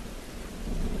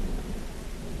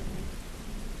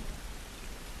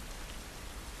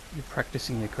 You're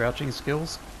practicing your crouching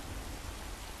skills?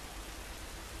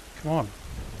 Come on.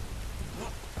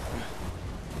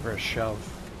 For a shove.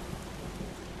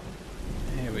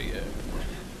 Here we go.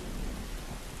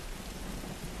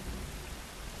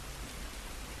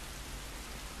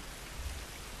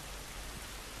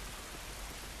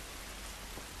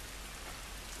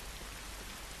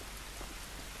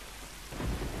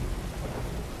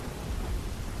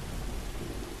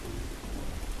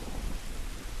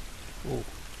 Ooh.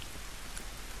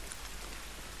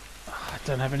 I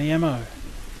don't have any ammo.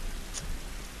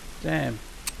 Damn.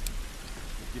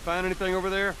 You find anything over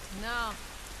there? No.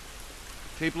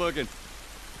 Keep looking.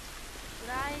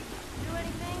 Should I do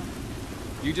anything?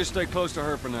 You just stay close to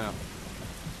her for now.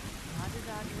 Roger,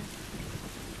 Dodger.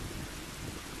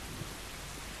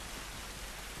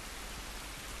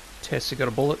 Tess, you got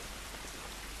a bullet?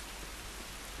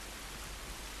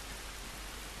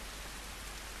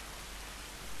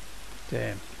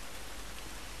 Damn.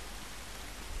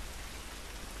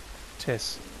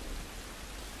 Tess.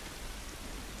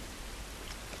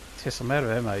 Tess, I'm out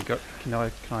of ammo. You got? Can I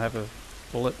have a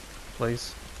bullet,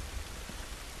 please?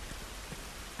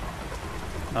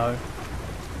 No.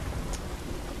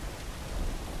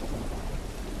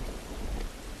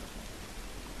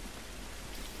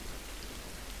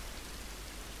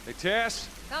 Hey, Tess.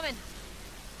 Coming.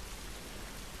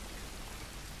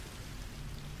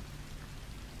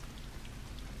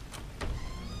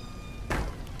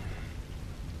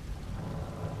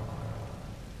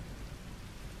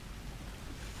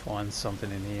 Find something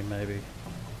in here, maybe.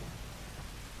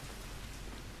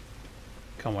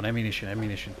 Come on, ammunition,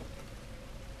 ammunition.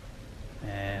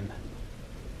 And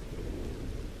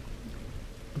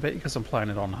I bet because I'm playing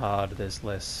it on hard, there's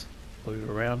less loot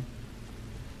around.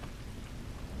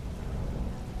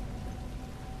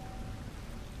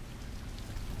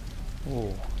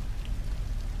 Oh.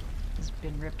 It's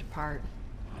been ripped apart.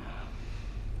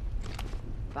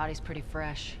 Body's pretty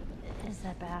fresh. Is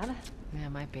that bad? Yeah,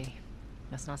 it might be.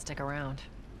 Let's not stick around.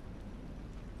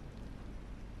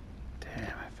 Damn,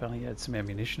 if only he had some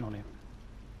ammunition on him.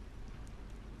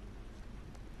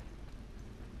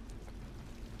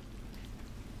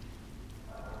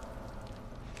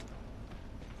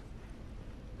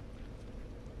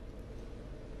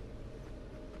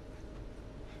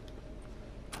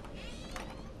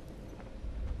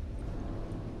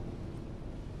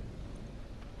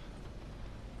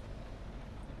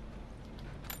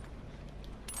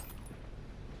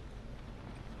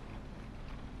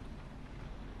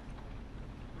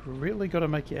 Really got to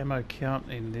make your ammo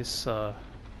count in this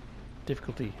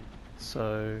difficulty,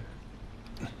 so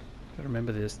got to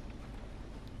remember this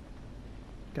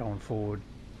going forward.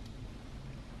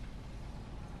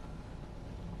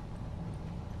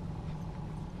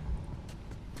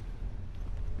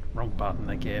 Wrong button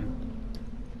again.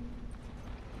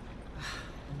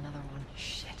 Another one.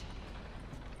 Shit.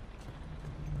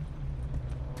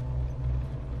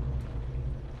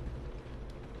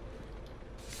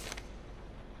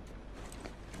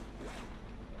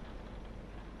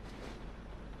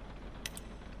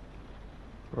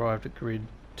 Arrived at grid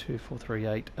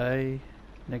 2438A.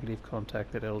 Negative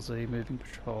contact at LZ. Moving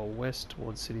patrol west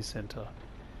towards city centre.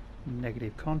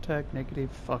 Negative contact.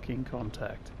 Negative fucking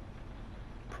contact.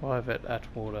 Private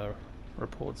Atwater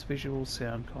reports visual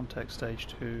sound contact stage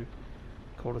 2.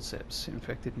 Cordyceps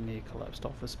infected near collapsed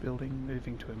office building.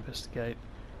 Moving to investigate.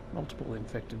 Multiple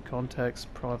infected contacts.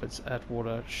 Privates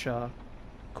Atwater, Shah,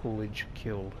 Coolidge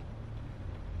killed.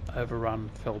 Overrun.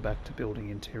 Fell back to building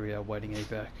interior. Waiting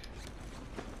evac.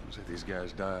 Looks like these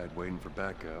guys died waiting for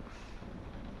backup.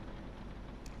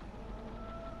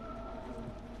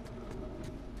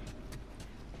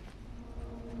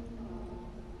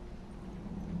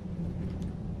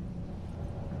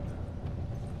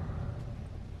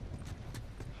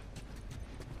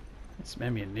 Some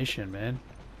ammunition, man.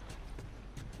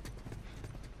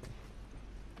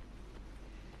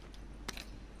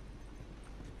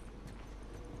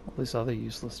 All this other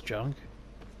useless junk.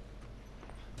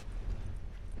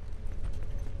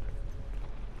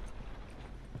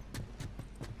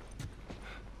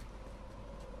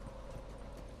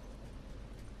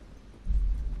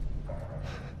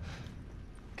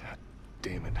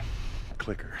 Damn it.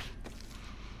 Clicker.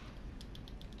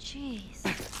 Jeez.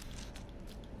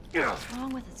 What's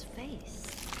wrong with its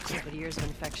face? But years of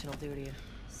infection will do to you.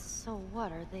 So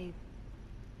what, are they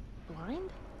blind?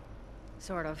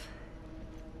 Sort of.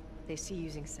 They see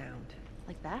using sound.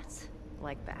 Like bats?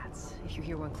 Like bats. If you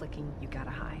hear one clicking, you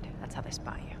gotta hide. That's how they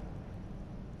spot you.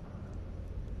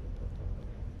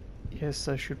 Yes,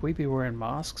 so should we be wearing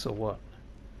masks or what?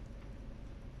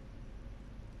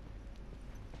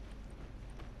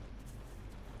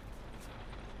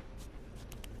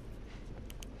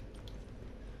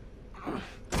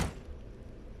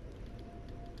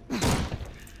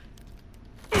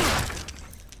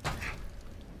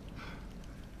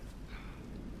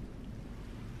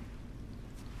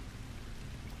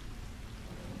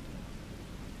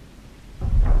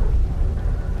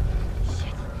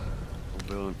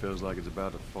 Feels like it's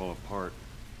about to fall apart.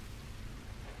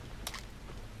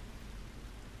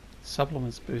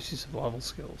 Supplements boost your survival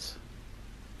skills.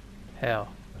 How?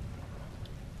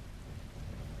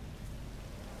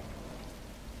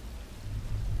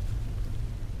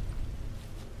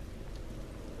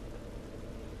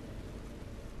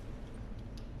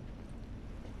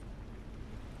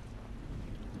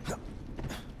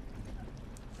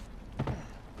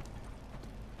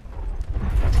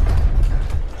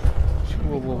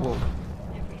 Whoa.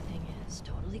 Everything is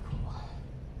totally cool.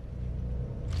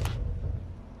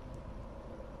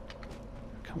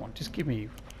 Come on, just give me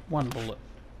one bullet.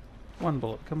 One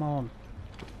bullet, come on.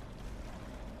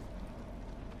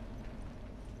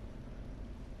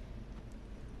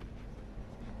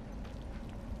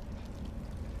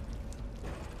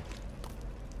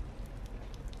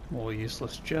 More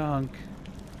useless junk.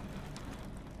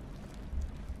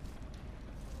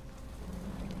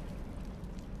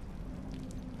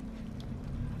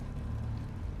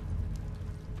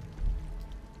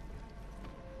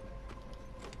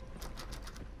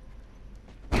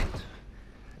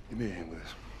 Give me a hand with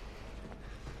this.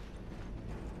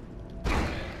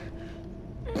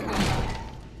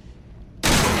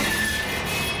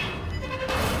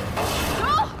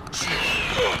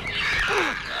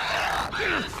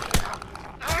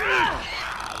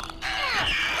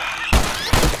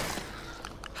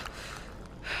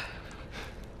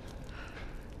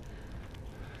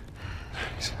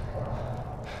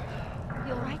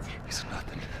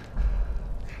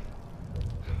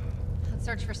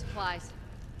 search for supplies.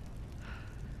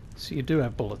 So you do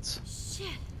have bullets. Shit.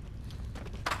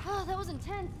 Oh, that was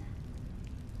intense.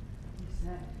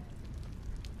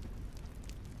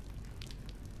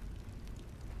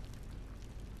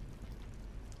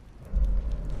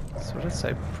 So what did it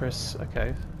say? Press,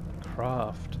 okay.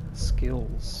 Craft.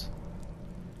 Skills.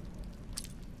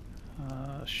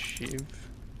 Shiv.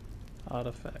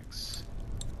 Artifacts.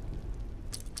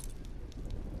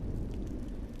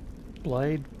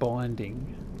 Blade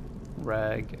binding.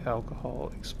 Rag,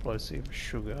 alcohol, explosive,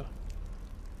 sugar.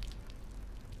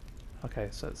 Okay,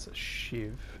 so it's a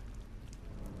shiv.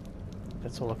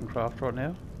 That's all I can craft right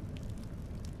now.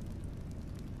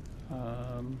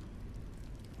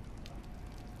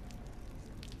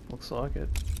 Looks like it.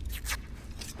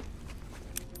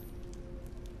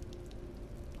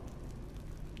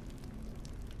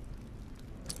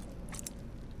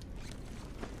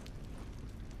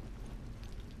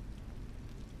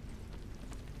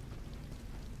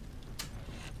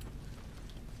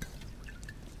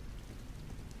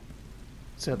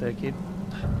 It's out there, kid.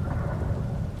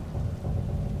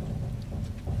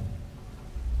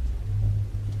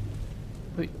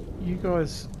 But you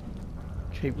guys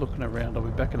keep looking around. I'll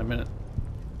be back in a minute.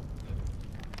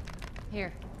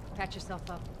 Here, patch yourself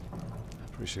up.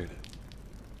 Appreciate it.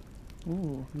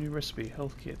 Ooh, new recipe,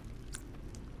 health kit.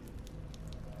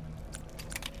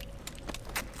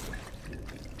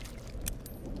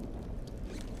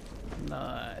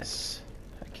 Nice.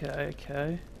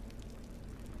 Okay.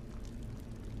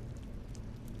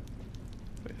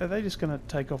 Are they just going to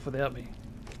take off without me?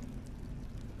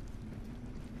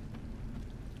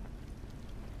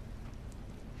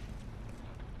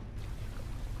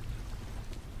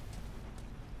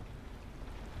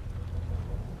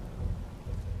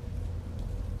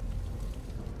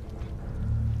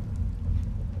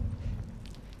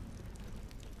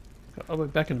 I'll be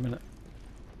back in a minute.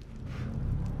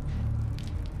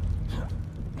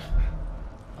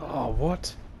 Oh,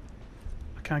 what?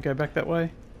 I can't go back that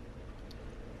way?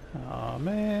 Oh,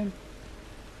 man.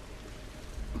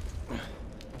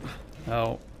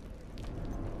 Oh.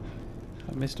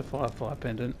 I missed a Firefly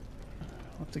pendant.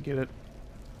 I'll have to get it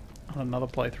on another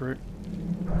playthrough.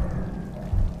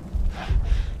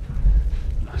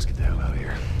 Let's get the hell out of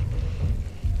here.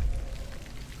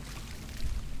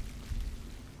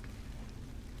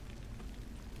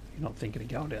 You're not thinking of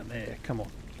going down there. Come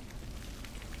on.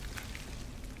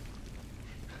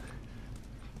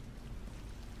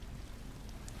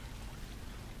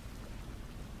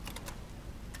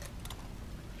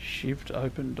 Shift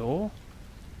open door.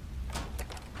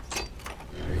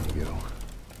 There you go.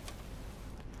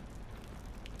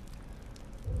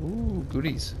 Ooh,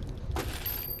 goodies.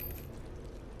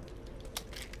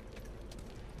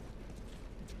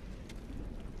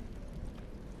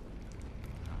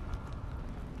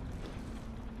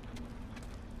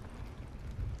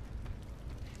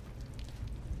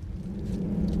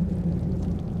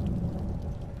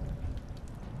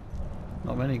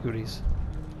 Not many goodies.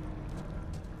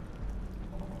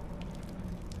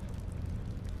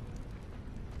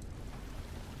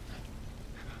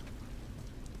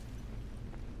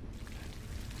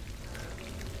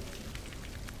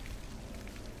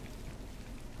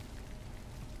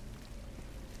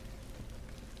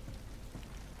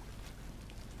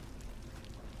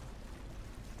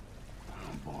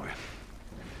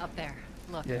 Up there.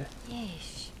 Look. Yeah.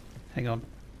 Yeesh. Hang on.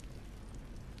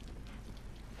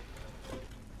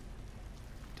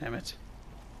 Damn it.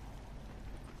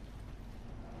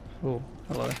 Oh,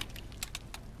 hello.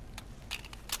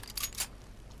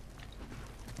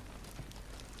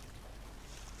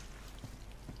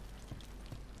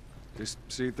 Just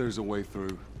see if there's a way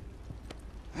through.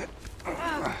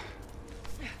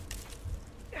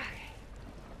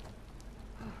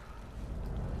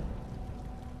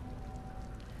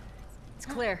 It's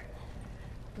clear.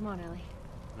 Come on, Ellie.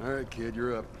 All right, kid,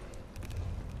 you're up.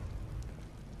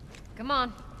 Come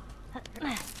on.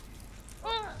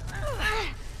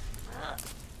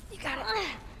 You got it.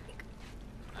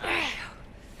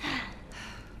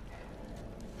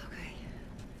 Okay.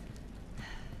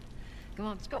 Come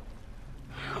on, let's go.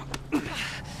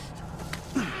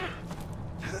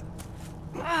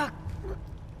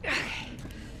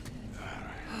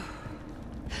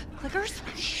 Clickers?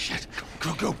 Shit.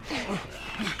 Go.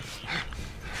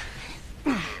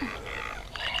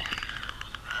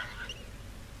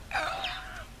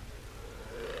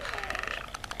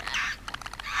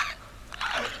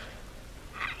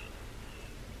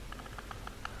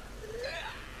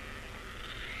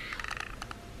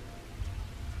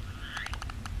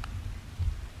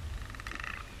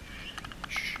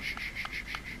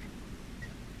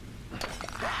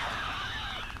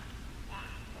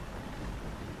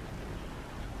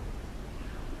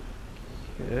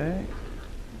 Okay.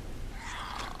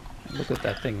 Look at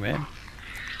that thing, man.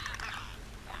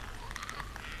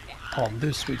 On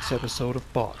this week's episode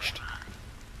of Botched.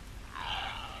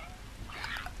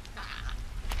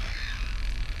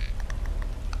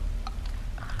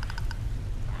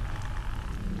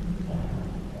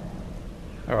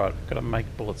 Alright, gotta make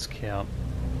bullets count.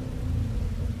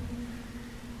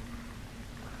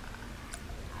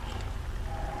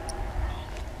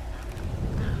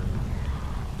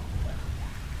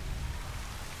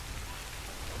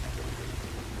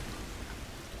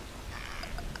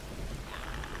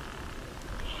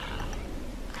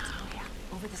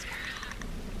 Over this way.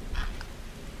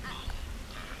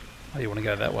 Oh, you want to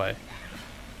go that way?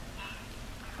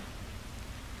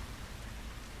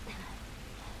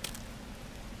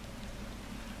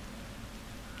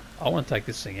 I want to take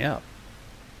this thing out.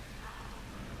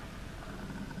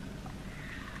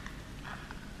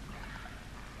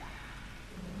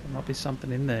 There might be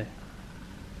something in there.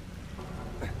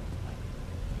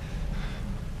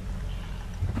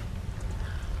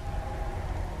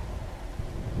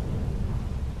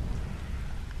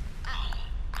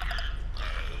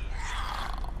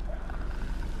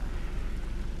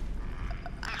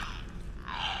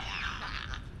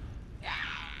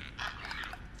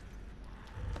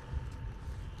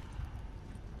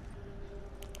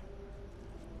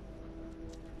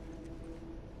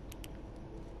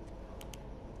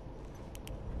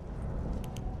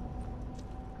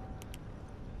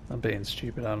 I'm being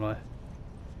stupid, aren't I?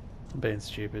 I'm being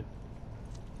stupid.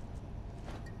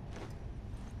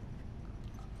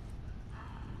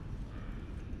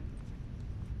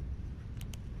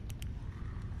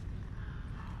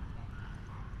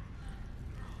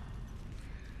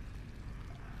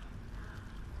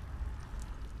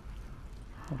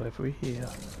 What have we here?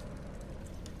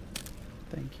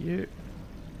 Thank you.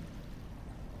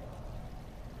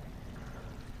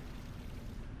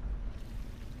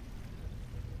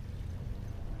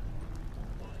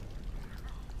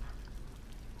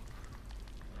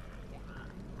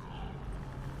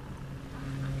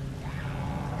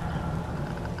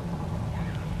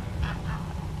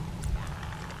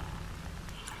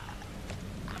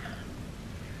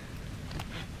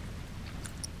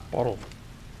 Bottle.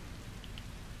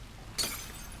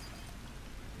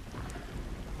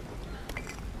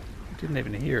 Didn't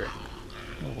even hear it.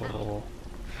 Oh.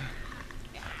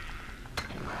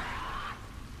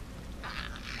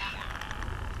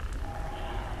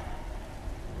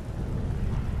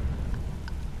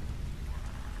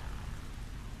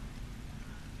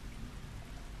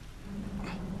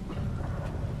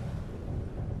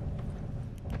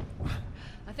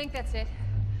 I think that's it.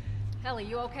 Ellie,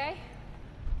 you okay?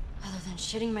 Other than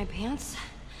shitting my pants,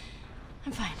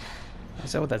 I'm fine.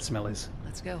 Is that what that smell is?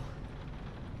 Let's go.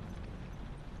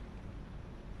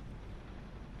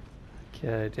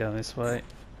 Okay, down this way.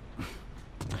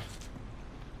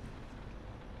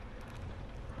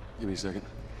 Give me a second.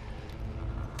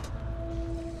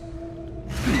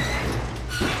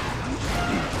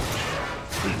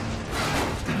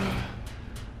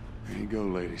 There you go,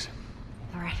 ladies.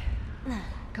 All right.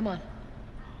 Come on.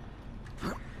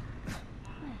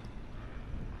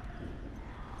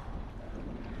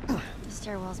 The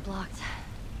stairwell's blocked.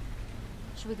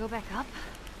 Should we go back up?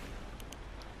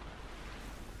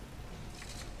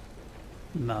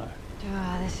 No.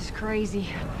 This is crazy.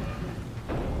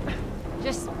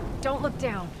 Just don't look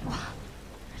down. Are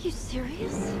you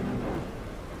serious?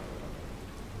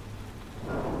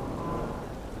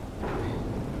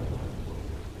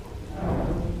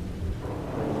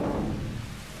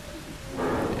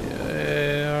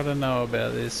 Yeah, I don't know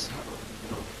about this.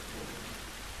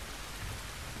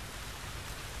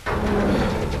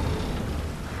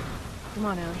 Come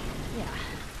on, Ellie. Yeah.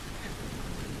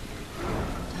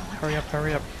 Hurry up,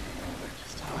 hurry up.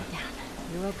 Just don't look down.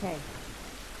 You're okay.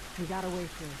 We got a way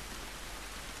through.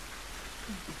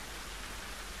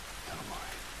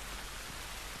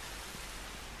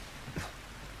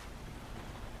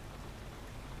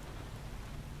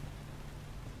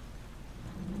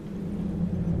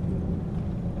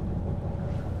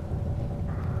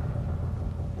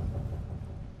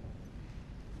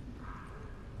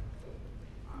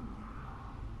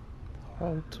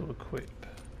 Hold to equip.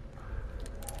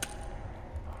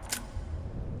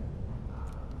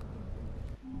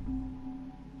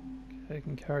 Okay, you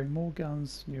can carry more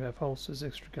guns. You have holsters.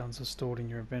 Extra guns are stored in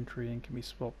your inventory and can be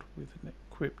swapped with an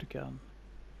equipped gun.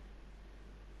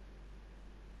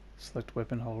 Select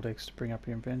weapon, hold X to bring up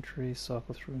your inventory.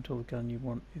 Cycle through until the gun you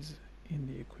want is in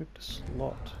the equipped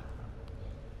slot.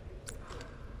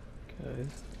 Okay,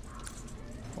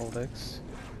 hold X.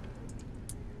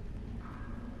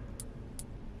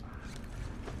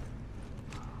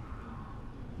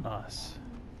 Nice.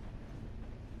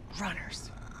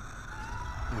 Runners.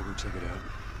 I'll go check it out.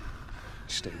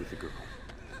 Stay with the girl.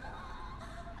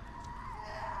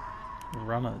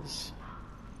 Runners.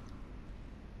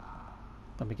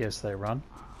 Let me guess, they run.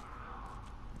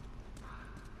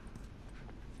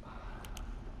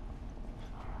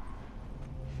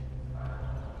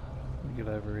 Let me get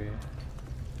over here.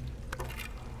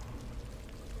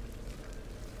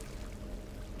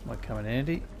 Might come in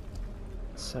handy.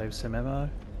 Save some ammo.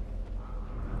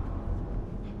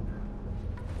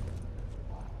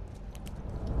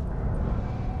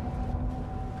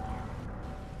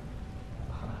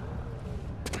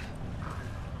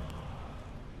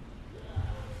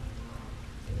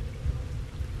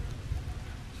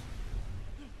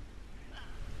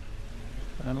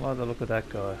 I don't like the look of that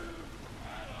guy.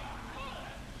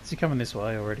 Is he coming this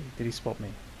way already? Did he spot me?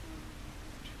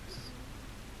 Jeez.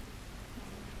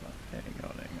 Hang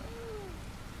on, hang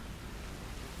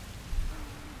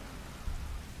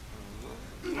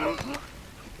on.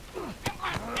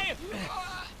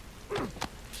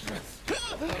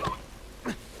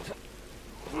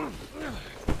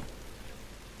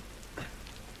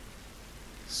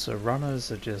 So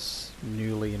runners are just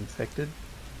newly infected.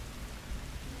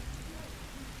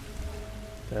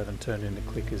 They haven't turned into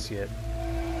clickers yet.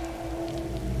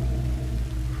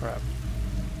 Crap.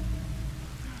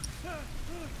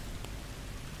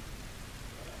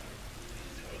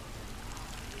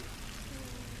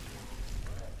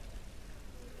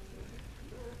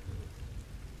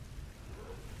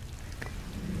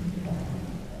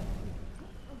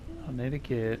 I need to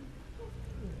get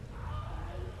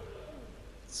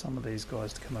some of these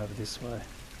guys to come over this way.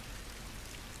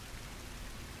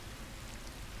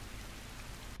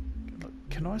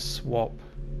 Can I swap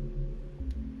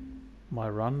my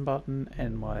run button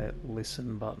and my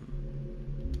listen button?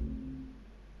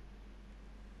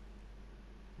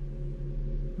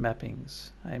 Mappings,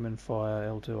 aim and fire,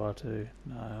 L2, R2.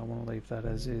 No, I want to leave that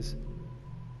as is.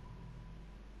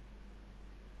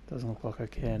 Doesn't look like I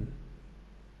can.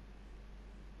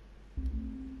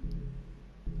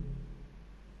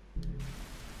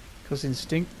 Because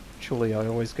instinctually I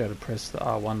always go to press the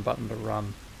R1 button to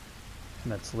run,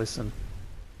 and that's listen.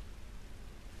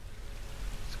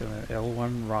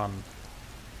 L1 run.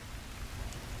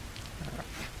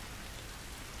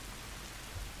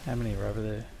 How many are over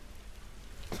there?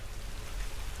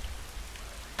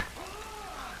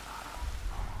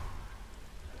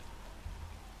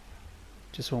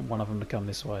 Just want one of them to come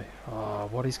this way. Oh,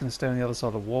 what? He's going to stay on the other side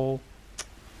of the wall.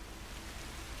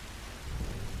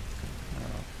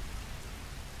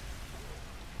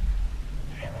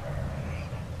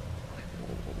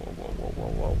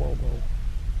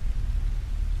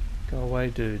 Go away,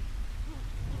 dude.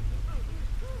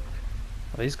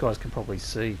 Well, these guys can probably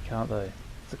see, can't they?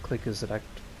 The clickers that act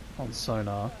on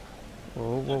sonar.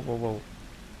 Whoa, whoa, whoa, whoa.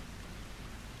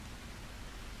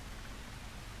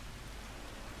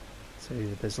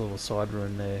 See, there's a little side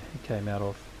room there he came out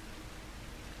of.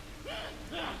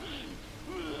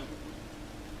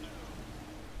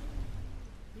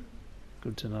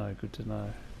 Good to know, good to know.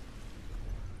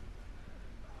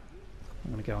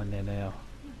 I'm gonna go in there now.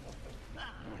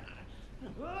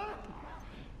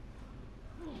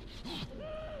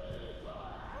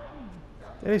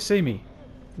 Did they see me?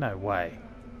 No way.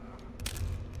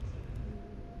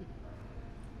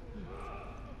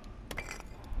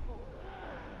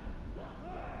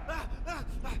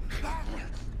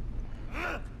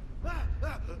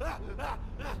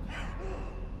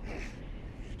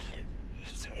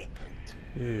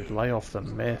 Dude, lay off the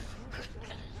meth.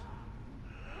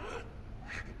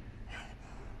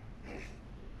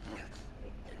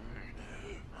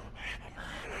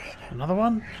 Another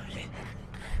one?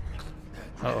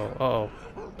 Uh-oh,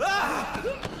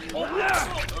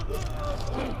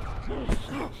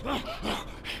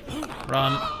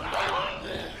 Run.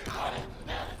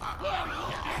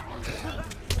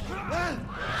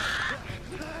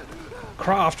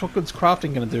 Craft, what good's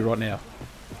crafting gonna do right now?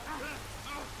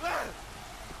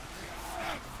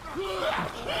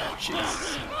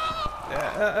 Jeez.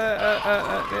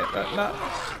 No.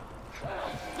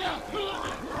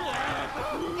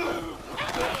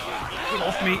 Get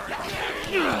off me.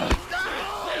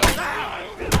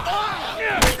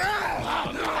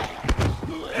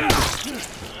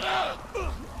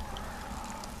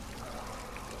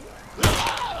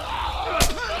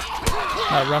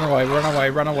 No, run away, run away,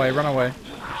 run away, run away.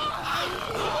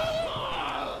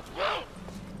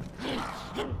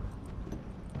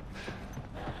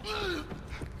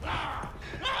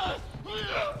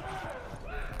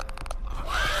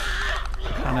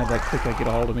 Can't have that clicker get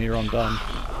a hold of me or I'm done.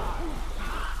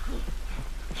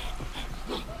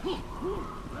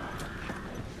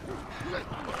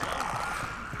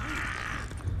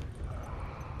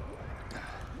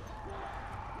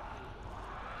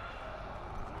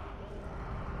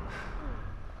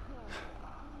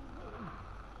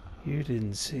 You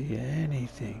didn't see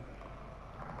anything.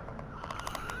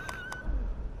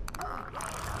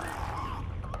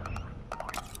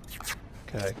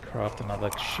 Okay, craft another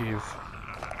shiv.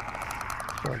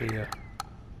 Right here.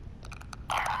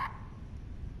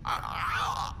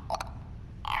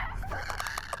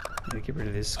 Yeah, get rid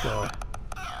of this guy.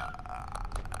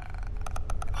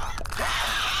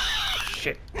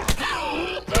 Shit.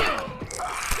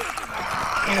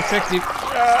 Ineffective.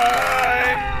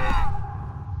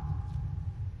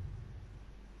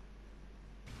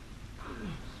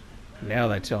 Now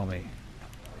they tell me.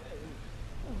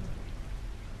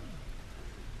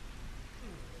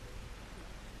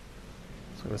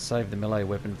 So I'm gonna save the melee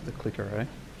weapon for the clicker, eh?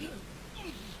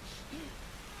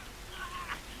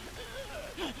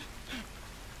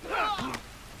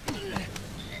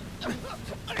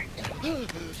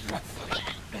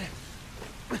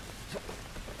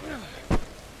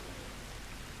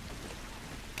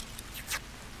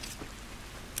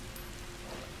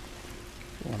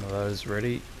 One of those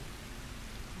ready.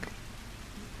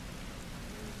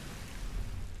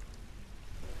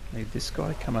 Need this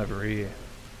guy come over here.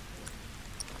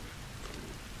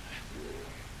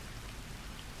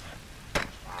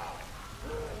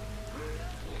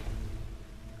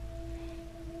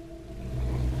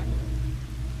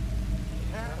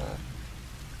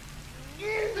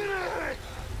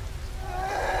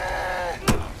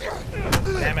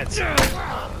 Damn it.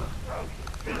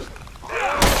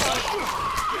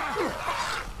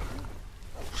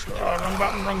 Oh, wrong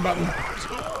button, wrong button.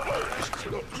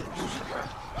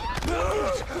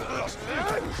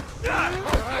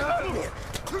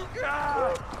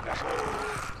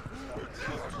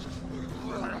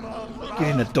 Get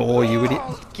in the door, you idiot.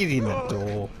 Get in the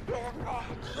door.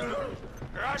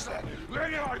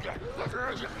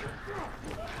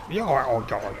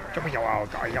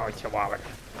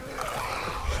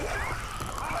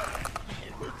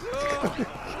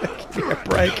 Give me a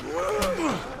break.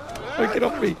 Oh, get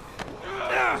off me.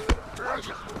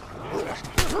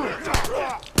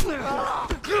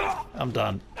 I'm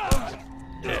done.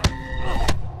 Yeah.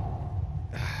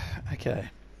 Okay.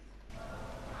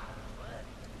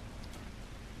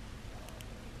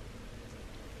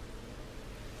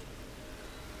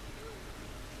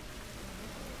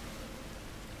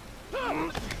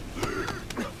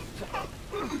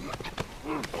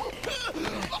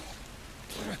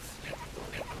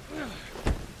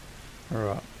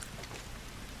 Alright.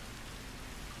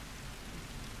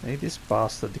 Need this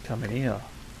bastard to come in here.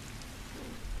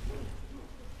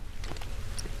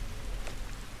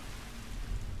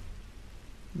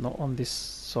 Not on this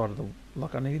side of the...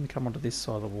 Like, I need him to come onto this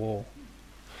side of the wall.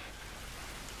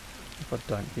 If I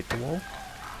don't hit the wall.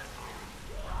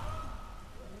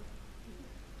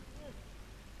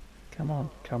 Come on,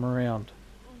 come around.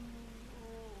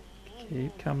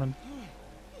 Keep coming.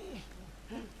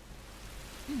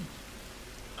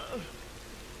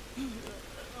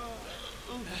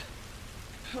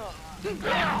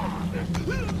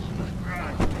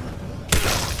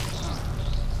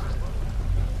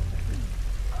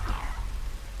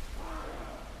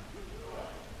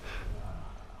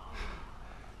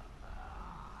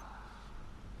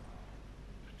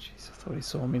 Jeez, I thought he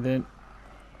saw me then.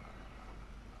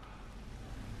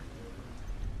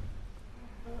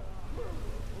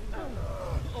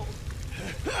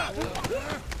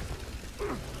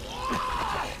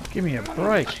 Give me a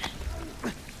break.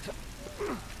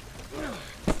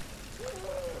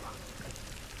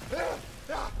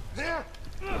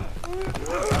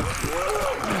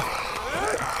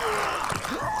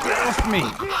 Get off me.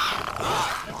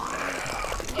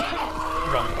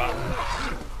 Wrong button.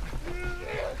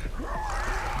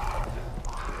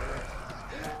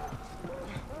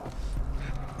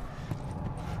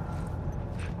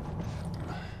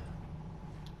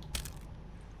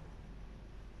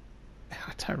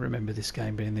 I don't remember this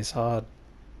game being this hard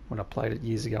when I played it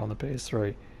years ago on the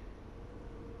PS3.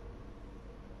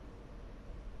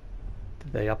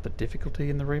 Did they up the difficulty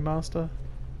in the remaster?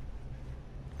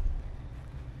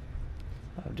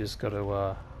 I've just got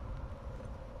to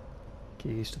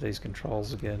get used to these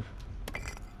controls again.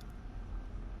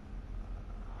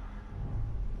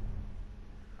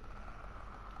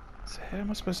 So how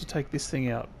am I supposed to take this thing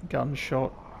out?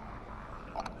 Gunshot.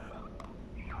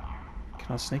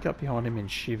 Can I sneak up behind him and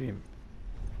shiv him?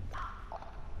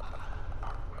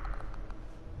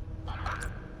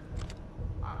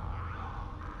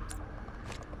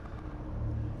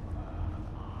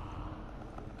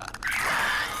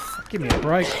 Give me a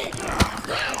break.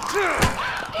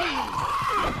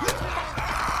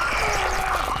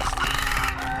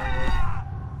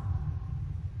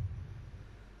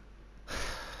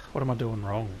 What am I doing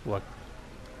wrong? Like,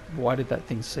 Why did that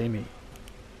thing see me?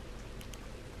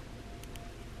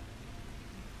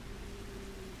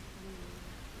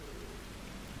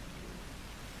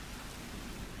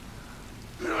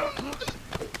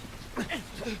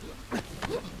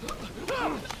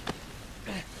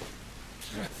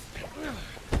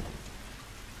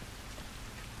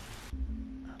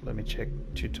 Let me check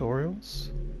tutorials.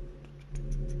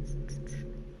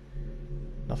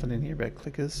 Nothing in here about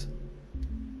clickers.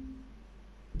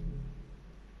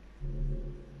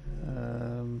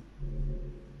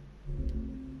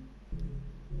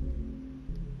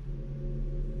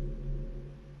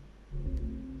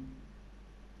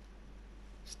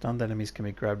 Stunned enemies can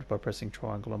be grabbed by pressing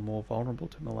triangle and more vulnerable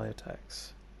to melee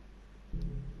attacks.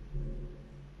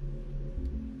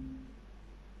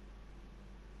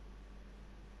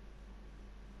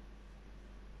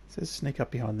 It says sneak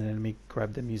up behind an enemy,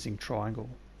 grab them using triangle,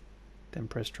 then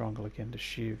press triangle again to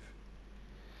shiv.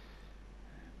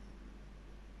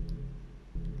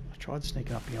 I tried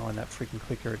sneaking up behind that freaking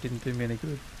clicker, it didn't do me any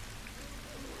good.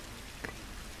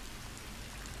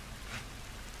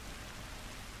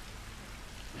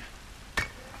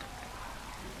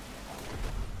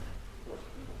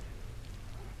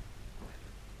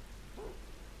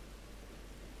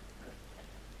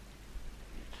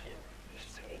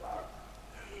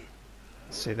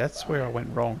 See, that's where I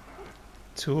went wrong.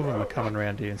 2 of them are coming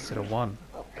around here instead of 1.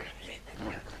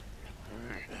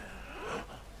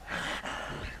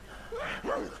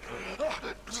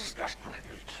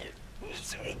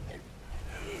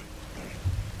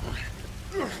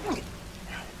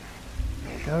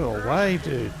 Go away,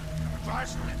 dude.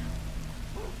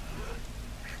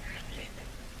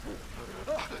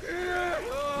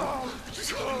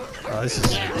 Oh, this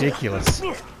is ridiculous.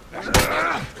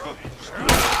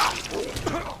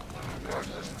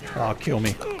 Oh, kill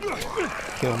me.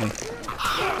 Kill me.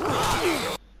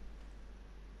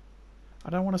 I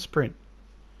don't want to sprint.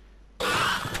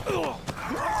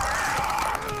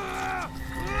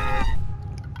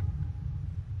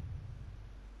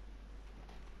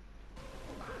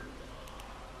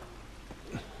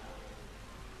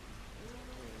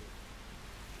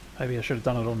 Maybe I should have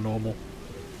done it on normal.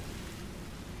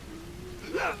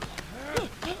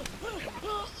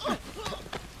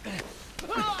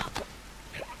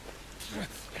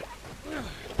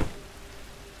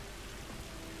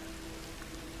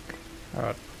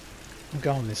 Alright, I'm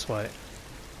going this way.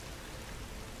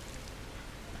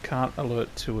 I can't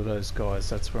alert 2 of those guys,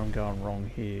 that's where I'm going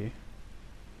wrong here.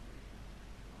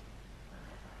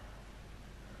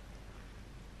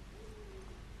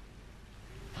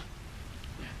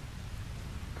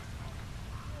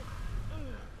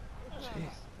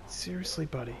 Jeez, seriously,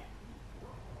 buddy.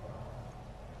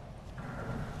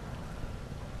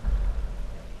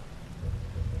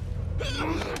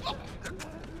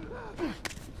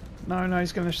 No, no,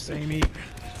 he's gonna see me.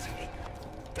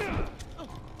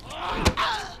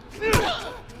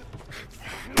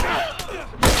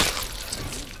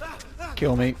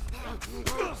 Kill me.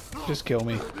 Just kill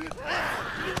me.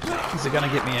 Is it gonna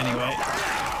get me anyway?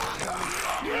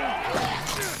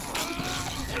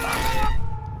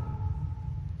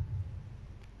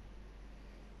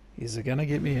 Is it gonna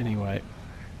get me anyway?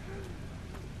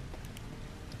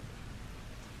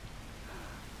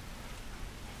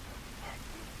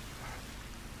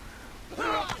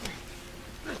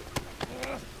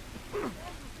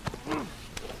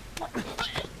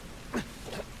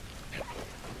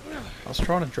 I was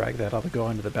trying to drag that other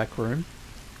guy into the back room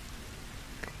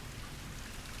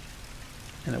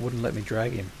and it wouldn't let me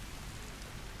drag him.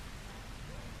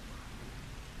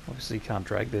 Obviously you can't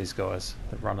drag these guys,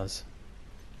 the runners.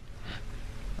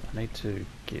 I need to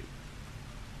get...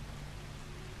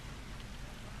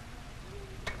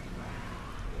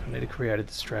 I need to create a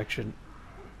distraction.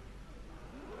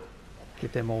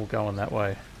 Get them all going that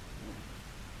way.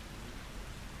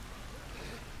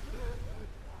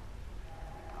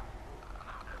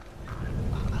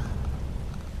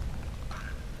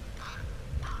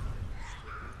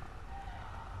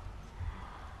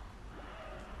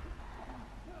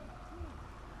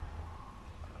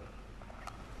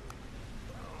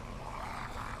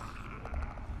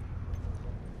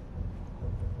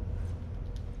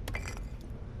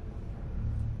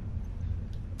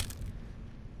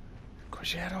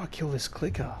 Gosh, how do I kill this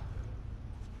clicker?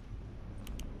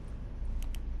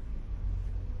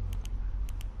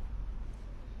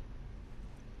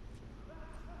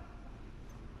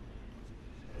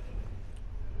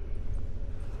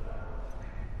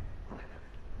 Oh,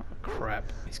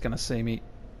 crap. He's gonna see me.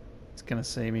 He's gonna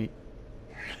see me.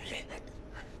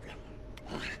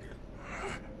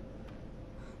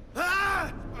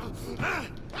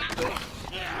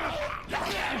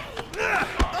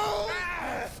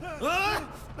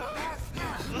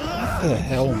 the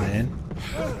hell, man?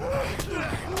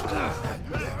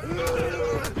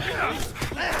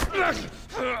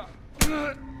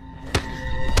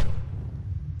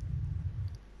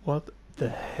 What the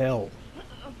hell?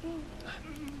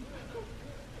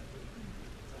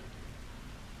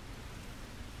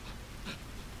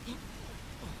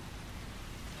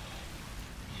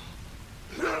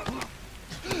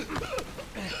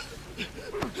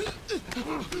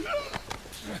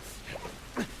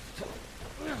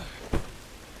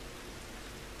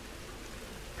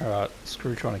 Alright,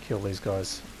 screw trying to kill these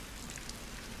guys.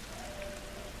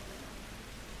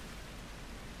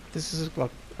 This is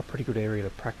like a pretty good area to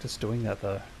practice doing that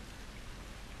though.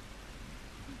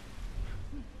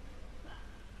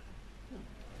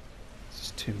 There's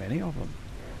just too many of them.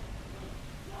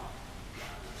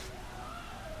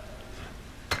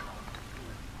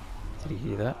 Did you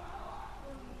hear that?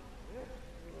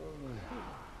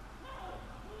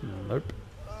 Nope.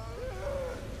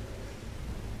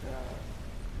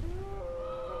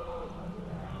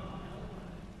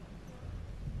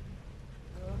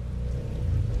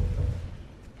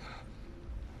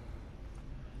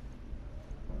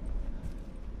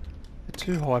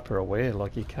 Too hyper aware,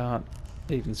 like you can't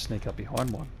even sneak up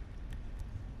behind one.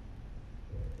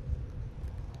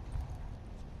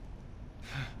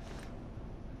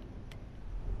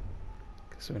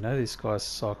 So we know this guy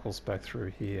cycles back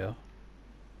through here.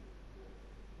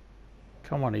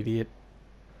 Come on, idiot.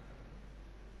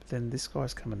 But then this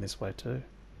guy's coming this way too.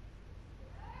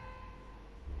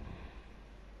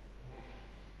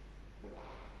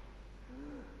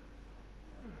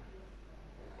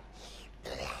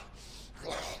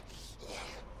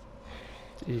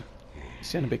 You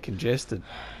sound a bit congested.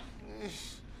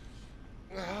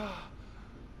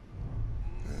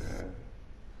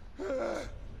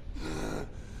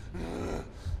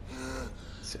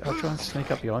 See, I'll try and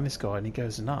sneak up behind this guy and he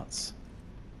goes nuts.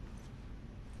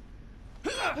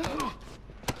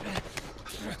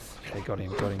 Okay, got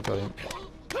him.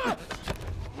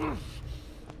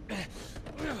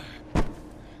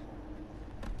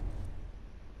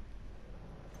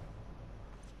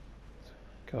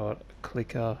 Got a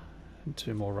clicker and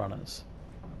 2 more runners.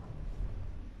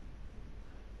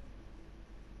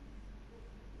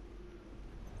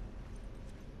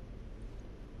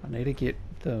 I need to get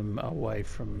them away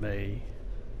from me.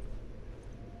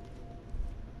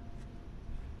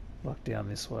 Like down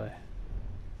this way.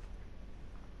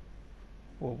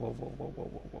 Whoa.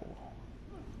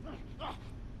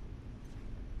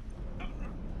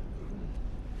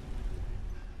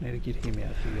 Need to get him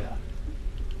out here.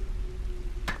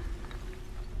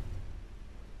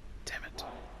 Damn it.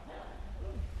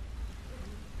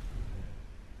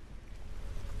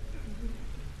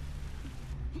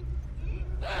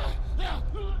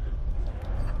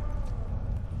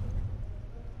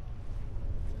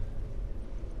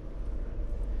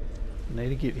 I need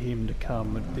to get him to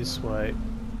come this way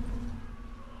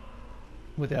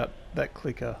without that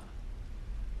clicker.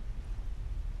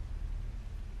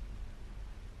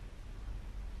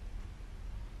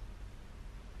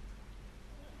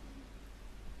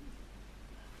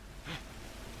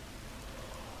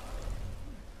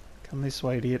 Come this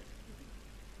way, idiot.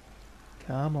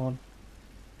 Come on.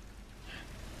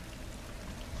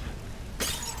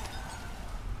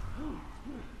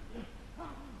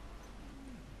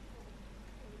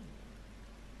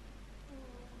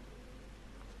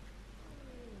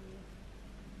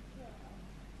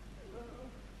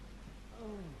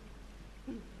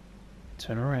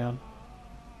 Turn around.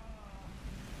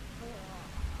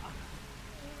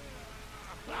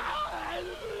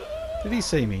 Did he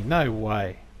see me? No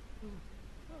way.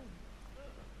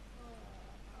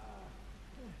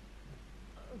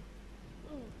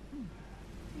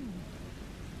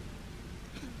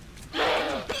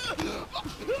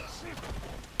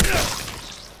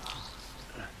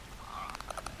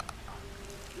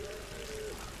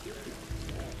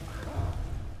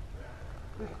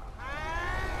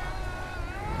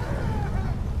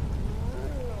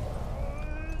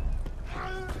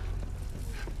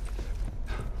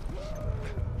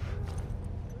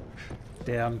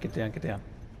 Down, get down, get down.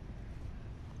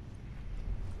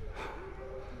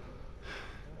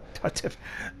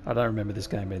 I don't remember this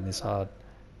game being this hard.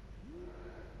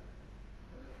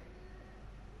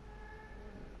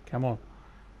 Come on.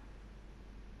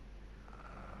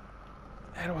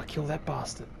 How do I kill that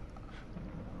bastard?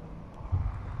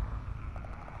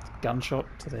 Gunshot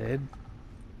to the head.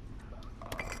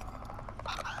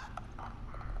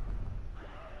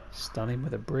 Stun him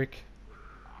with a brick.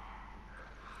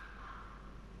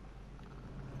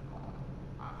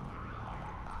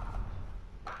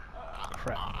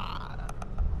 Crap.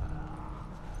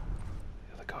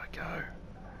 go?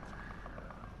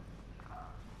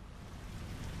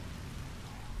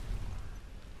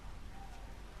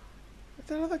 Where'd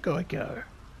that other guy go?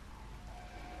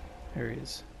 There he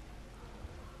is.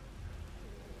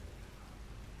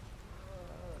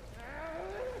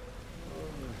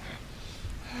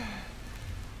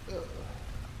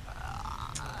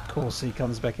 Of course he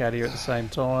comes back out here at the same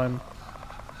time.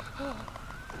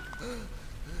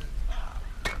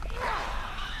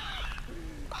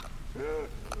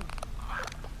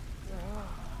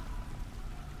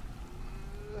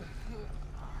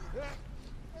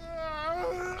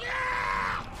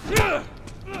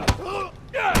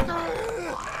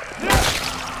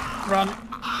 Run.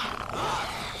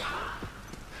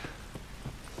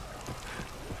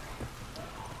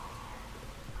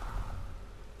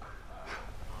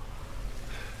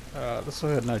 So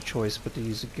I had no choice but to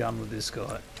use a gun with this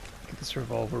guy. Get this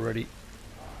revolver ready.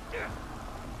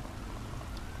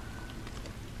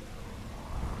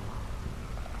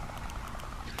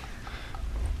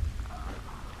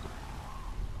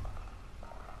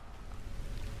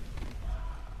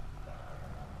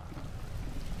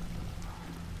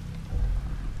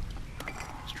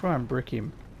 Let's try and brick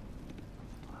him.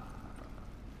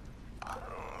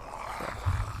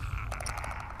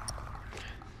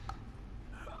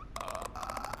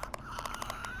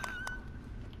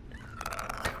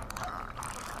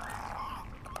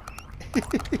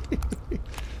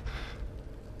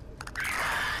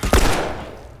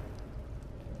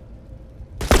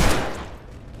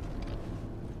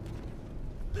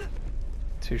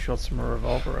 Two shots from a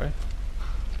revolver, eh?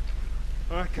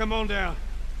 All right, come on down.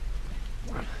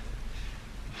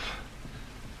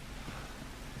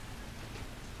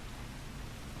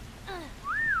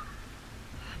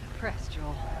 Press,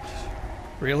 Joel.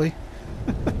 Really?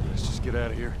 Let's just get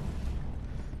out of here.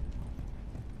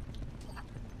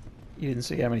 You didn't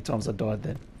see how many times I died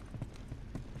then.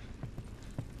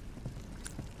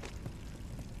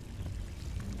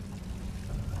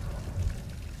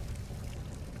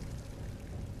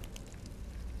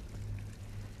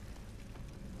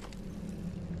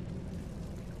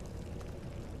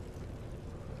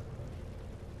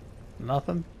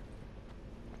 Nothing?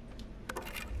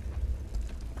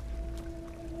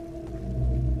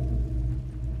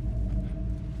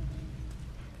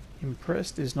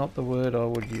 Impressed is not the word I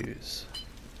would use.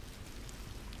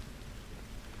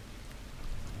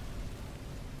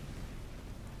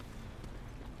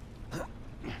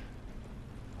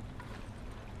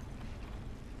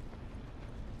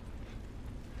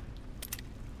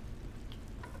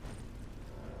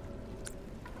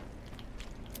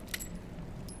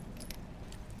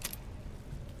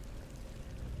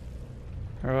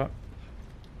 All right.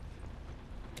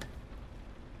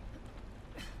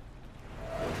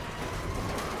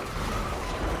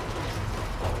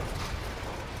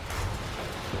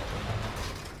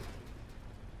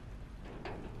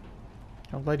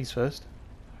 Oh, ladies first.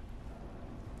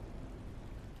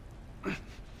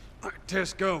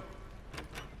 Tess, go.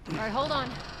 All right, hold on.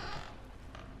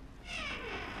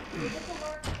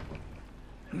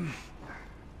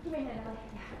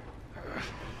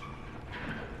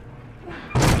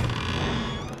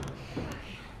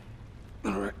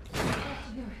 All right.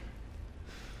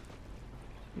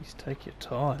 Please take your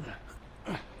time.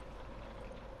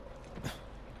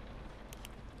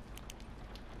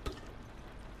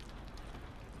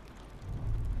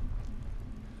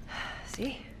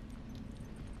 See?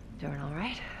 Doing all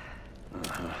right?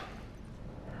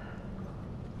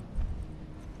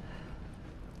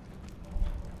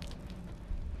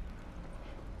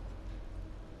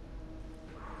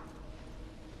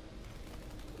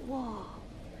 Whoa.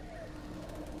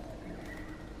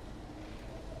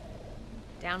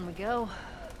 Down we go.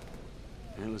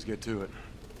 And let's get to it.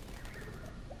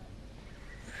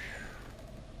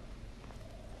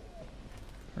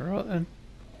 All right then.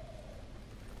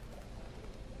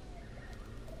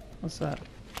 What's that?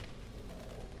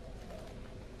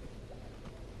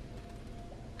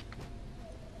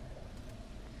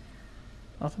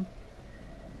 Nothing?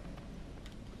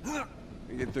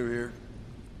 We get through here.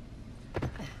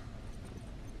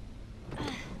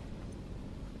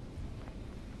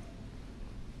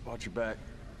 Watch your back.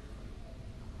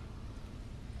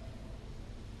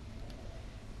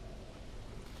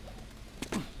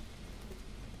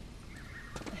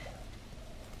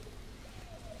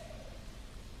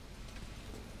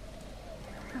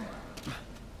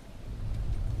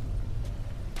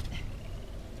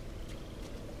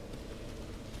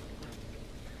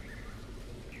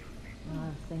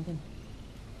 Thinking.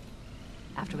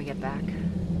 After we get back,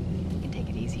 we can take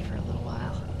it easy for a little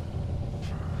while.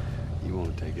 You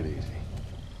want to take it easy.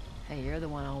 Hey, you're the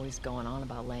one always going on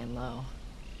about laying low.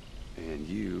 And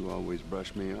you always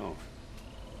brush me off.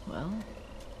 Well,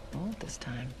 I won't this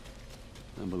time.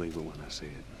 I believe it when I see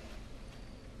it.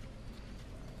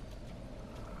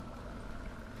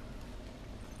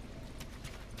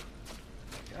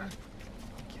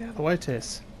 Get out of the way,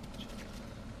 Tess.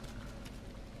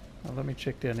 Oh, let me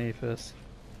check down here first.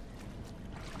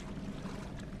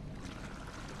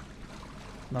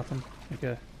 Nothing.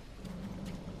 Okay.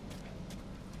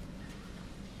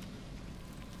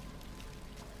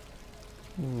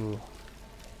 Ooh.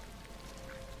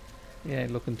 Yeah,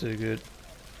 ain't looking too good.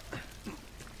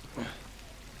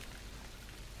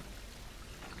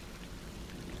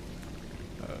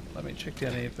 Let me check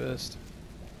down here first.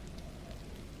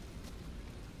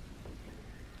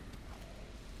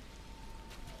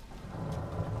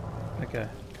 Okay,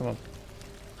 come on.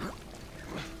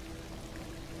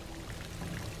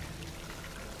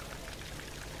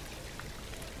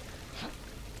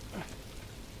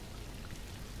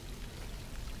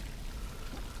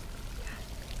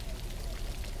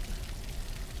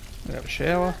 We have a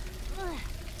shower.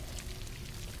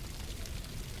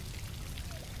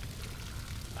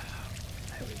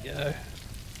 There we go.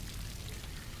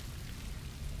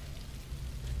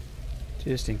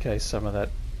 Just in case some of that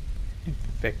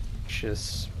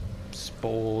infectious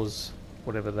spores,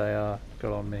 whatever they are,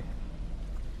 got on me.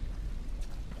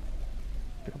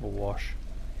 Bit of a wash.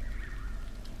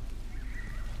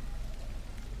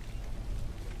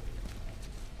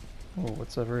 Oh,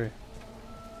 what's over here?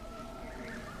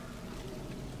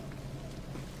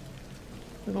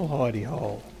 Little hidey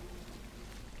hole.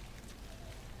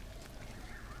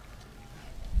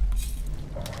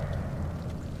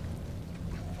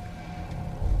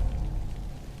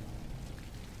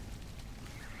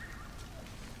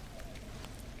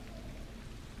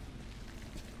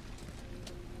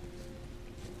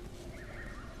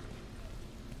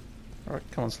 Alright,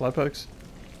 come on, slowpokes.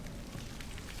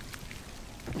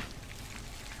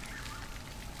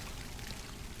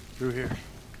 Through here.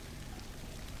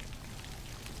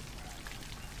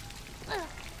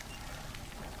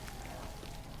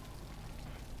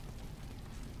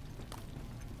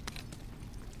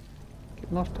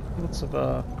 Lots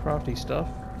of crafty stuff.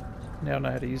 Now I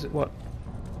know how to use it. What?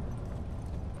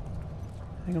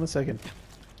 Hang on a second.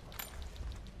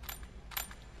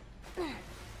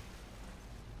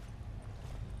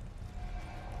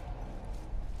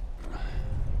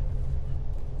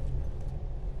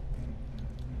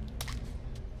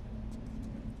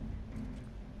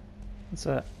 What's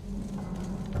that?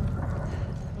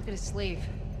 Look at his sleeve.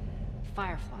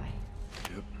 Firefly.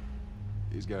 Yep.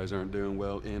 These guys aren't doing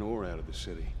well in or out of the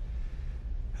city.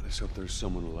 Let's hope there's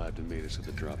someone alive to meet us at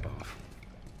the drop-off.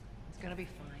 It's gonna be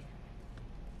fine.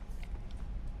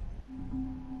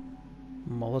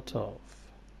 Molotov.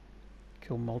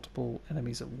 Kill multiple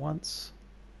enemies at once.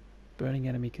 Burning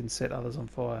enemy can set others on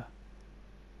fire.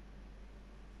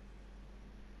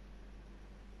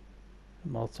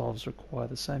 Molotovs require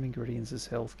the same ingredients as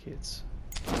health kits.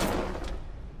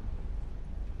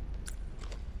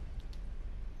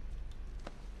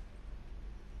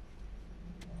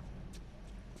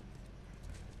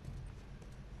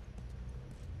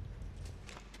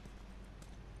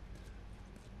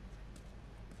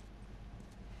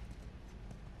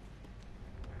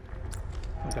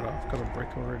 I've got a brick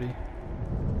already.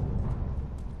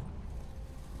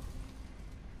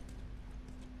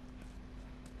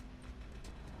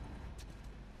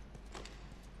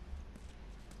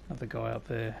 Another guy up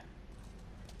there.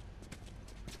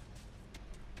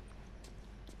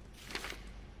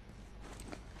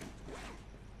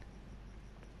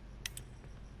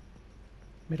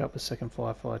 Meet up with second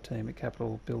Firefly team at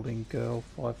Capitol Building. Girl,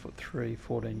 5'3",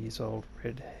 14 years old,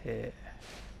 red hair.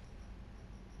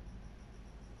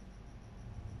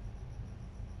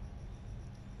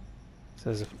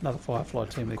 So there's another Firefly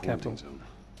team at the Capitol.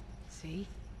 See?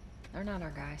 They're not our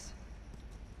guys.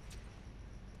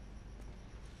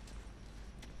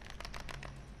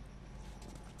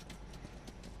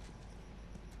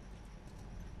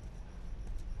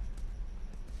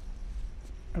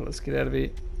 Right, let's get out of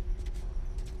here.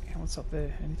 Yeah, what's up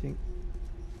there? Anything?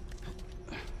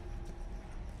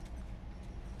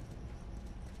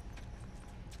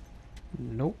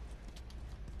 Nope.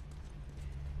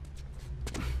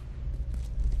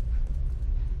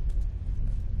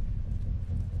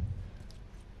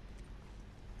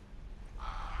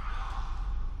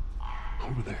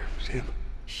 Over there, see him?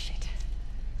 Shit.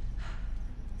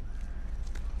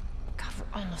 God,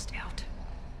 we're almost out.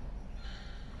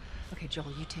 Okay,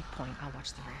 Joel, you take point. I'll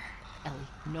watch the rear. Ellie,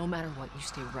 no matter what, you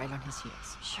stay right on his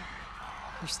heels. Sure.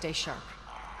 You stay sharp.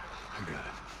 I got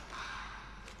it.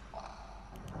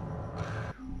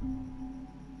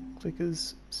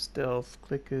 clickers. Stealth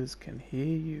clickers can hear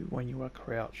you when you are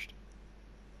crouched.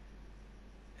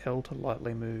 L to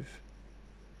lightly move.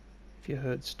 If you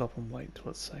heard, stop and wait till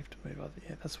it's safe to move.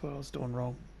 Yeah, that's what I was doing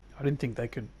wrong. I didn't think they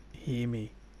could hear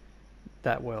me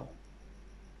that well,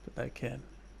 but they can.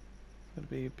 Gotta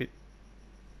be a bit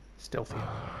stealthier.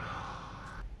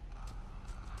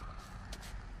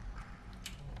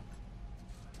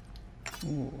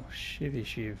 Ooh, shivvy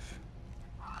shiv.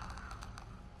 Oh,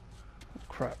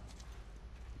 crap.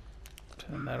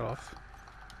 Turn that off.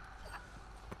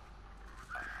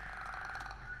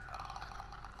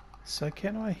 So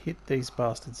can I hit these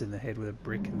bastards in the head with a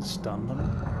brick and stun them?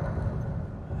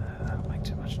 That'll make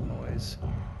too much noise.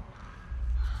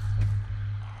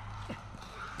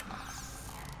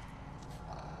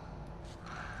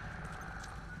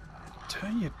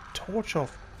 Turn your torch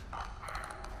off.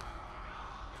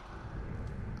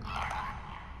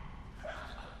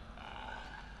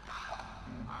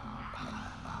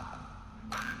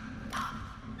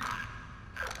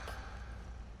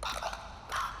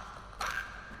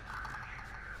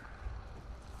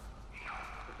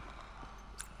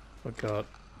 Got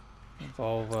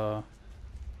revolver,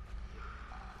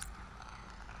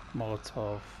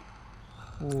 Molotov.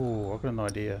 Ooh, I've got an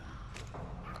idea.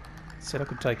 Said I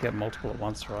could take out multiple at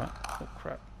once, right? Oh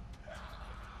crap.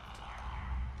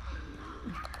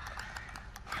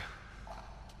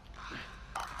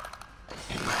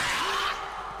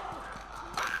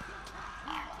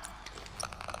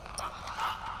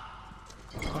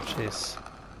 Watch this.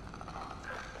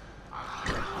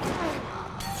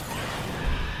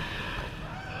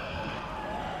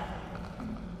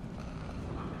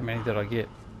 How many did I get?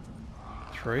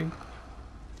 3?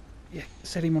 Yeah,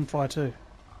 set him on fire too.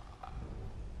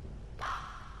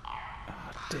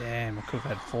 Oh, damn, I could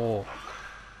have had 4.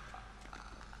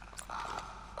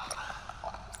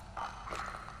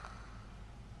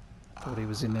 Thought he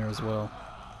was in there as well.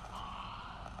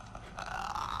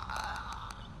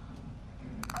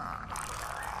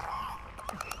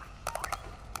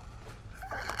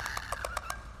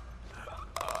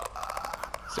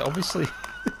 So obviously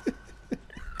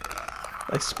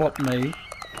they spot me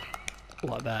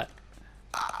like that.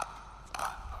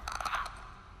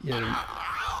 Yeah.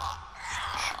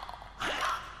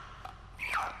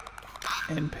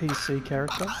 NPC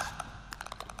character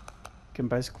can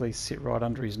basically sit right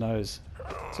under his nose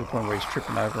to the point where he's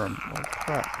tripping over him. Oh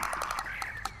crap.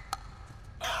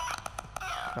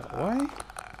 Got away?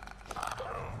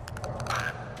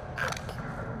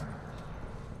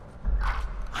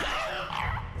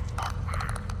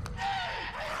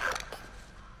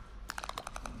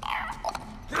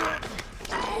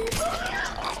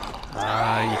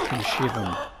 You can shiv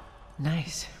them.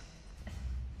 Nice.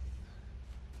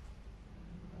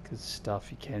 Good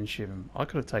stuff, you can shiv them. I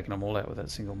could have taken them all out with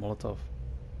that single Molotov.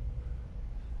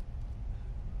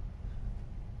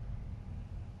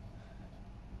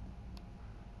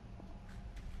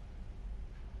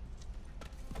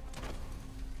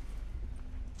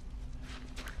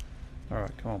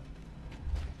 Alright, come on.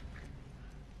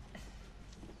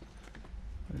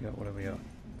 What have we got?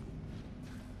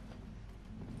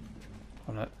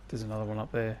 Oh no, there's another one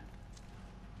up there.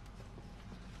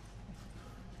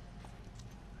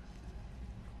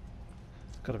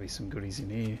 There's got to be some goodies in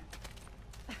here.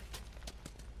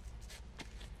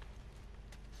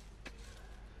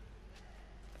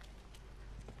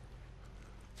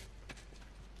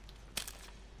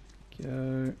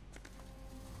 Go.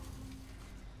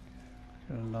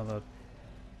 Got another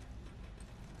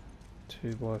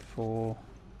 2x4.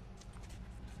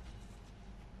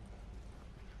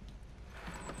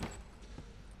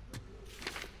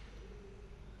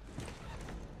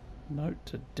 Note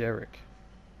to Derek.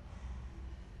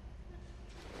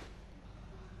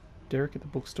 Derek at the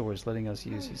bookstore is letting us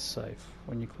use his safe.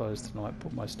 When you close tonight,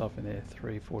 put my stuff in there.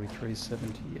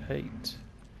 343.78.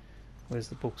 Where's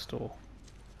the bookstore?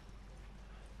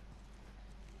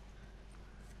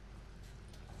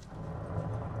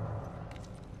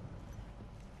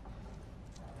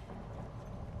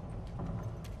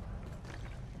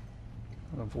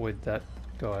 I'll avoid that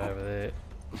guy over there.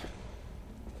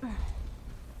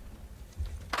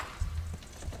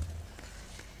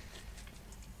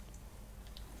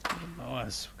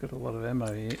 Nice, we've got a lot of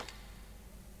ammo here.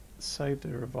 Save the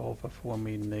revolver for when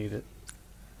we need it.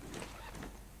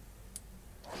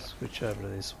 Switch over to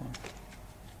this one.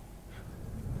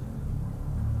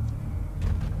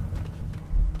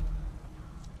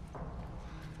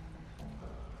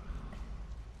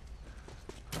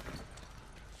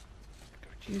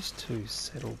 Could use to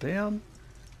settle down.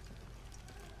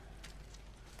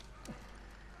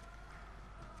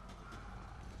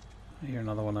 I hear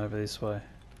another one over this way.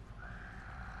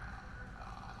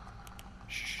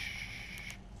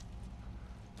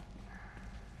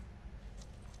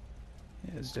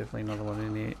 There's definitely another one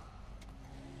in here.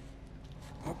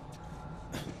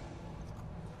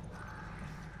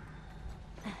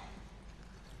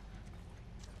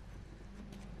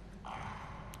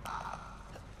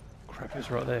 Crap,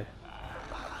 it's right there.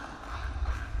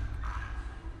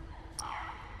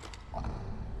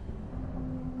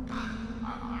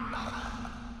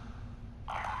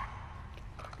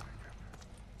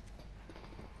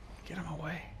 Get him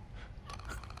away.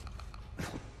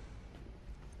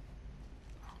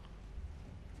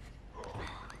 I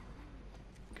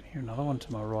can hear another one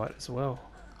to my right as well.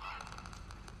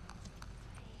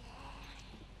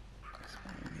 There's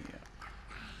one in here.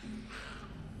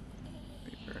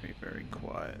 Be very, very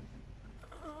quiet.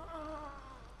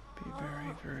 Be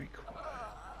very, very quiet.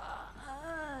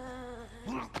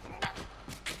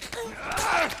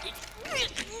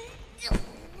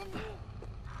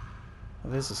 Oh,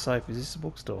 there's a safe. Is this a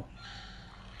bookstore?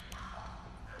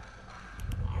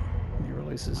 He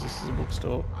releases this is a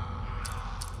bookstore.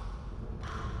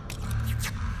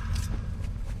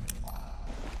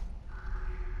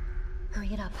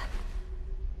 Hurry it up.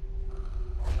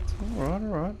 Alright,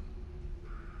 alright.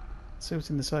 Let's see what's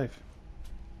in the safe.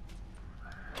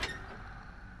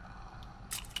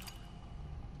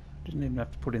 Didn't even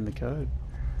have to put in the code.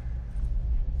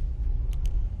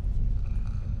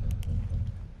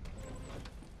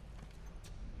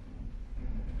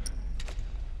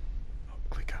 Oh,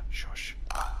 clicker, shush.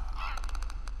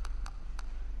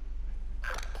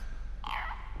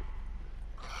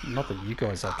 Not that you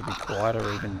guys have to be quiet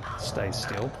or even stay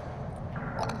still.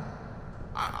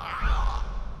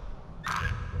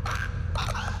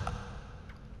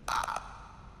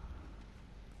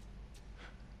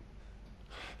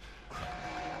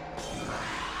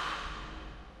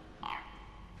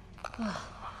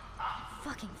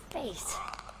 Fucking face.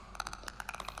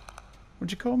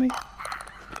 What'd you call me?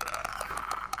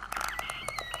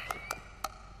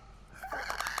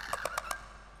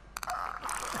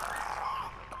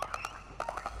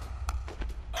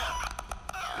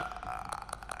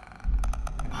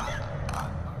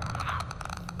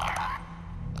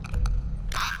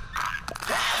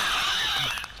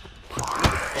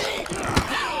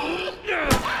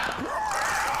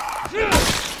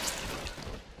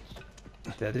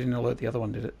 That didn't alert the other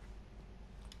one, did it?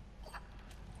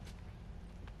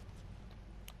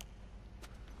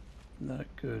 Not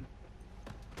good.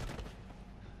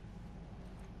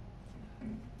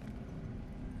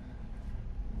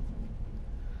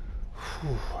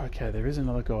 Whew, okay, there is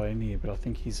another guy in here, but I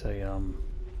think he's a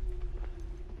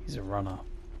runner.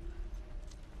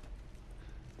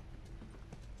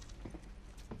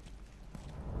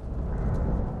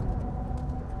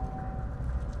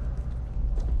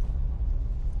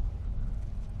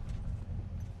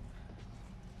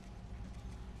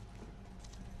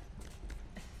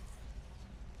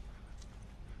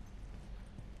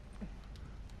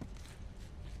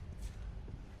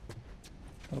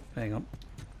 Oh, hang on.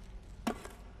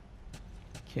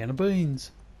 Can of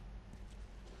beans.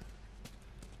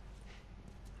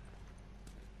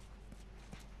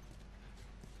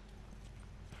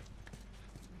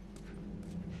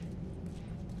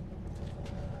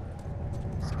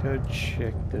 Let's go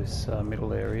check this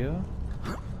middle area.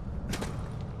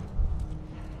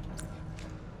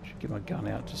 Should get my gun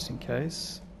out just in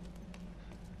case.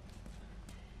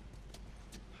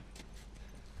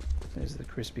 There's the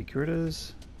crispy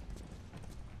critters.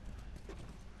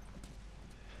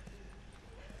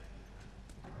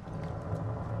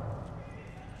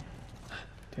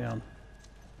 Down.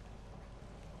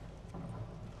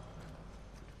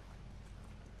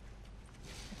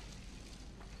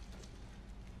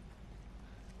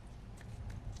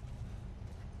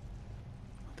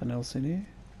 Nothing else in here?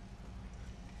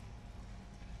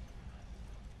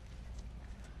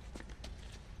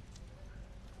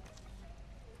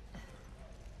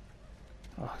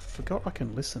 Oh, I forgot I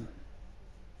can listen.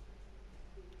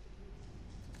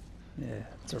 Yeah,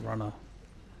 it's a runner.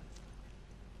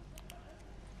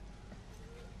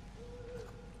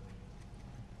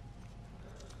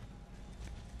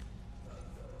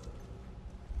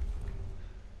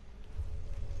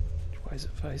 Which way is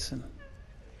it facing?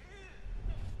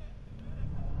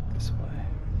 This way.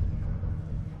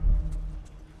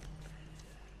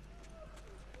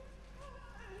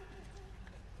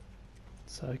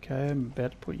 It's okay, I'm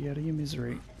about to put you out of your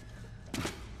misery.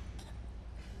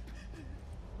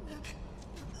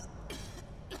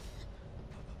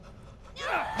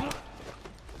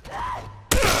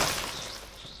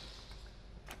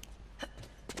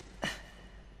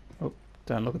 Oh,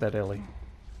 don't look at that Ellie.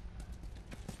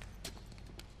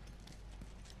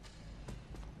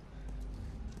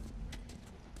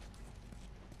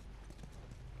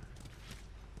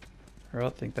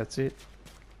 Alright, I think that's it.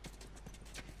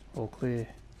 All clear.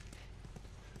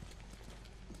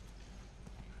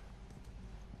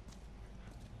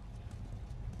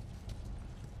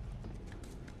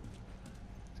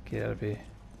 Let's get out of here.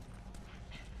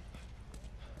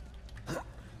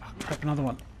 Grab another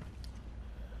one.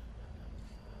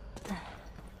 I'll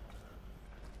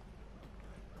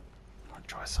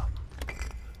try some.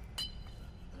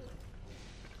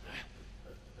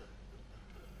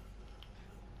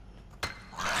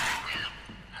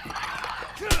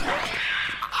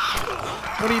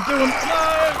 What are you doing? No!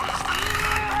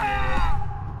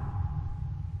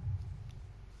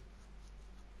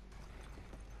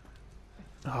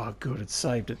 Oh, good, it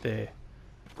saved it there.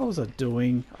 What was I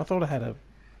doing? I thought I had a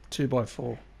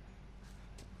 2x4.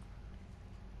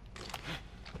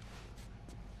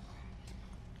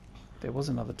 There was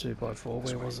another 2x4.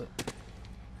 Where was it?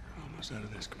 Almost out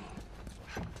of this. Come on.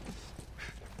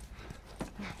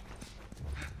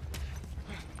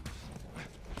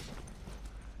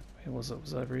 Where was it? It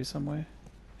was over here somewhere.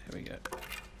 There we go.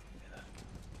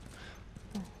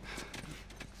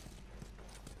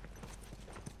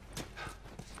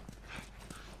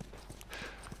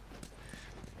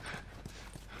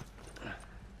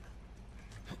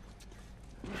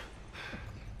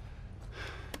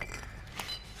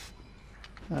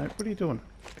 No, what are you doing?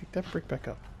 Pick that brick back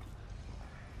up.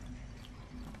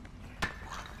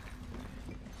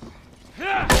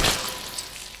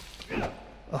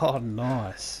 Oh,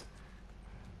 nice.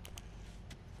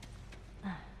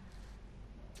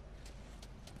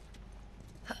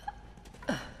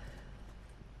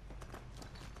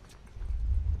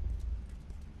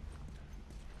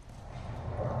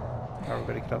 Oh, we've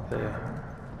got to get up there.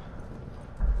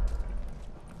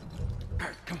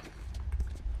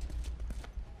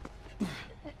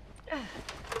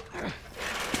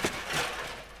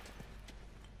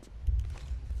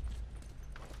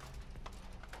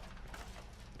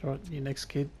 Alright, you next,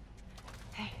 kid.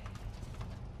 Hey.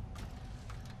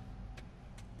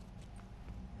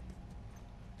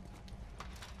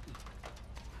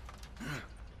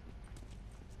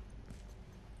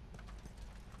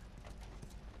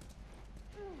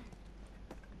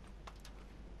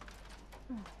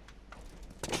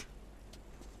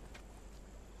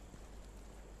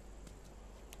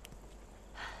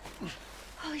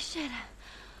 Holy shit.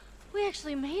 We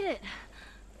actually made it.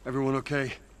 Everyone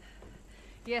okay?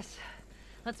 Yes.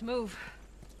 Let's move.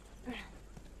 You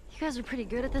guys are pretty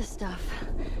good at this stuff.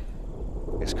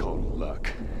 It's called luck.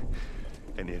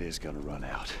 And it is gonna run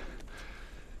out.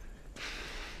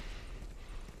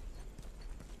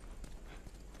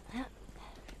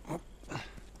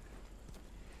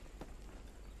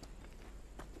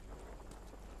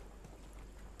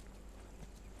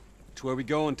 So where we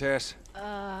going, Tess?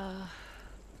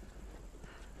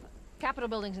 Capitol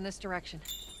building's in this direction.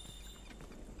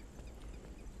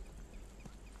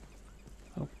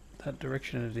 Oh, that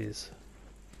direction it is.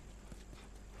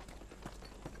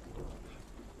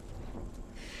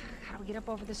 How do we get up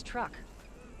over this truck?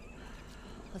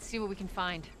 Let's see what we can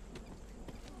find.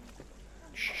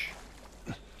 Shh.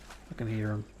 I can hear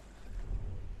them.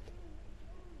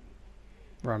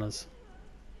 Runners.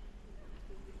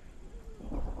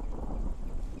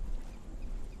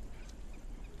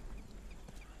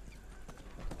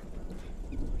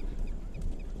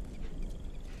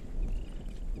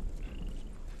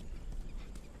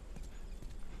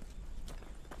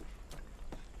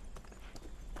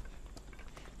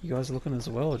 You guys looking as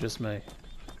well, or just me?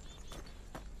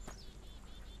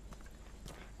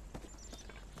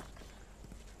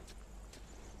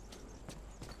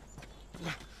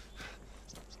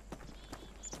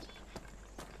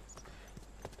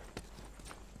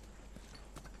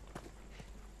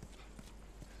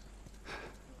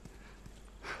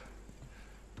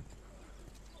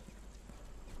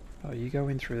 Oh, you go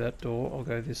in through that door, I'll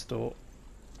go this door.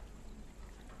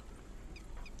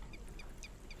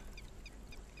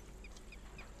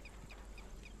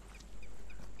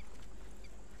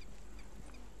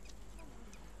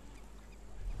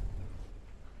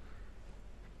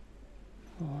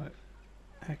 Right,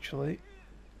 actually,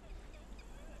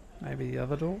 maybe the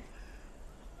other door?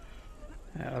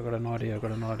 Yeah, I've got an idea,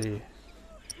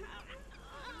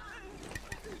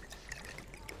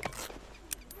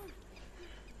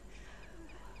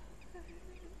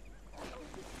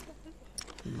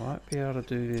 Might be able to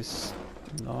do this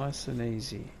nice and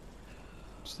easy.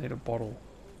 Just need a bottle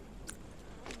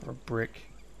or a brick.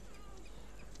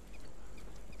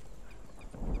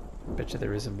 Bet you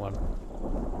there isn't one.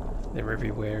 They're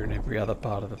everywhere in every other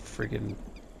part of the friggin'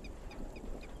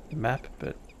 map,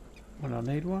 but when I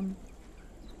need one,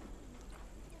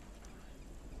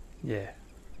 yeah.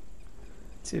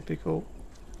 typical.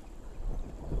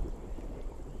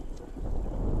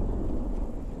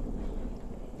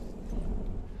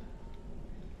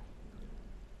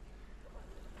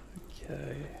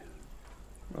 Okay.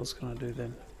 What else can I do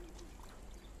then?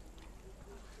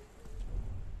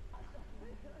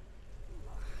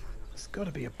 There's got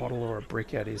to be a bottle or a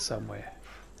brick out here somewhere.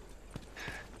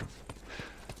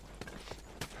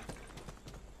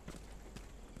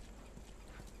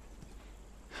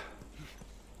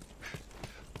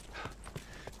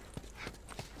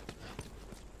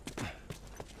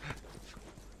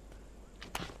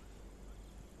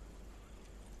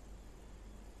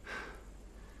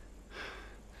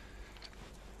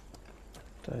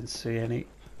 Don't see any.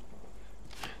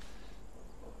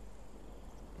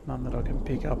 None that I can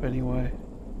pick up anyway.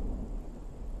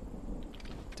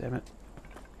 Damn it.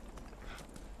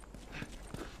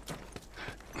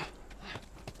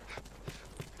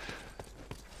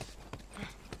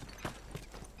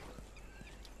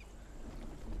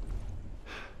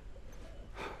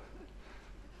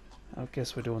 I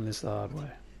guess we're doing this the hard way.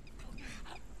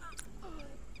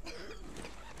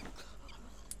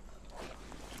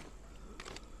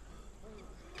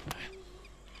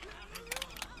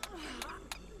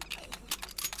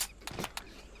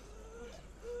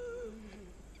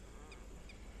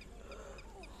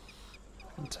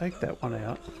 Take that one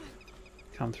out,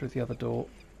 come through the other door,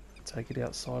 take it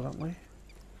out silently.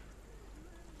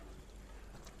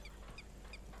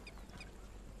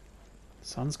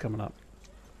 Sun's coming up.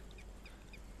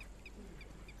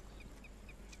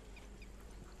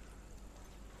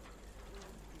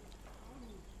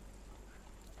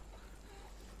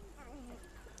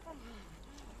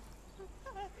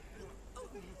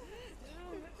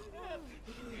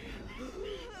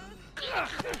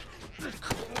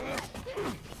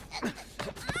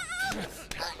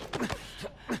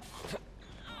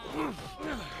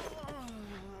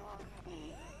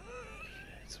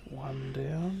 It's one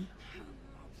down.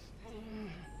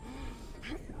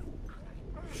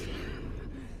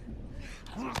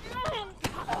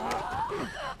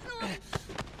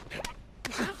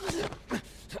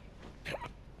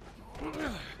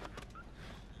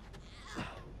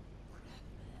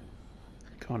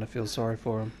 Kind of feel sorry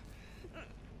for him.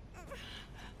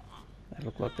 They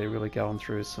look like they're really going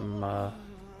through some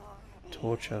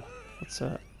torture. What's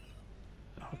that?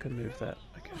 Oh, I can move that.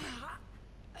 Okay.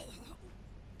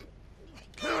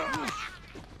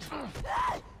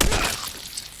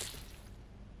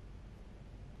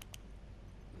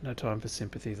 No time for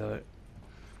sympathy, though.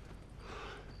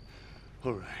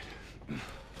 All right.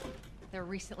 They're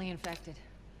recently infected.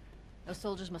 Those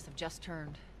soldiers must have just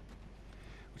turned.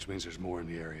 Which means there's more in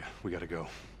the area. We gotta go.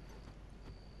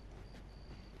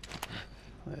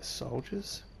 They're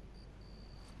soldiers?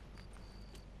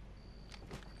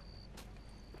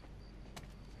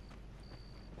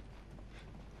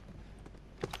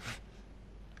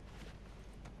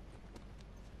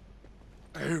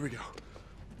 Here we go.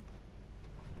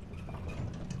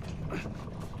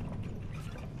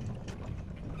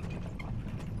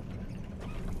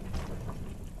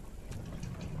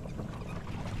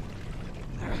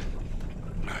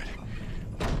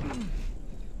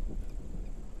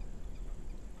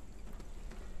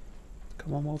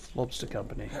 Commonwealth Lobster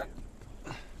Company.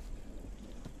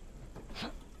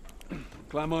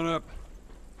 Climb on up.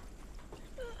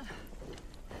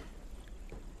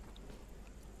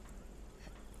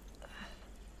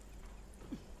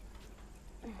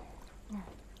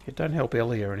 Yeah, don't help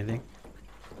Ellie or anything.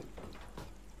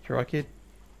 You right, kid?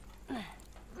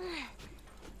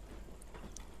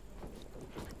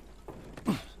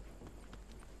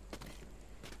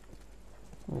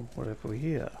 Well, what have we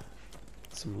here?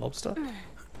 Some lobster?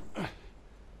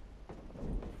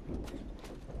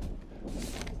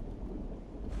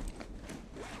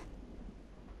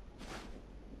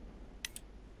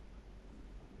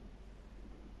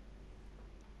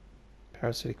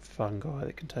 Parasitic fungi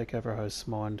that can take over a host's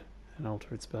mind and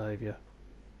alter its behaviour.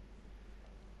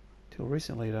 Till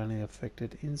recently it only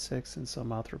affected insects and some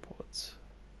arthropods.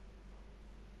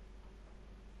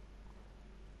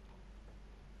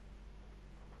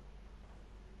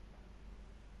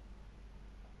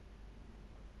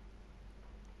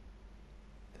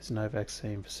 There's no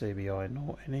vaccine for CBI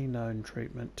nor any known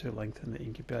treatment to lengthen the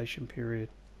incubation period.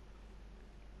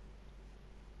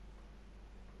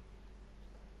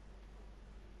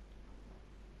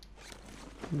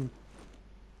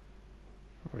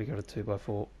 Already got a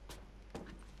 2x4.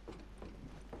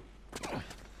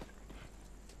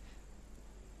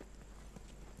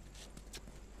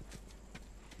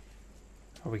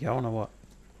 Are we going or what?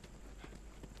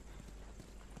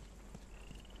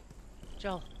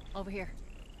 Joel, over here.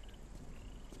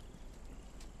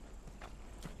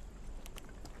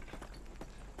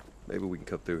 Maybe we can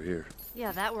cut through here.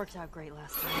 Yeah, that worked out great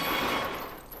last time.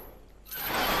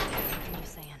 I'm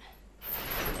just saying.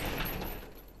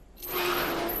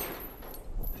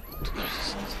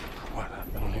 What? I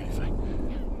don't hear anything.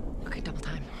 Okay, double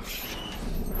time.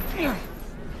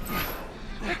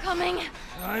 They're coming.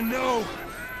 I know.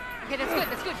 Okay,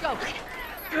 that's good, go.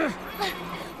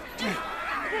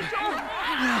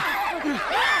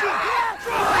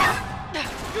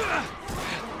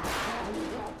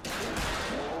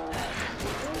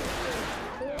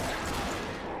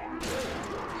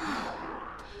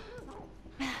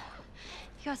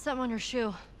 You got something on your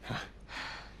shoe.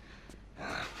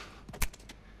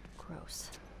 Gross.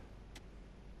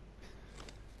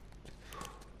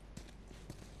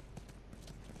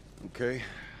 Okay,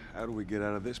 how do we get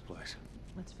out of this place?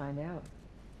 Let's find out.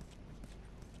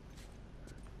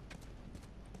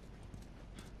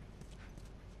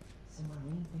 So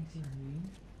Marlene thinks you're immune?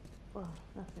 Well,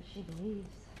 that's what she believes.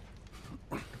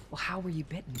 Well, how were you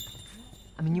bitten?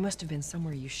 I mean, you must have been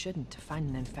somewhere you shouldn't to find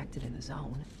an infected in the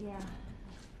zone. Yeah.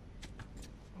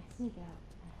 I sneak out.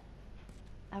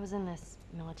 I was in this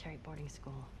military boarding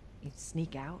school. You'd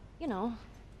sneak out? You know,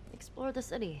 explore the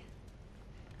city.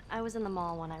 I was in the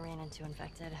mall when I ran into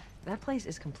infected. That place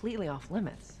is completely off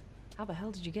limits. How the hell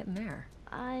did you get in there?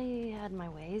 I had my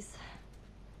ways.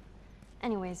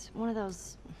 Anyways, one of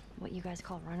those, what you guys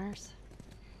call runners,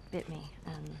 bit me,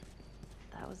 and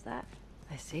that was that.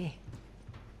 I see.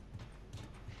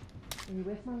 Were you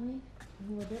with Marlene when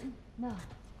you were bitten? No.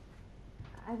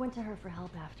 I went to her for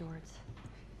help afterwards.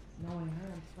 Knowing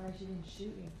her, I'm surprised she didn't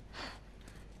shoot you.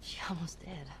 She almost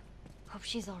did. Hope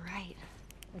she's all right.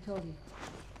 I told you.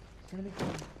 It's gonna be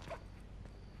fun.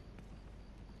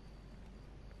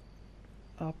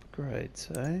 Upgrades,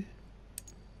 eh?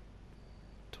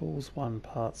 Tools 1,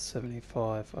 parts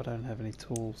 75. I don't have any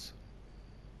tools.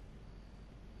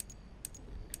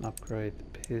 Can upgrade the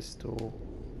pistol,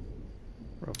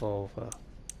 revolver.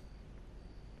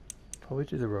 Probably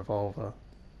do the revolver.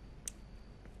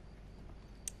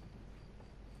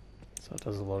 So it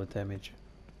does a lot of damage.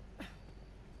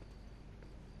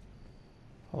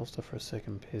 Holster for a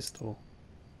second pistol.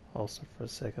 Holster for a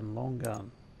second long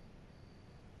gun.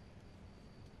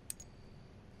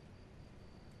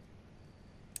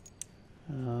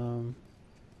 Are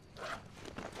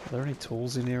there any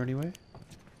tools in here anyway?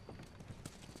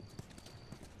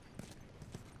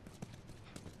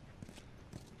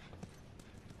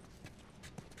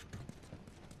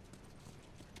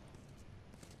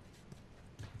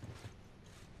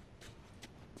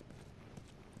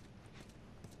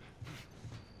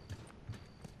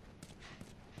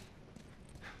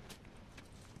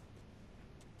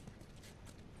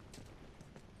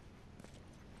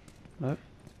 Nope.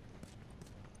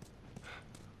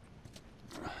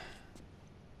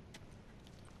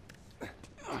 I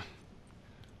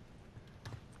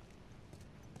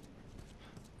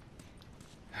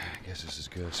guess this is as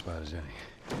good a spot as any.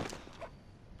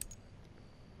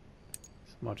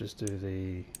 Might just do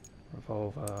the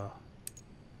revolver.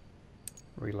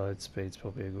 Reload speed's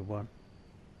probably a good one.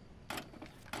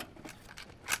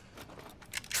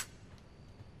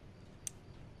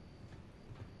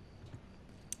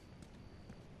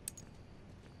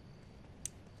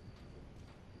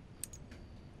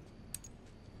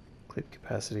 Clip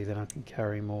capacity, then I can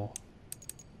carry more.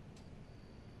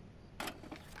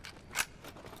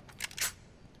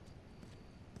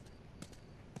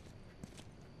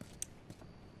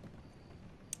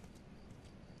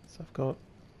 So I've got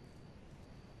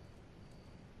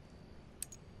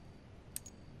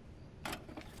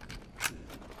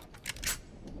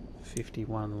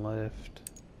 $51 left.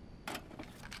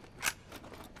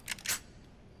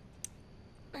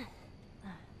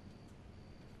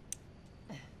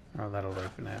 Oh, that'll do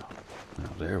for now.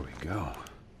 Well, there we go.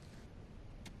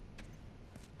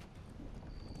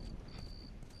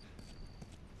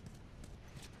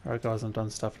 Alright guys, I'm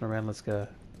done stuffing around, let's go.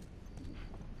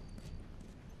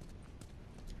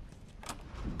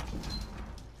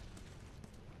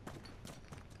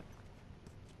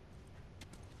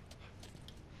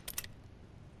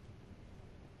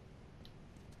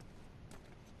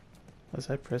 Let's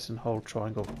say press and hold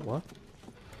triangle for what?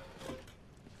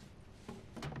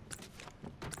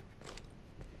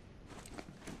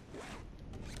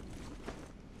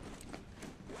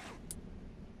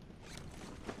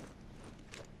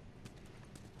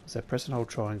 So press and hold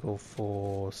triangle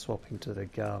for swapping to the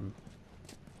gun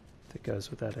that goes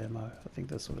with that ammo. I think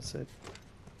that's what it said.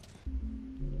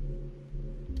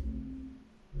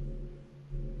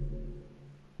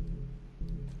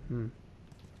 Freaking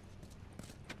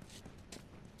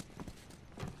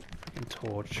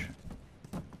torch.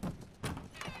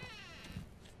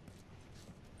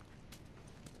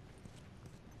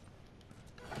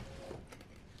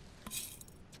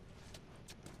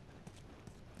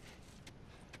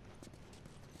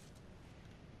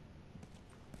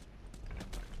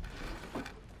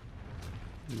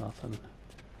 Nothing.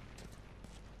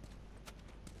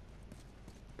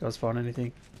 Guys find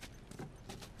anything?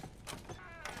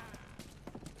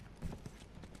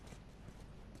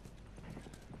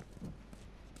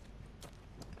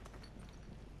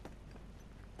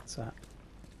 What's that?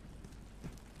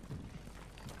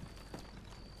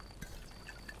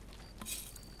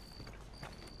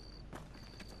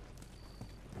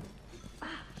 Ah,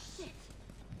 shit.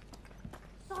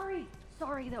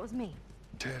 Sorry, that was me.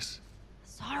 Tess.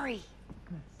 Sorry.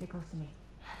 Come on, stay close to me.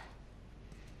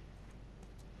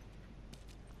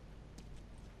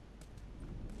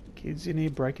 Kids in here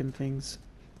breaking things.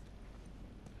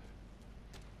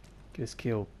 Get us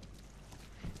killed.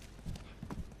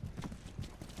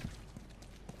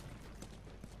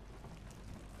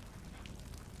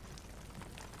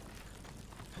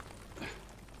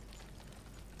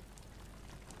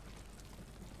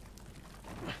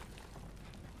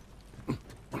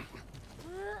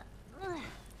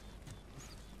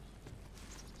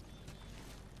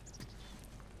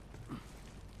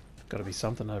 Gotta be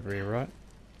something over here, right?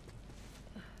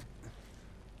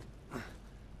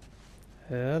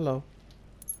 Hello.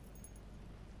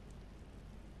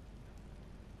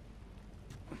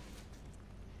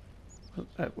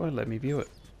 That won't let me view it.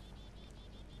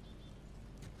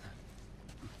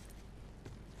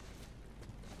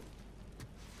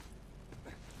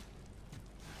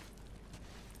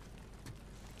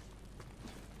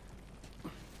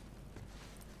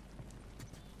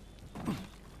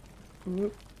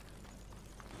 Whoop.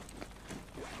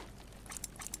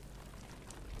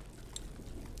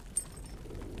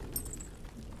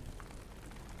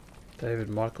 David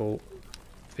Michael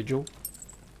Vigil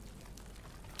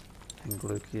and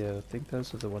Luke, yeah, I think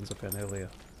those are the ones I found earlier.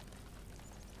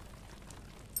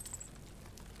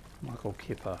 Michael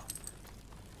Kipper.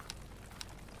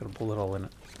 Got a bullet hole in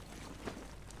it.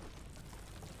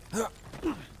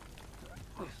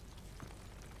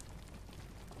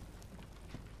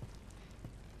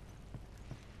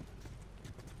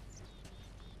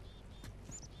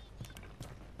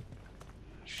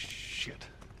 Shit.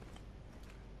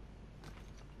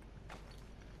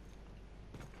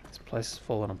 This place is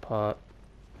falling apart.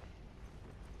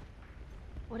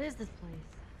 What is this place?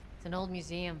 It's an old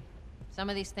museum. Some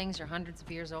of these things are hundreds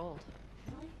of years old.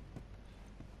 Really?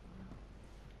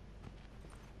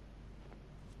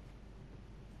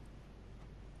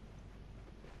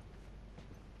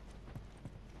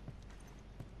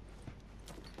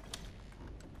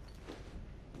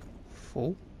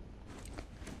 Full.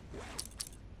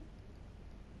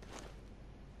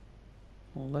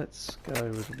 Well, let's go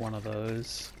with one of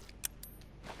those.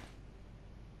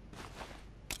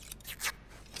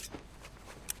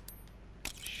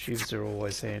 Shivs are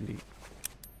always handy.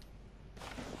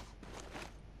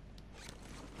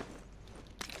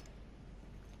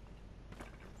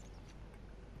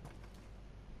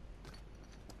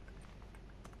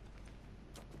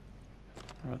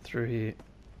 Right through here.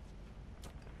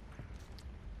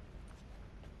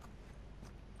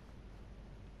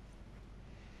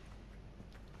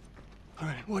 All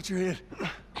right, watch your head.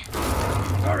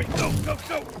 Hurry, go, go,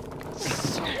 go!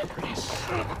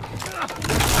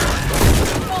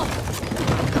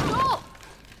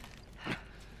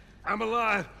 I'm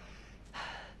alive.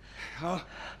 I'll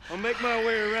make my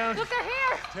way around. Look, they're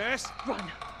here! Tess? Run!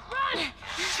 Run!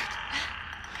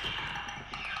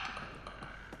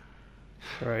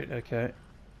 Right, okay.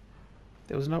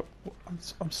 There was no...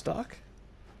 I'm stuck?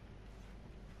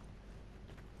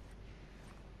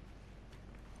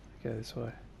 Go this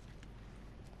way.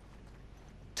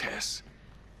 Tess?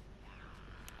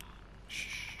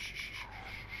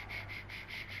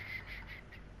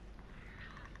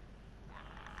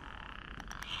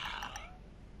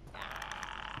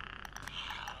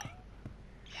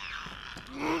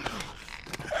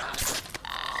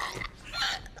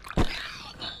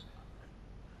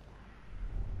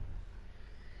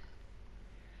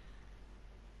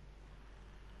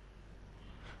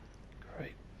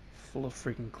 Great. Full of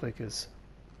freaking clickers.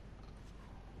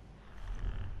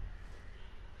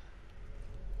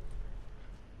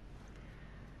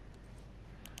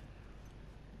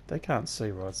 They can't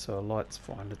see right, so a light's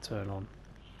fine to turn on.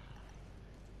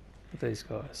 With these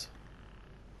guys.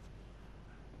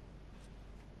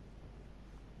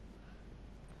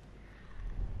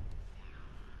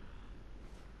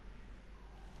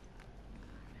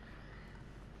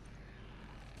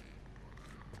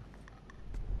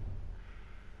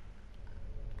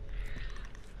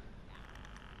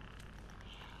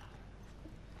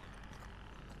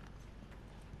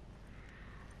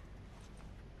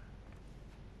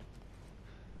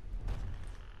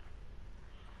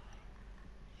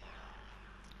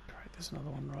 There's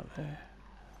another one right there.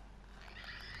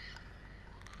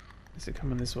 Is it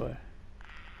coming this way?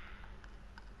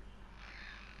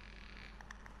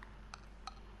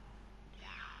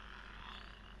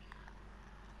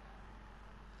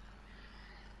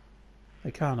 They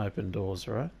can't open doors,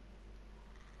 right?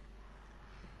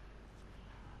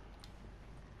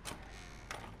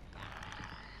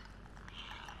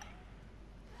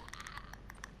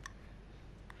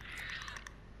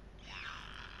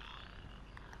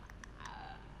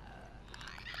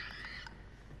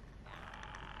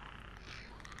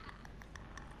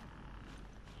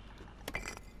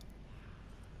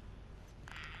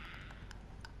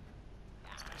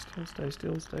 Stay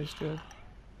still, stay still.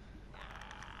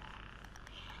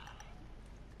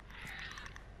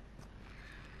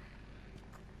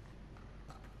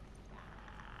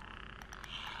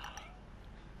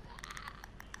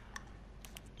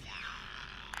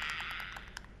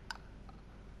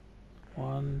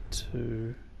 One,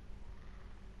 two.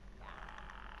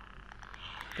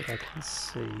 That I can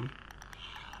see.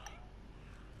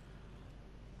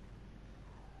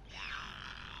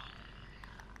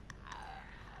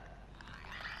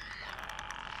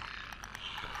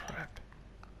 Crap.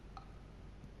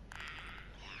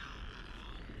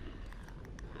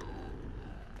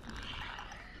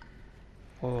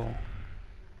 Oh.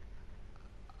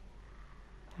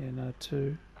 Yeah, no,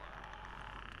 two.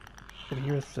 I can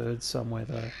hear a third somewhere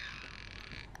though.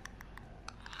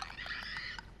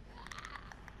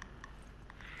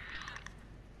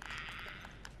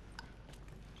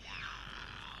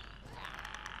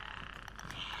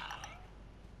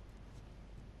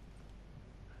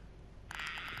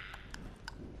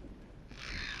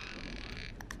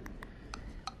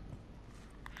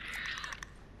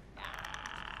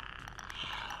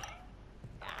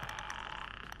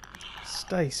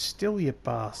 Stay still, you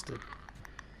bastard.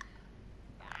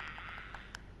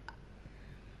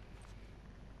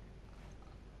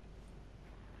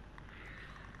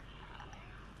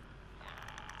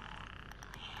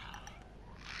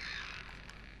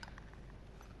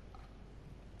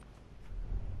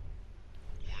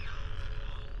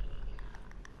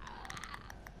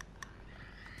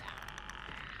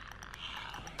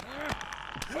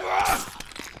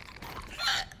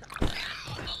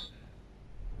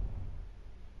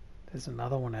 There's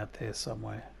another one out there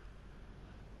somewhere.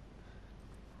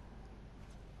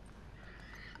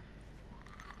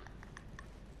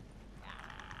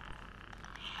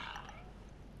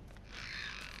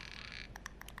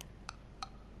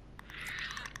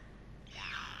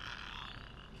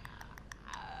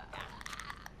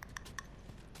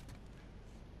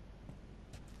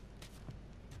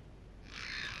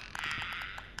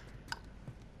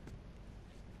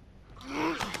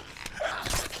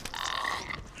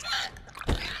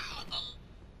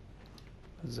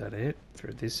 Is that it?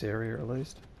 Through this area at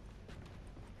least?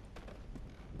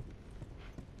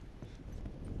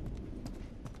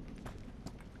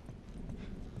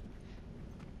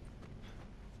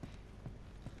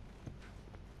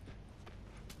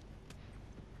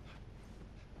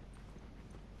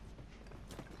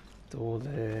 Door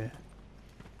there.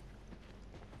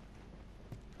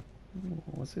 Ooh,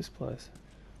 what's this place?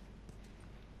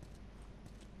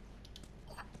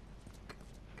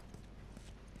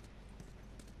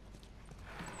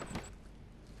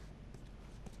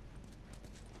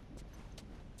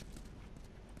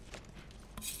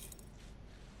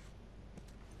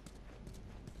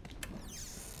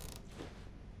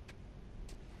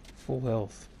 Full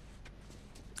health.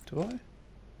 Do I? Is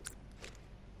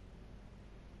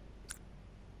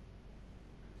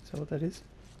that what that is?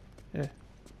 Yeah.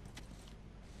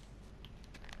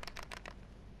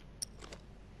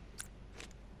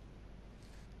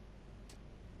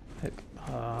 Hey,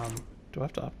 do I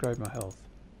have to upgrade my health?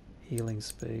 Healing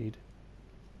speed.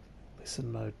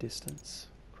 Listen mode distance.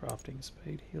 Crafting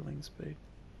speed. Healing speed.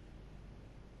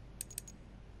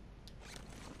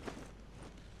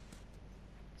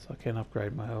 So I can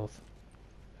upgrade my health.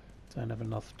 Don't have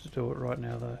enough to do it right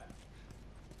now though.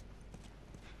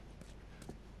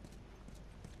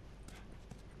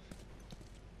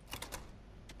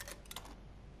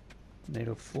 Need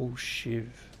a full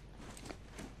shiv.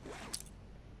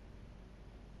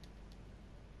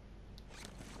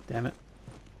 Damn it.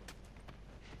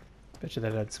 Bet you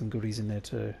that had some goodies in there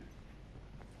too.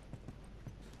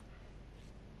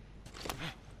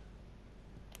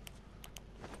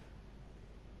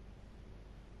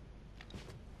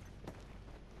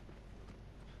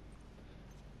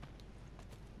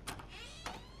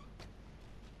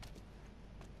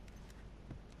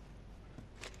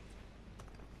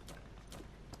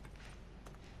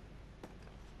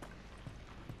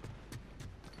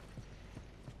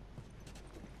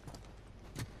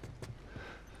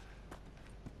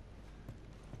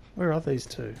 Where are these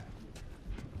two?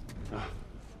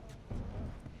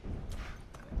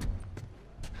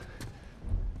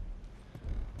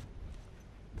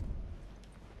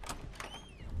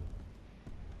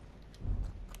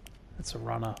 It's a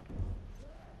runner.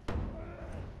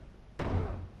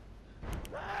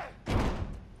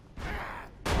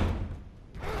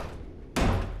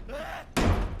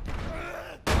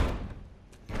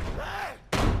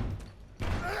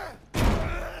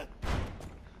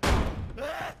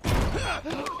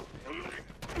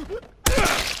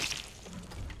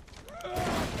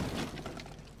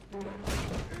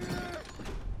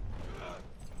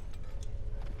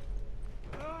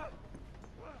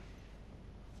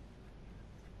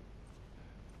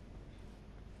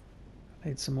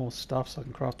 Need some more stuff so I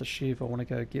can craft the shiv. I want to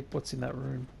go get what's in that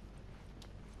room.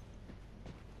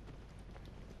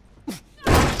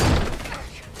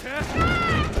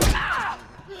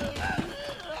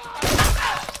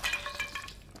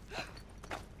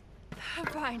 I'm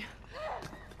fine.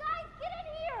 Guys, get in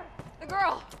here! The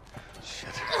girl!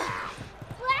 Shit.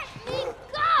 Let me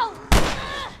go!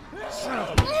 Son of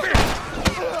a bitch!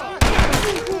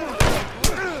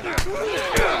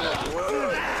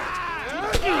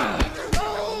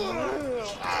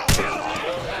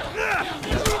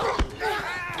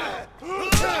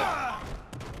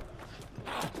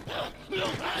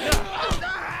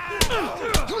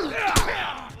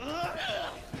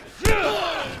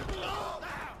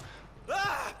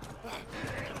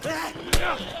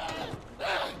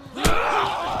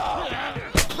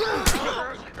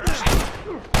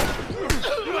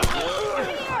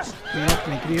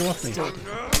 Get you off me.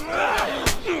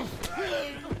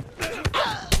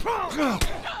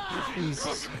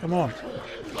 Jesus, come on.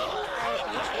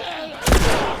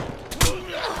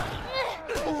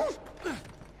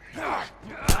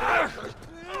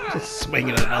 Just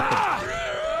swinging at nothing.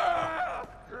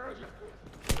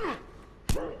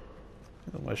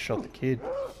 Almost shot the kid.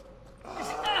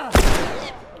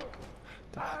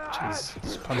 Jeez,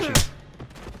 just punching.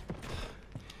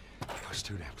 That was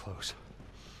too damn close.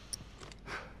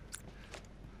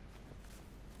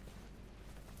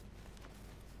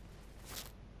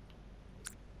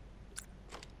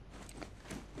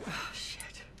 Oh,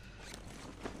 shit.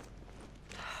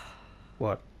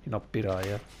 What? You're not bit, are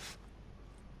you?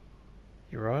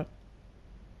 You right?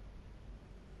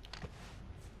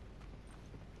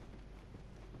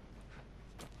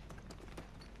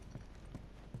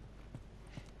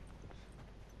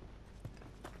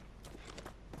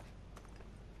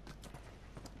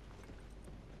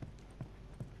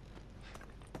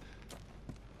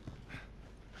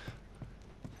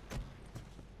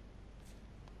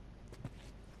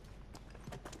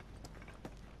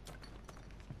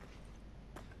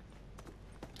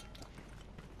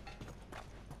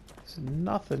 There's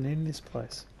nothing in this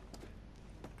place.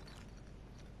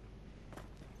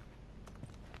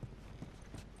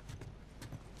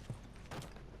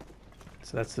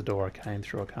 So that's the door I came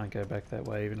through. I can't go back that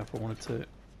way even if I wanted to.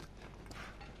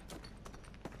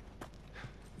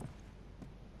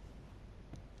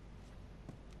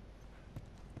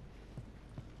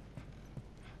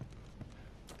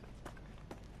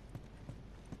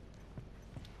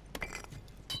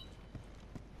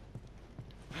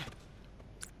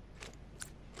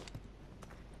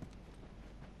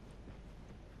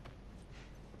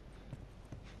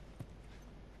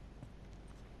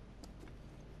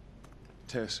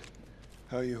 Tess,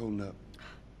 how are you holding up?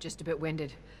 Just a bit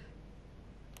winded.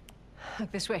 Look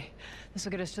this way. This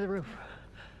will get us to the roof.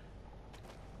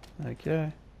 Okay.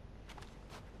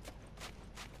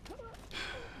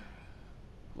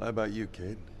 How about you,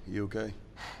 kid? You okay?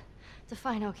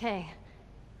 Define okay.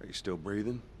 Are you still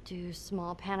breathing? Do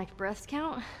small panicked breaths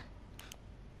count?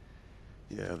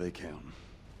 Yeah, they count.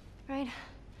 Right.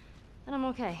 Then I'm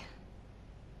okay.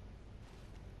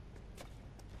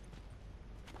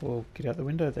 Well, get out the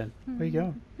window then. Where you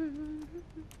going?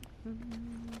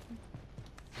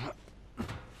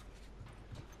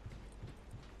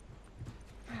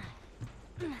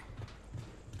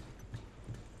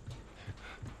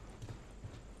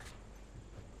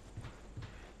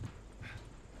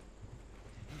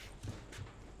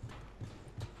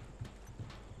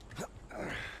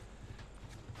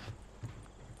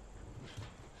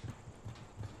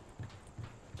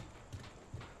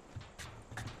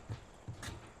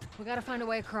 We gotta find a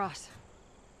way across.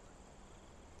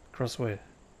 Across where?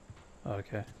 Oh,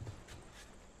 okay.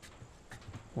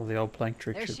 Well, the old plank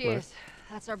trick There should she work. is.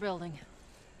 That's our building.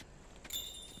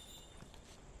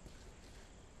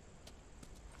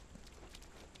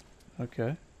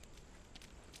 Okay.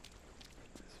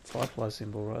 There's a firefly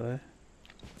symbol right there.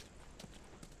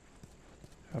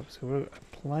 Oh, so we're a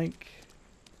plank.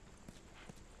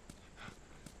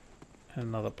 and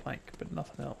another plank, but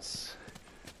nothing else.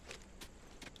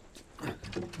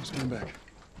 Stand back.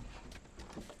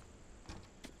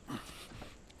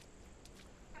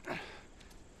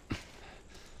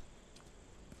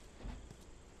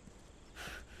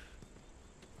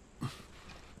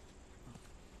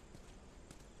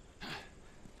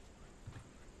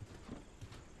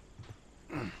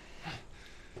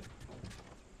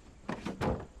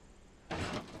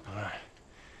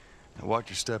 Watch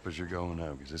your step as you're going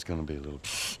out, because it's going to be a little...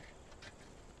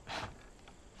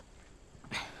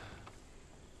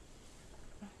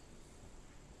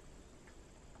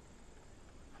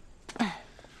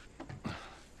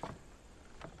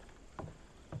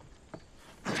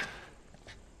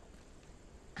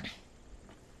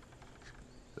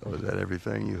 So is that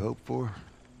everything you hoped for?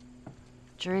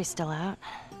 Jury's still out.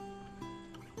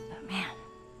 But man,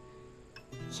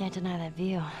 can't deny that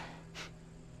view.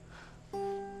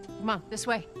 Come on, this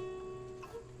way.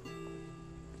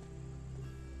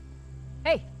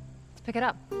 Hey, let's pick it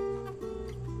up.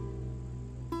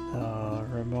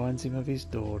 Reminds him of his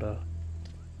daughter.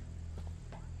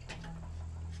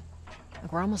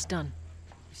 Look, we're almost done.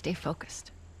 Stay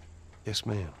focused. Yes,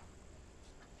 ma'am.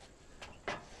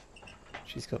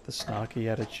 She's got the snarky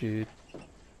attitude.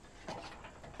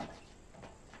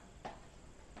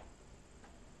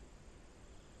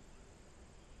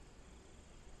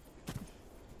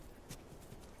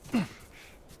 It's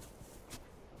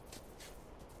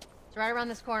right around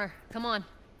this corner. Come on.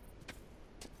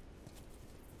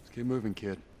 Let's keep moving,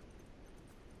 kid.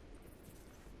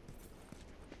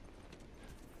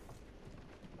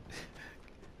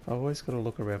 I've always got to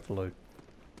look around for loot.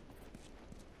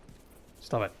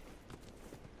 Stop it.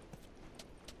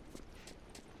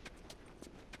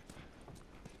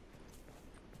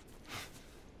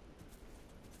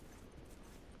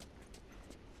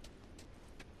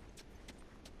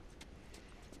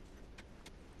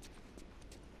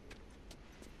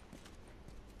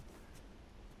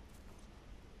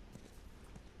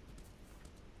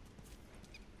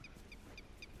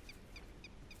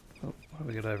 Oh, what do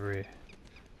we got over here?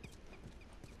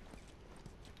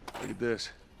 Look at this.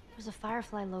 There's a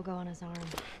Firefly logo on his arm.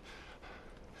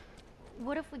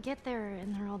 What if we get there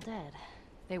and they're all dead?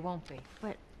 They won't be.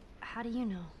 But how do you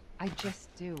know? I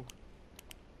just do.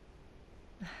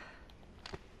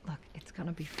 Look, it's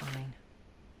gonna be fine.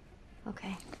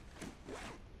 Okay.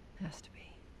 Has to be.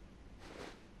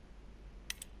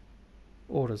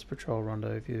 Orders patrol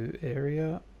rendezvous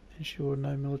area. Ensure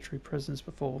no military presence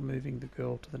before moving the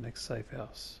girl to the next safe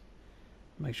house.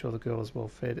 Make sure the girl is well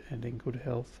fed and in good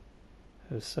health.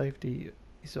 Her safety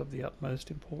is of the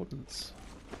utmost importance.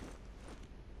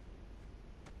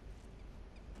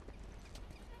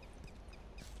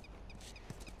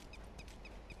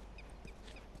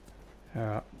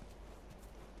 Alright.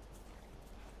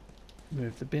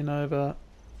 Move the bin over.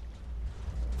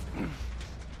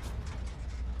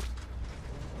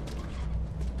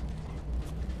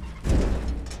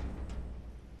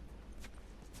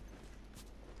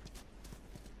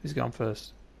 Who's going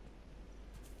first?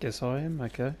 Guess I am,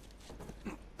 okay.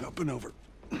 Up and over.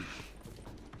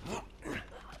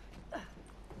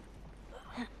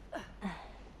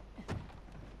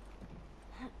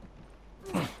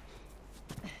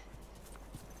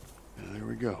 There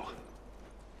we go.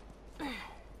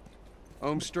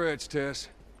 Home stretch, Tess.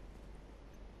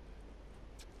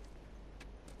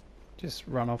 Just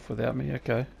run off without me,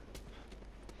 okay.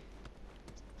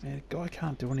 Man, the guy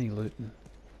can't do any looting.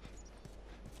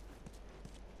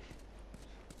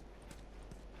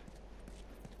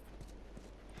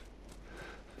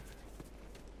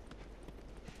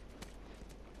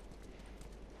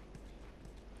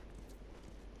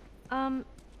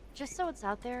 Just so it's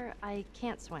out there, I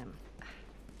can't swim.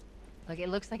 Look, it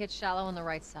looks like it's shallow on the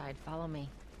right side. Follow me.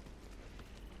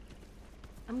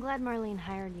 I'm glad Marlene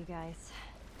hired you guys.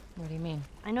 What do you mean?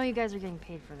 I know you guys are getting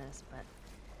paid for this, but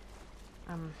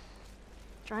I'm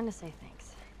trying to say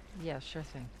thanks. Yeah, sure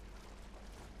thing.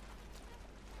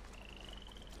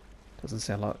 Doesn't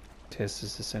sound like Tess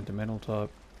is the sentimental type.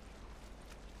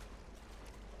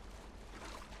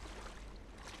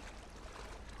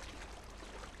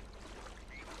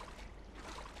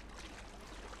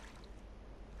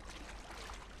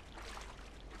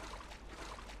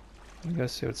 Let me go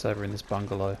see what's over in this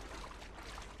bungalow.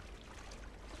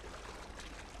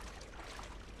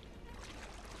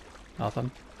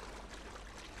 Nothing.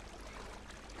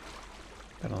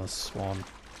 Been on a swan.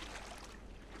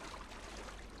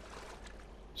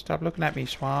 Stop looking at me,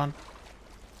 swan.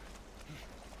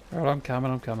 Alright, I'm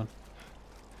coming, I'm coming.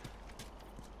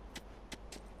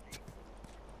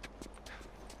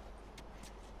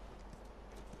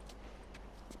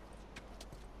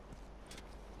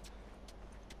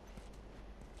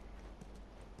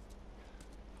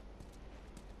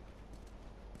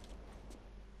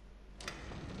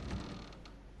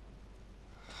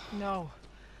 No.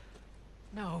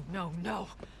 No, no, no.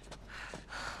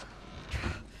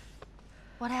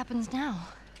 What happens now?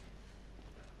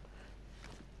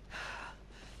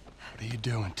 What are you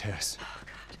doing, Tess?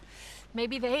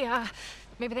 Maybe they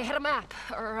had a map,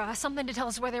 or something to tell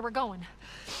us where they were going.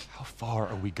 How far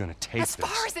are we gonna take As this?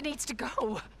 far as it needs to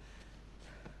go.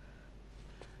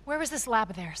 Where was this lab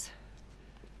of theirs?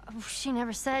 Oh, she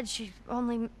never said. She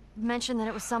only mentioned that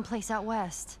it was someplace out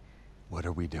west. What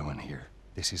are we doing here?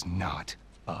 This is not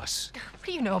us. What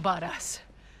do you know about us?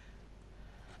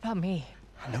 About me?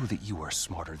 I know that you are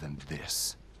smarter than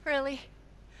this. Really?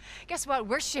 Guess what?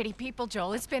 We're shitty people,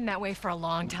 Joel. It's been that way for a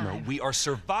long time. No, we are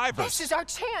survivors. This is our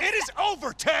chance. It is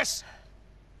over, Tess!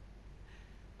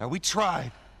 Now, we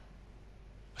tried.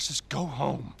 Let's just go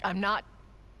home. I'm not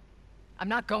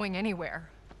going anywhere.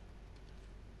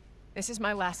 This is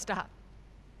my last stop.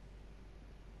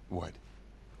 What?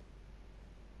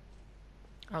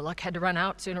 Our luck had to run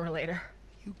out sooner or later.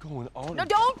 You going on? No,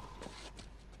 don't!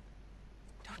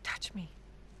 Don't touch me.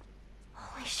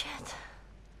 Holy shit.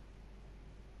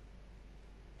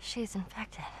 She's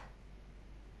infected.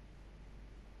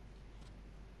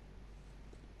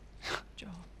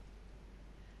 Joel.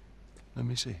 Let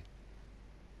me see.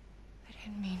 I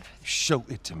didn't mean for this. Show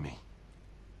it to me.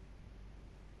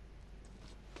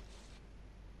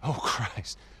 Oh,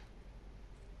 Christ.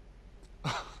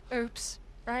 Oops,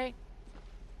 right?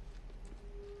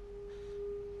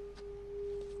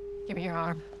 Give me your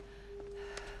arm.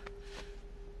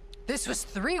 This was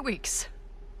 3 weeks.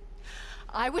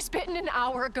 I was bitten an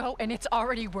hour ago, and it's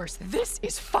already worse. This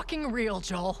is fucking real,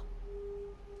 Joel.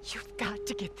 You've got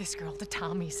to get this girl to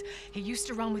Tommy's. He used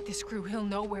to run with this crew. He'll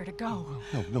know where to go.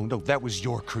 No. That was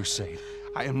your crusade.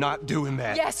 I am not doing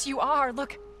that. Yes, you are.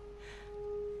 Look.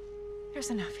 There's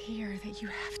enough here that you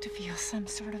have to feel some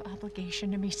sort of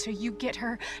obligation to me, so you get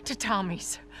her to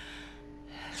Tommy's.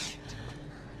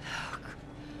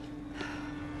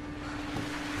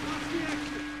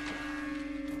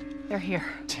 They're here.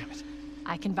 Damn it.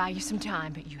 I can buy you some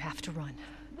time, but you have to run.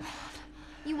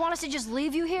 You want us to just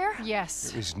leave you here?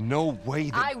 Yes. There is no way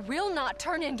that... I will not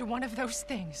turn into one of those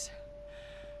things.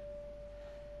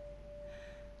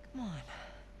 Come on.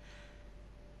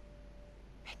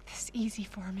 Make this easy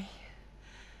for me.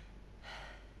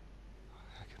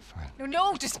 I can find...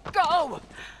 No, just go!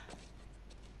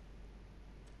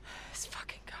 Just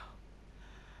fucking go.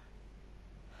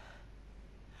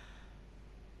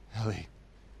 Ellie.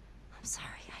 I'm sorry,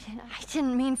 I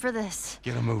didn't mean for this.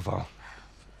 Get a move on.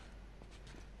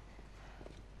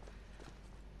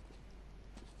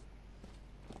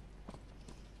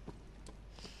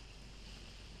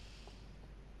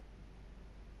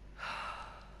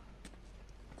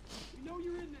 We know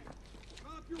you're in there.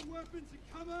 Drop your weapons and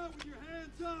come out with your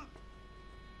hands up.